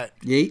something that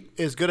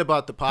is good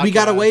about the podcast. We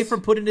got away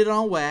from putting it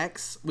on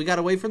wax. We got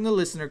away from the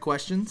listener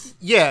questions.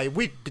 Yeah,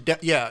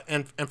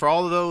 and for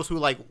all of those who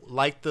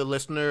like the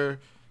listener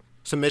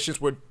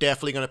submissions, we're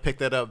definitely going to pick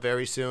that up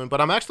very soon.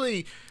 But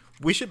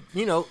we should,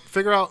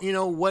 figure out,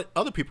 what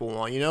other people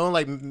want,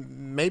 like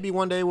maybe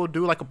one day we'll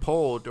do like a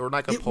poll or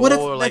like a poll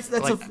or like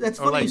that's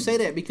funny you say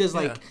that, because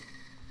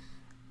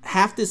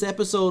half this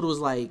episode was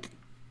like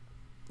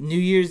New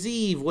Year's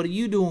Eve. What are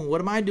you doing? What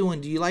am I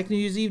doing? Do you like New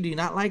Year's Eve? Do you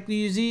not like New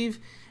Year's Eve?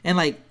 And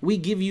like we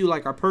give you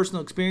like our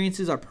personal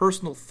experiences, our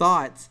personal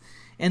thoughts,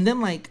 and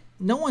then like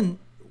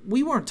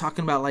we weren't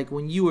talking about like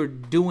when you were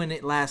doing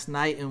it last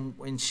night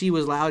and she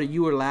was loud or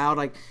you were loud.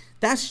 Like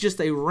that's just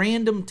a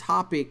random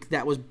topic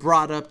that was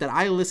brought up that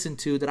I listened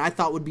to that I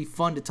thought would be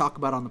fun to talk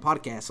about on the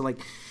podcast. So like,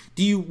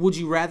 would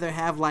you rather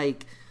have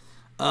like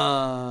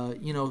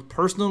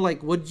Personal,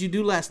 like, what did you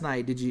do last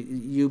night?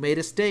 You made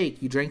a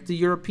steak, you drank the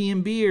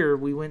European beer,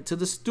 we went to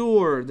the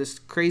store, this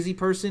crazy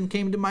person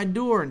came to my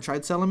door and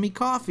tried selling me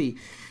coffee?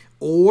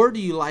 Or do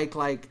you like,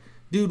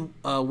 dude,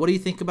 what do you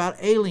think about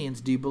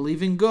aliens? Do you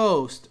believe in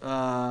ghosts?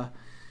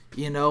 Random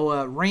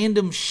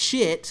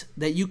shit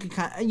that you can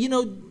kind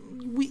of,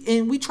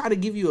 we try to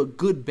give you a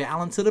good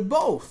balance of the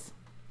both.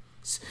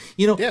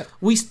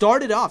 We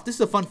started off, this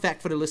is a fun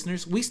fact for the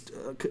listeners,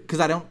 because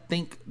I don't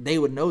think they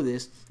would know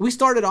this, we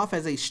started off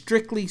as a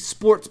strictly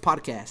sports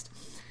podcast.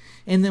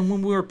 And then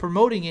when we were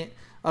promoting it,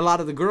 a lot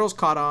of the girls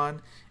caught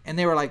on, and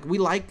they were like, we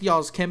like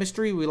y'all's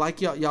chemistry, we like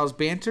y'all's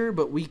banter,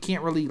 but we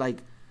can't really,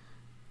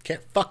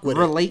 can't fuck with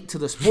relate to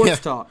the sports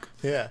talk.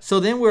 Yeah. So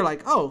then we're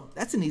like, oh,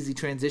 that's an easy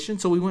transition.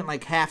 So we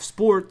went half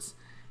sports,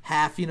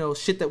 half,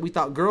 shit that we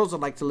thought girls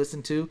would like to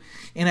listen to.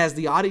 And as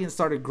the audience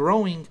started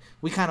growing,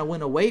 we kind of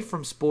went away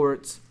from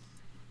sports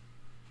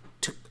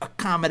to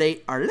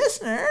accommodate our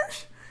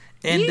listeners.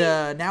 And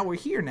now we're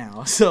here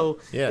now. So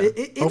any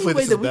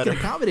way that we can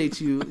accommodate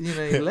you,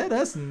 let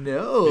us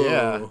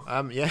know.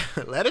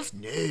 Let us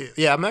know.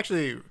 Yeah, I'm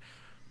actually,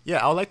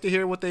 I would like to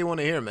hear what they want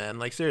to hear, man.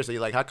 Like, seriously,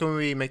 how can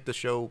we make the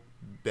show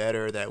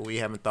better that we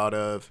haven't thought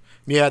of?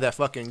 Yeah, that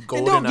fucking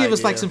golden idea. And don't give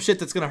us some shit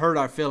that's gonna hurt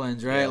our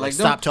feelings, right? Yeah,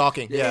 stop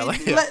talking. Yeah,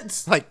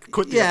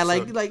 quit the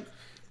episode.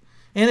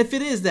 And if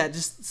it is that,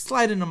 just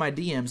slide into my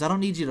DMs. I don't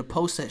need you to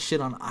post that shit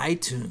on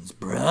iTunes,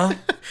 bruh.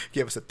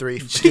 Give us a 3.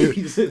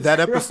 Jesus dude, that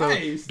episode,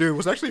 Christ. Dude,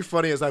 what's actually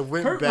funny is I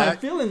went hurt back. My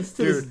feelings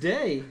to this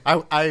day.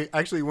 I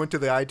actually went to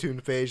the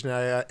iTunes page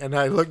and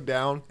I looked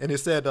down and it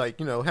said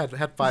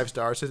had 5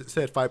 stars. It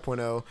said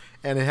 5.0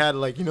 and it had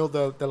that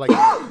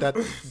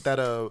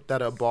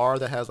bar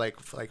that has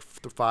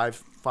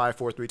 5,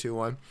 4, 3, 2,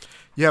 1.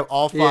 You have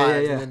all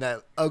 5, and then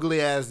that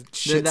ugly ass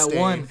shit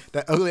stain.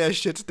 That ugly ass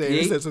shit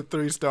stain says a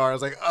 3 star. I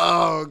was like,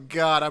 oh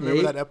god, I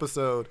remember that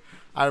episode.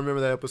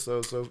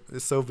 So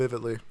it's so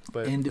vividly,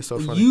 but it's so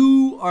funny.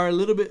 You are a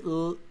little bit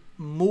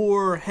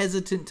more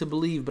hesitant to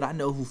believe, but I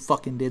know who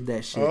fucking did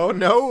that shit. Oh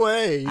no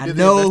way! I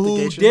know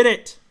who did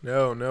it.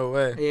 No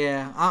way.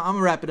 Yeah,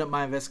 I'm wrapping up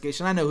my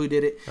investigation. I know who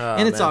did it,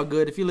 and it's all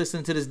good. If you're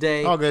listening to this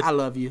day, all good. I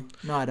love you.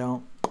 No, I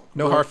don't.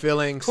 No hard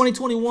feelings.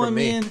 2021,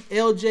 man.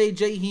 LJ,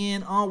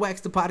 J-Hen, on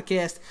Wax the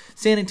Podcast,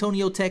 San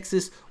Antonio,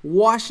 Texas,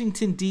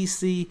 Washington,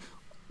 D.C.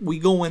 We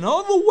going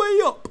all the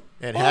way up.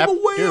 And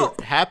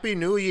Happy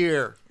New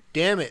Year.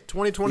 Damn it.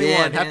 2021.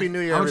 Yeah, Happy New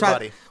Year,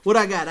 everybody. What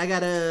I got?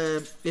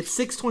 It's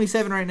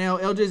 6:27 right now.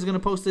 LJ's going to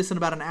post this in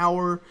about an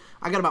hour.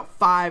 I got about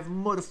 5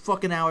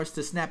 motherfucking hours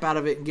to snap out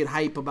of it and get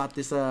hype about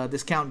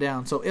this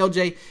countdown. So,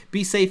 LJ,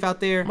 be safe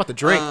out there. I'm about to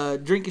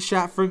drink. Drink a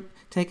shot for...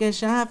 Take a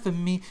shot for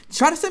me.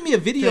 Try to send me a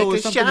video or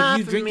something of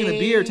you drinking a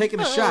beer,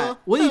 taking a shot.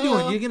 What are you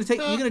doing? You're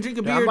gonna drink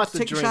a beer,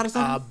 take a shot or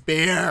something?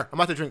 Beer. I'm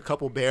about to drink a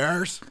couple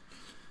beers.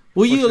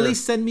 Will you at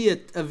least send me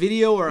a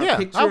video or a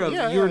picture of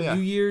your New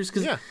Year's?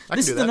 Because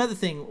this is another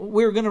thing.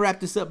 We're gonna wrap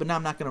this up, but now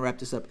I'm not gonna wrap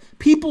this up.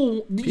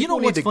 People you know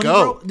what's funny,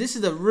 bro? This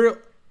is a real.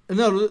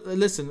 No,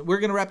 listen. We're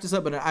gonna wrap this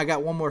up, but I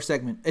got one more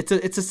segment. It's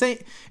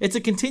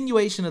a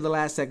continuation of the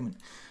last segment.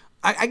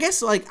 I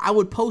guess I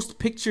would post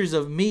pictures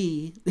of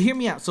me. Hear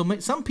me out. So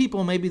some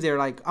people, maybe they're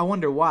like, I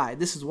wonder why.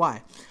 This is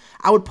why.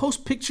 I would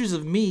post pictures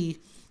of me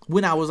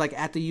when I was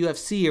at the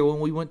UFC or when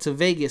we went to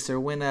Vegas or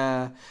when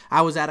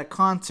I was at a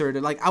concert.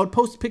 Or, I would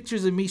post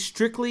pictures of me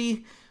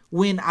strictly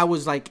when I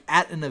was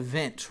at an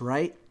event,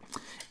 right?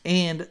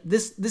 And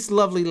this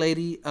lovely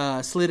lady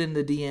slid in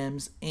the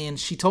DMs and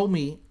she told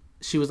me,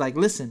 she was like,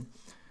 listen,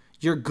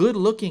 you're good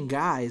looking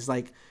guys.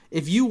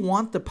 If you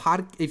want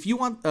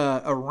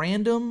a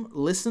random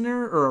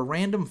listener or a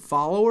random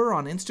follower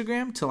on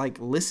Instagram to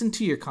listen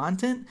to your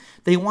content,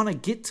 they want to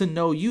get to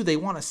know you. They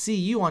want to see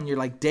you on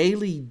your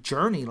daily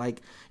journey.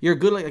 You're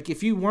good.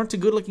 If you weren't a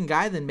good looking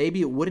guy, then maybe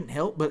it wouldn't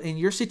help. But in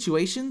your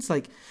situations,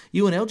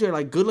 you and LJ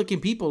are good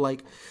looking people.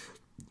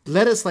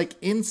 Let us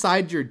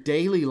inside your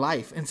daily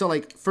life. And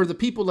so for the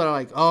people that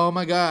are oh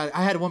my god,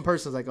 I had one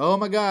person was oh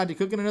my god, you're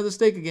cooking another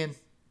steak again.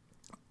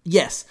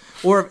 Yes,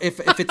 or if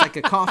it's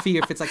a coffee,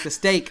 or if it's the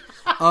steak,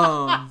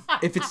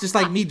 if it's just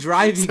me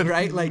driving,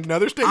 right?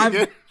 Another steak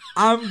again.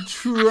 I'm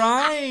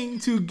trying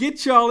to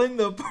get y'all in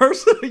the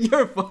person of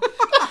your phone.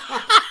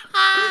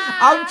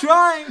 I'm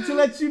trying to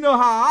let you know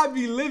how I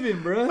be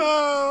living, bro.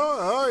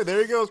 Oh,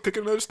 there he goes,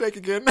 cooking another steak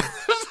again.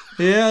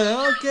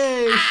 Yeah,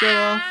 okay,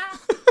 so.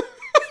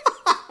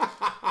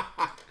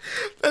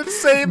 That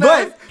same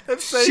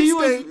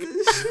steak.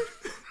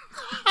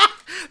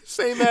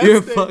 Same ass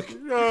you're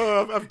thing.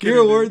 Oh, I'm kidding.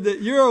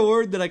 You're a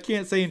word that I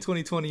can't say in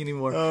 2020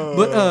 anymore.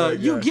 But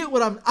you get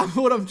what I'm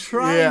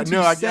trying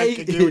to say. I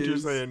get what you're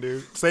saying,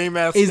 dude. Same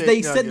ass is thing.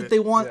 They said that they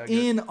want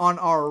in on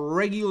our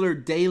regular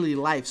daily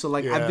life. So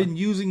I've been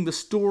using the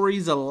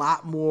stories a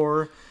lot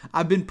more.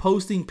 I've been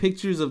posting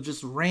pictures of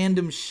just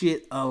random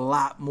shit a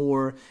lot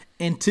more.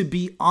 And to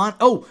be on,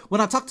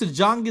 when I talked to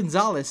John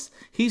Gonzalez,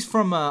 he's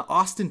from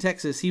Austin,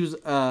 Texas. He was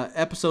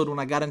episode when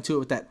I got into it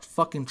with that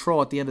fucking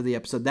troll at the end of the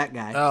episode. That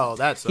guy. Oh,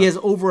 that's. He has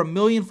over 1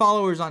 million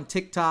followers on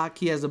TikTok.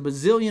 He has a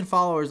bazillion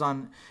followers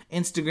on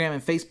Instagram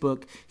and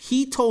Facebook.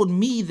 He told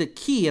me the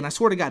key, and I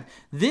swear to God,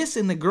 this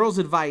and the girl's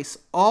advice,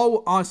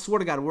 I swear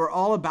to God, we're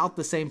all about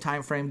the same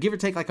time frame, give or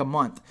take like a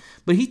month.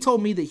 But he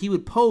told me that he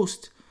would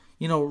post,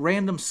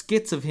 random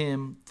skits of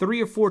him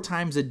 3 or 4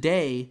 times a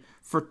day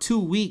for 2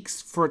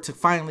 weeks for it to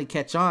finally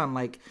catch on,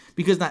 like,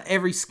 because not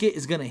every skit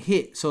is gonna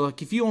hit. So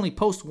like if you only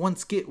post one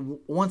skit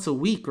once a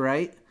week,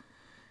 right,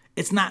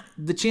 it's not,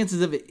 the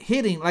chances of it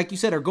hitting, like you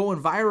said, or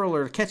going viral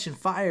or catching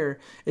fire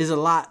is a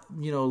lot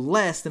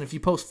less than if you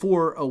post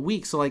 4 a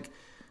week. So like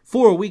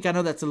 4 a week, I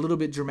know that's a little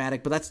bit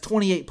dramatic, but that's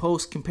 28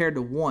 posts compared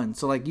to 1.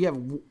 So like you have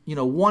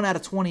 1 out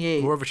of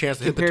 28 more of a chance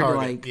to hit the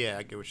target. Yeah,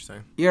 I get what you're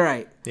saying. You're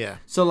right. Yeah.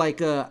 So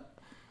like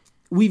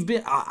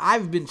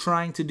I've been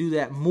trying to do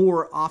that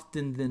more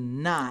often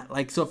than not.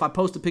 Like, so if I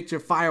post a picture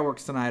of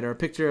fireworks tonight or a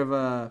picture of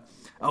a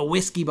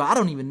whiskey, but I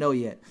don't even know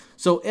yet.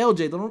 So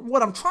LJ,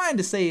 what I'm trying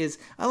to say is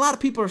a lot of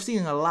people are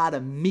seeing a lot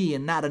of me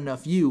and not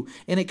enough you.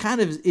 And it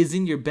kind of is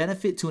in your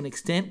benefit to an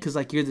extent because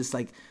like you're this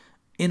like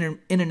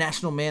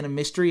international man of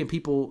mystery and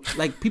people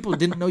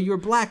didn't know you were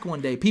black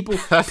one day. People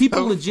so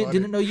legit funny.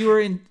 Didn't know you were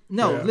in.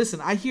 No, yeah.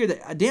 Listen, I hear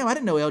that. Damn, I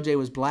didn't know LJ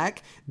was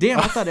black. Damn,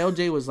 I thought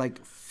LJ was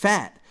like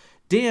fat.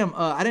 Damn,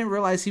 I didn't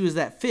realize he was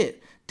that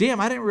fit.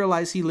 Damn, I didn't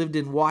realize he lived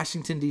in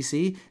Washington,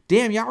 D.C.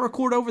 Damn, y'all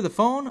record over the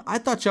phone? I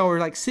thought y'all were,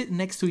 like, sitting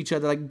next to each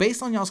other. Like,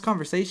 based on y'all's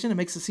conversation, it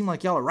makes it seem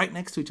like y'all are right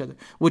next to each other,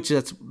 which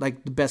that's,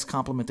 like, the best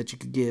compliment that you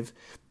could give.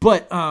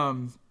 But,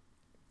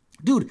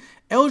 dude,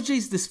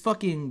 LJ's this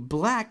fucking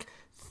black,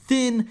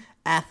 thin,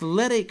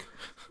 athletic...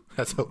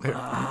 That's hilarious.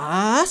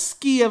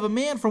 Husky of a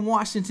man from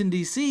Washington,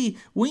 D.C.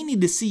 We need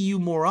to see you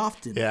more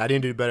often. Yeah, I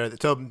didn't do better.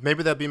 So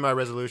maybe that'd be my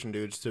resolution,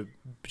 dude, is to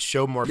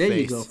show more face. There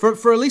you go.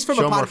 For at least from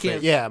a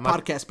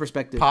podcast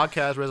perspective.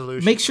 Podcast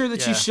resolution. Make sure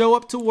that you show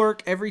up to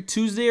work every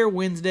Tuesday or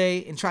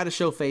Wednesday and try to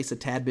show face a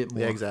tad bit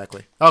more. Yeah,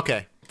 exactly.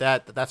 Okay,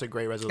 that's a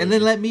great resolution. And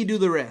then let me do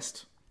the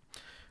rest.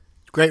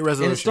 Great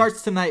resolution. And it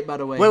starts tonight, by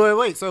the way.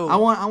 Wait. So I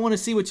want to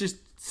see what you're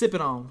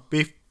sipping on.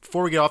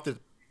 Before we get off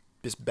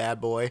this bad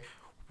boy,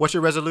 what's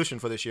your resolution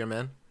for this year,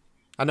 man?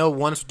 I know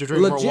one's to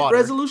drink more water. Legit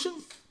resolution?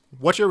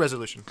 What's your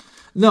resolution?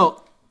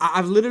 No,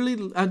 I've literally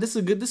this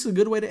is a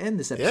good way to end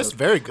this episode. Yes,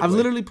 very good. I've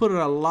literally put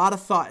a lot of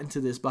thought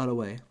into this, by the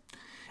way,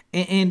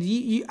 and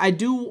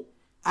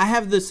I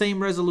have the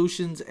same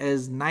resolutions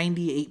as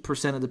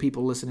 98% of the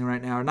people listening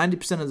right now, or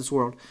 90% of this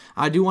world.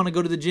 I do want to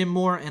go to the gym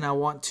more, and I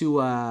want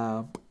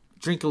to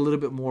drink a little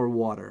bit more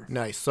water.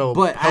 Nice. So,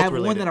 but I have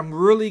one that I'm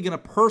really gonna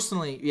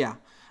personally,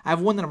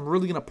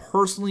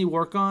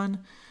 work on.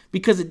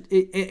 Because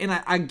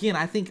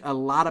I think a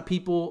lot of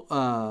people,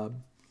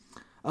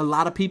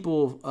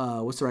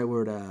 what's the right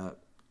word?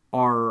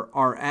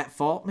 Are at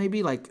fault.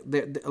 Maybe like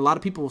a lot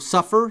of people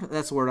suffer.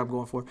 That's the word I'm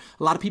going for.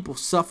 A lot of people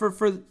suffer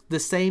for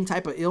the same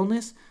type of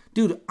illness.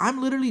 Dude,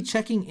 I'm literally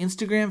checking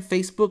Instagram,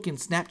 Facebook, and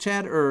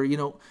Snapchat, or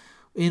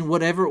in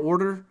whatever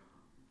order,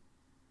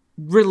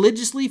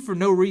 religiously for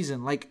no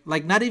reason. Like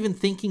not even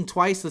thinking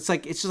twice. It's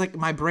just like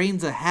my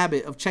brain's a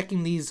habit of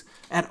checking these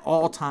at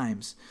all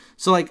times.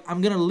 So like I'm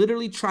gonna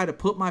literally try to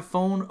put my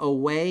phone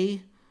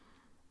away,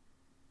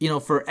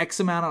 for X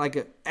amount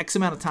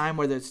of time,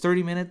 whether it's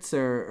 30 minutes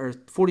or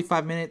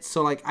 45 minutes.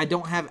 So like I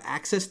don't have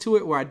access to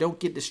it, where I don't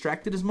get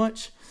distracted as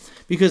much,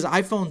 because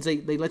iPhones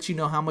they let you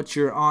know how much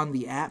you're on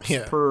the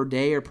apps per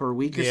day or per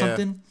week or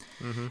something.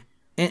 Mm-hmm.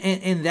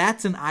 And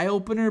that's an eye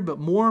opener. But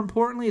more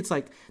importantly, it's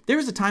like there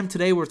was a time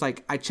today where it's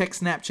like I check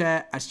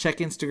Snapchat, I check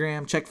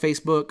Instagram, check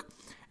Facebook.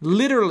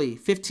 Literally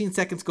 15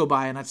 seconds go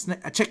by and I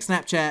check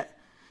Snapchat.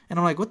 And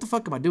I'm like, what the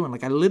fuck am I doing?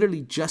 Like, I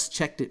literally just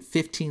checked it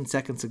 15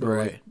 seconds ago.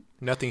 Right. Like,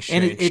 nothing's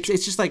changed. And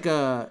it's just like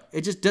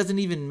it just doesn't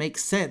even make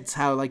sense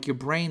how like your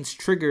brain's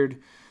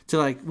triggered to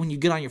like when you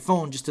get on your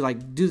phone just to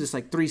like do this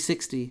like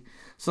 360.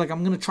 So like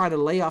I'm gonna try to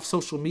lay off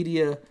social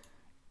media.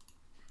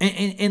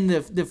 And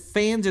the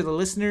fans or the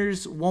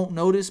listeners won't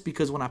notice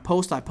because when I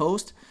post,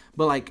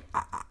 But like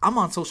I'm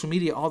on social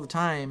media all the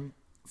time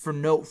for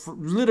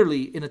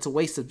literally, and it's a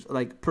waste of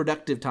like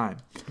productive time.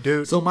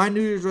 Dude. So my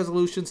New Year's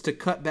resolution's to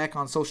cut back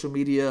on social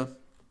media.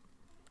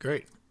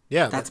 Great.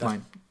 Yeah. That's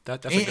mine.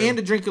 That's and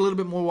to drink a little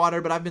bit more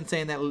water, but I've been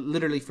saying that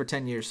literally for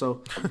 10 years.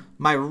 So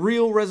my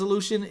real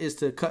resolution is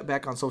to cut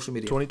back on social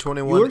media.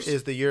 2021 Yours?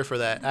 is the year for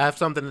that. I have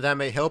something that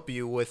may help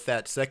you with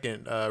that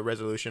second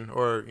resolution,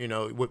 or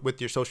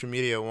with your social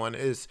media one,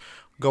 is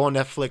go on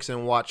Netflix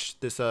and watch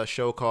this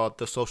show called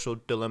The Social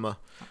Dilemma.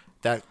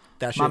 That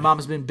should, my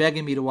mom's been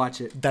begging me to watch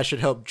it. That should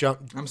help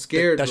I'm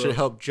scared. That should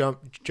help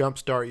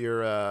jumpstart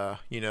your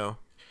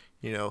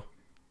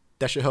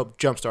that should help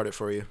jumpstart it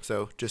for you.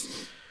 So just.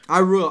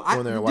 I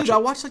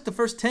watched like the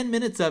first 10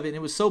 minutes of it and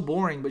it was so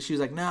boring, but she was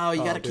like, no,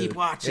 you got to keep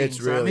watching.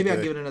 It's really maybe good.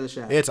 I'll give it another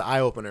shot. It's eye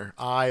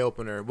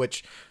opener,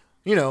 which,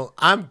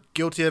 I'm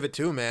guilty of it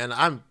too,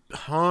 man.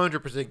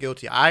 100%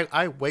 guilty.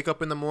 I wake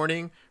up in the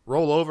morning,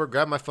 roll over,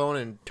 grab my phone,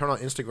 and turn on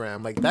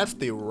Instagram. Like, that's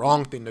the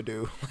wrong thing to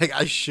do. Like,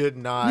 I should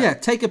not. Yeah,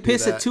 take a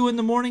piss at 2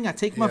 a.m. I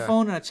take my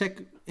phone and I check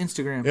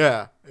Instagram.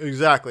 Yeah,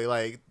 exactly.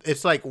 Like,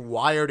 it's like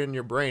wired in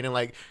your brain. And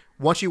like,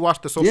 once you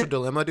watch The Social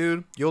Dilemma,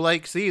 dude, you'll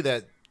like see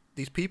that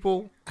these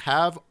people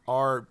have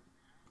our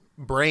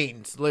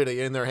brains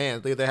literally in their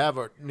hands. They have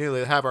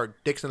our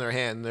dicks in their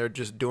hand. And they're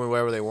just doing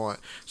whatever they want.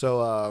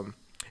 So,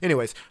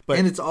 anyways,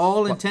 and it's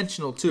all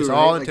intentional too. It's right?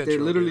 all like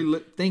intentional. They're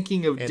literally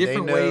thinking of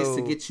different ways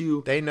to get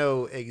you. They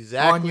know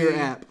exactly on your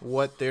app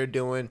what they're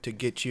doing to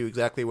get you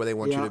exactly where they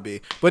want you to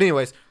be. But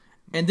anyways,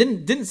 and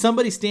didn't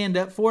somebody stand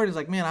up for it? It's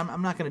like, man,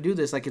 I'm not going to do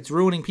this. Like, it's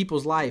ruining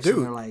people's lives. Dude,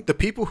 and they're like, the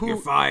people who you're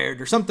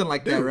fired or something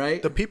like that,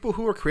 right? The people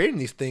who are creating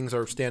these things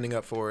are standing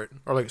up for it,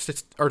 or like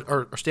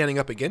are standing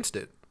up against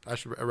it. I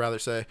should rather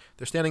say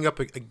they're standing up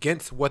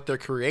against what they're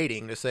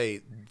creating to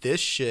say this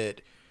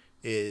shit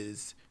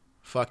is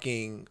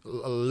fucking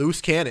a loose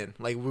cannon.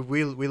 Like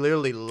we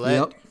literally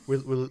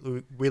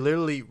we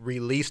literally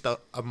released a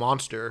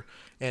monster,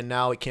 and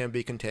now it can't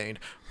be contained.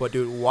 But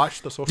dude,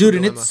 watch The Social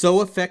Dilemma. And it's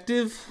so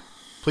effective.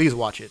 Please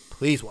watch it.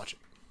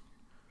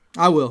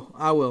 I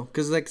will,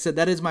 because like I said,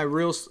 that is my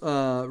real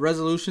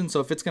resolution. So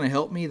if it's gonna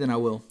help me, then I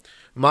will.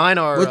 Mine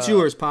are. What's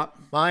yours,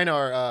 Pop? Mine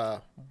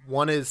are.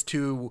 One is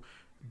to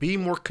be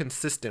more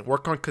consistent.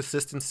 Work on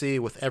consistency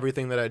with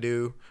everything that I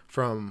do,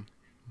 from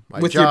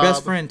with your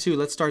best friend too.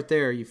 Let's start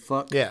there. You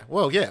fuck. Yeah.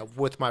 Well, yeah.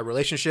 With my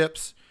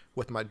relationships,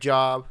 with my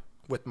job,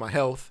 with my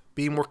health.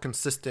 Be more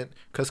consistent,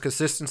 because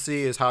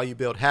consistency is how you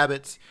build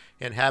habits,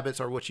 and habits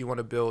are what you want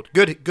to build.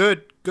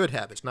 Good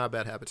habits, not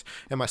bad habits.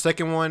 And my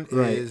second one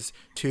is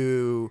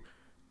to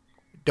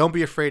don't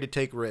be afraid to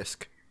take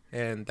risk,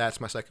 and that's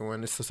my second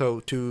one. So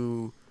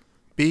to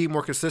be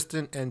more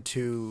consistent and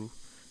to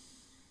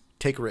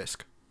take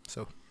risk.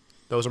 So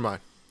those are mine.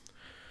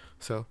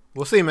 So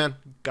we'll see, man.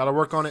 Got to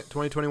work on it.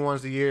 2021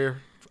 is the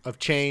year of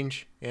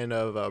change and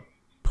of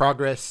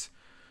progress.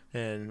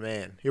 And,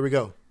 man, here we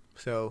go.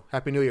 So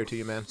Happy New Year to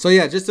you, man. So,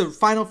 yeah, just a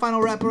final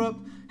wrapper up.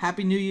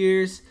 Happy New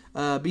Year's.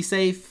 Be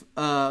safe.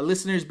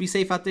 Listeners, be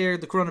safe out there.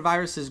 The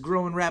coronavirus is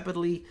growing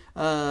rapidly.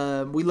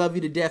 We love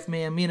you to death,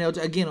 man. Me and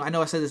LJ, again, I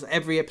know I say this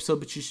every episode,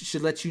 but you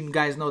should let you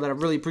guys know that I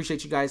really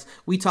appreciate you guys.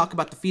 We talk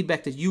about the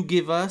feedback that you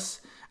give us.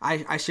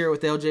 I share it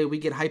with LJ. We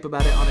get hype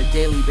about it on a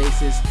daily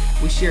basis.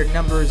 We share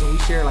numbers, and we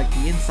share like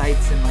the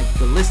insights and like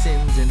the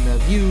listens and the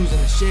views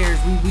and the shares.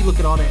 We look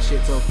at all that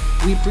shit. So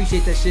we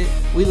appreciate that shit.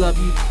 We love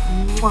you.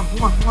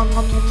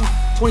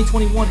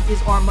 2021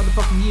 is our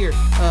motherfucking year.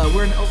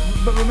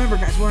 But remember,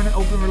 guys, we're in an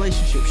open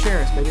relationship. Share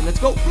us, baby. Let's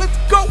go. OX.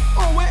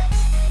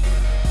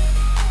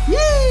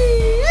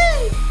 Yee!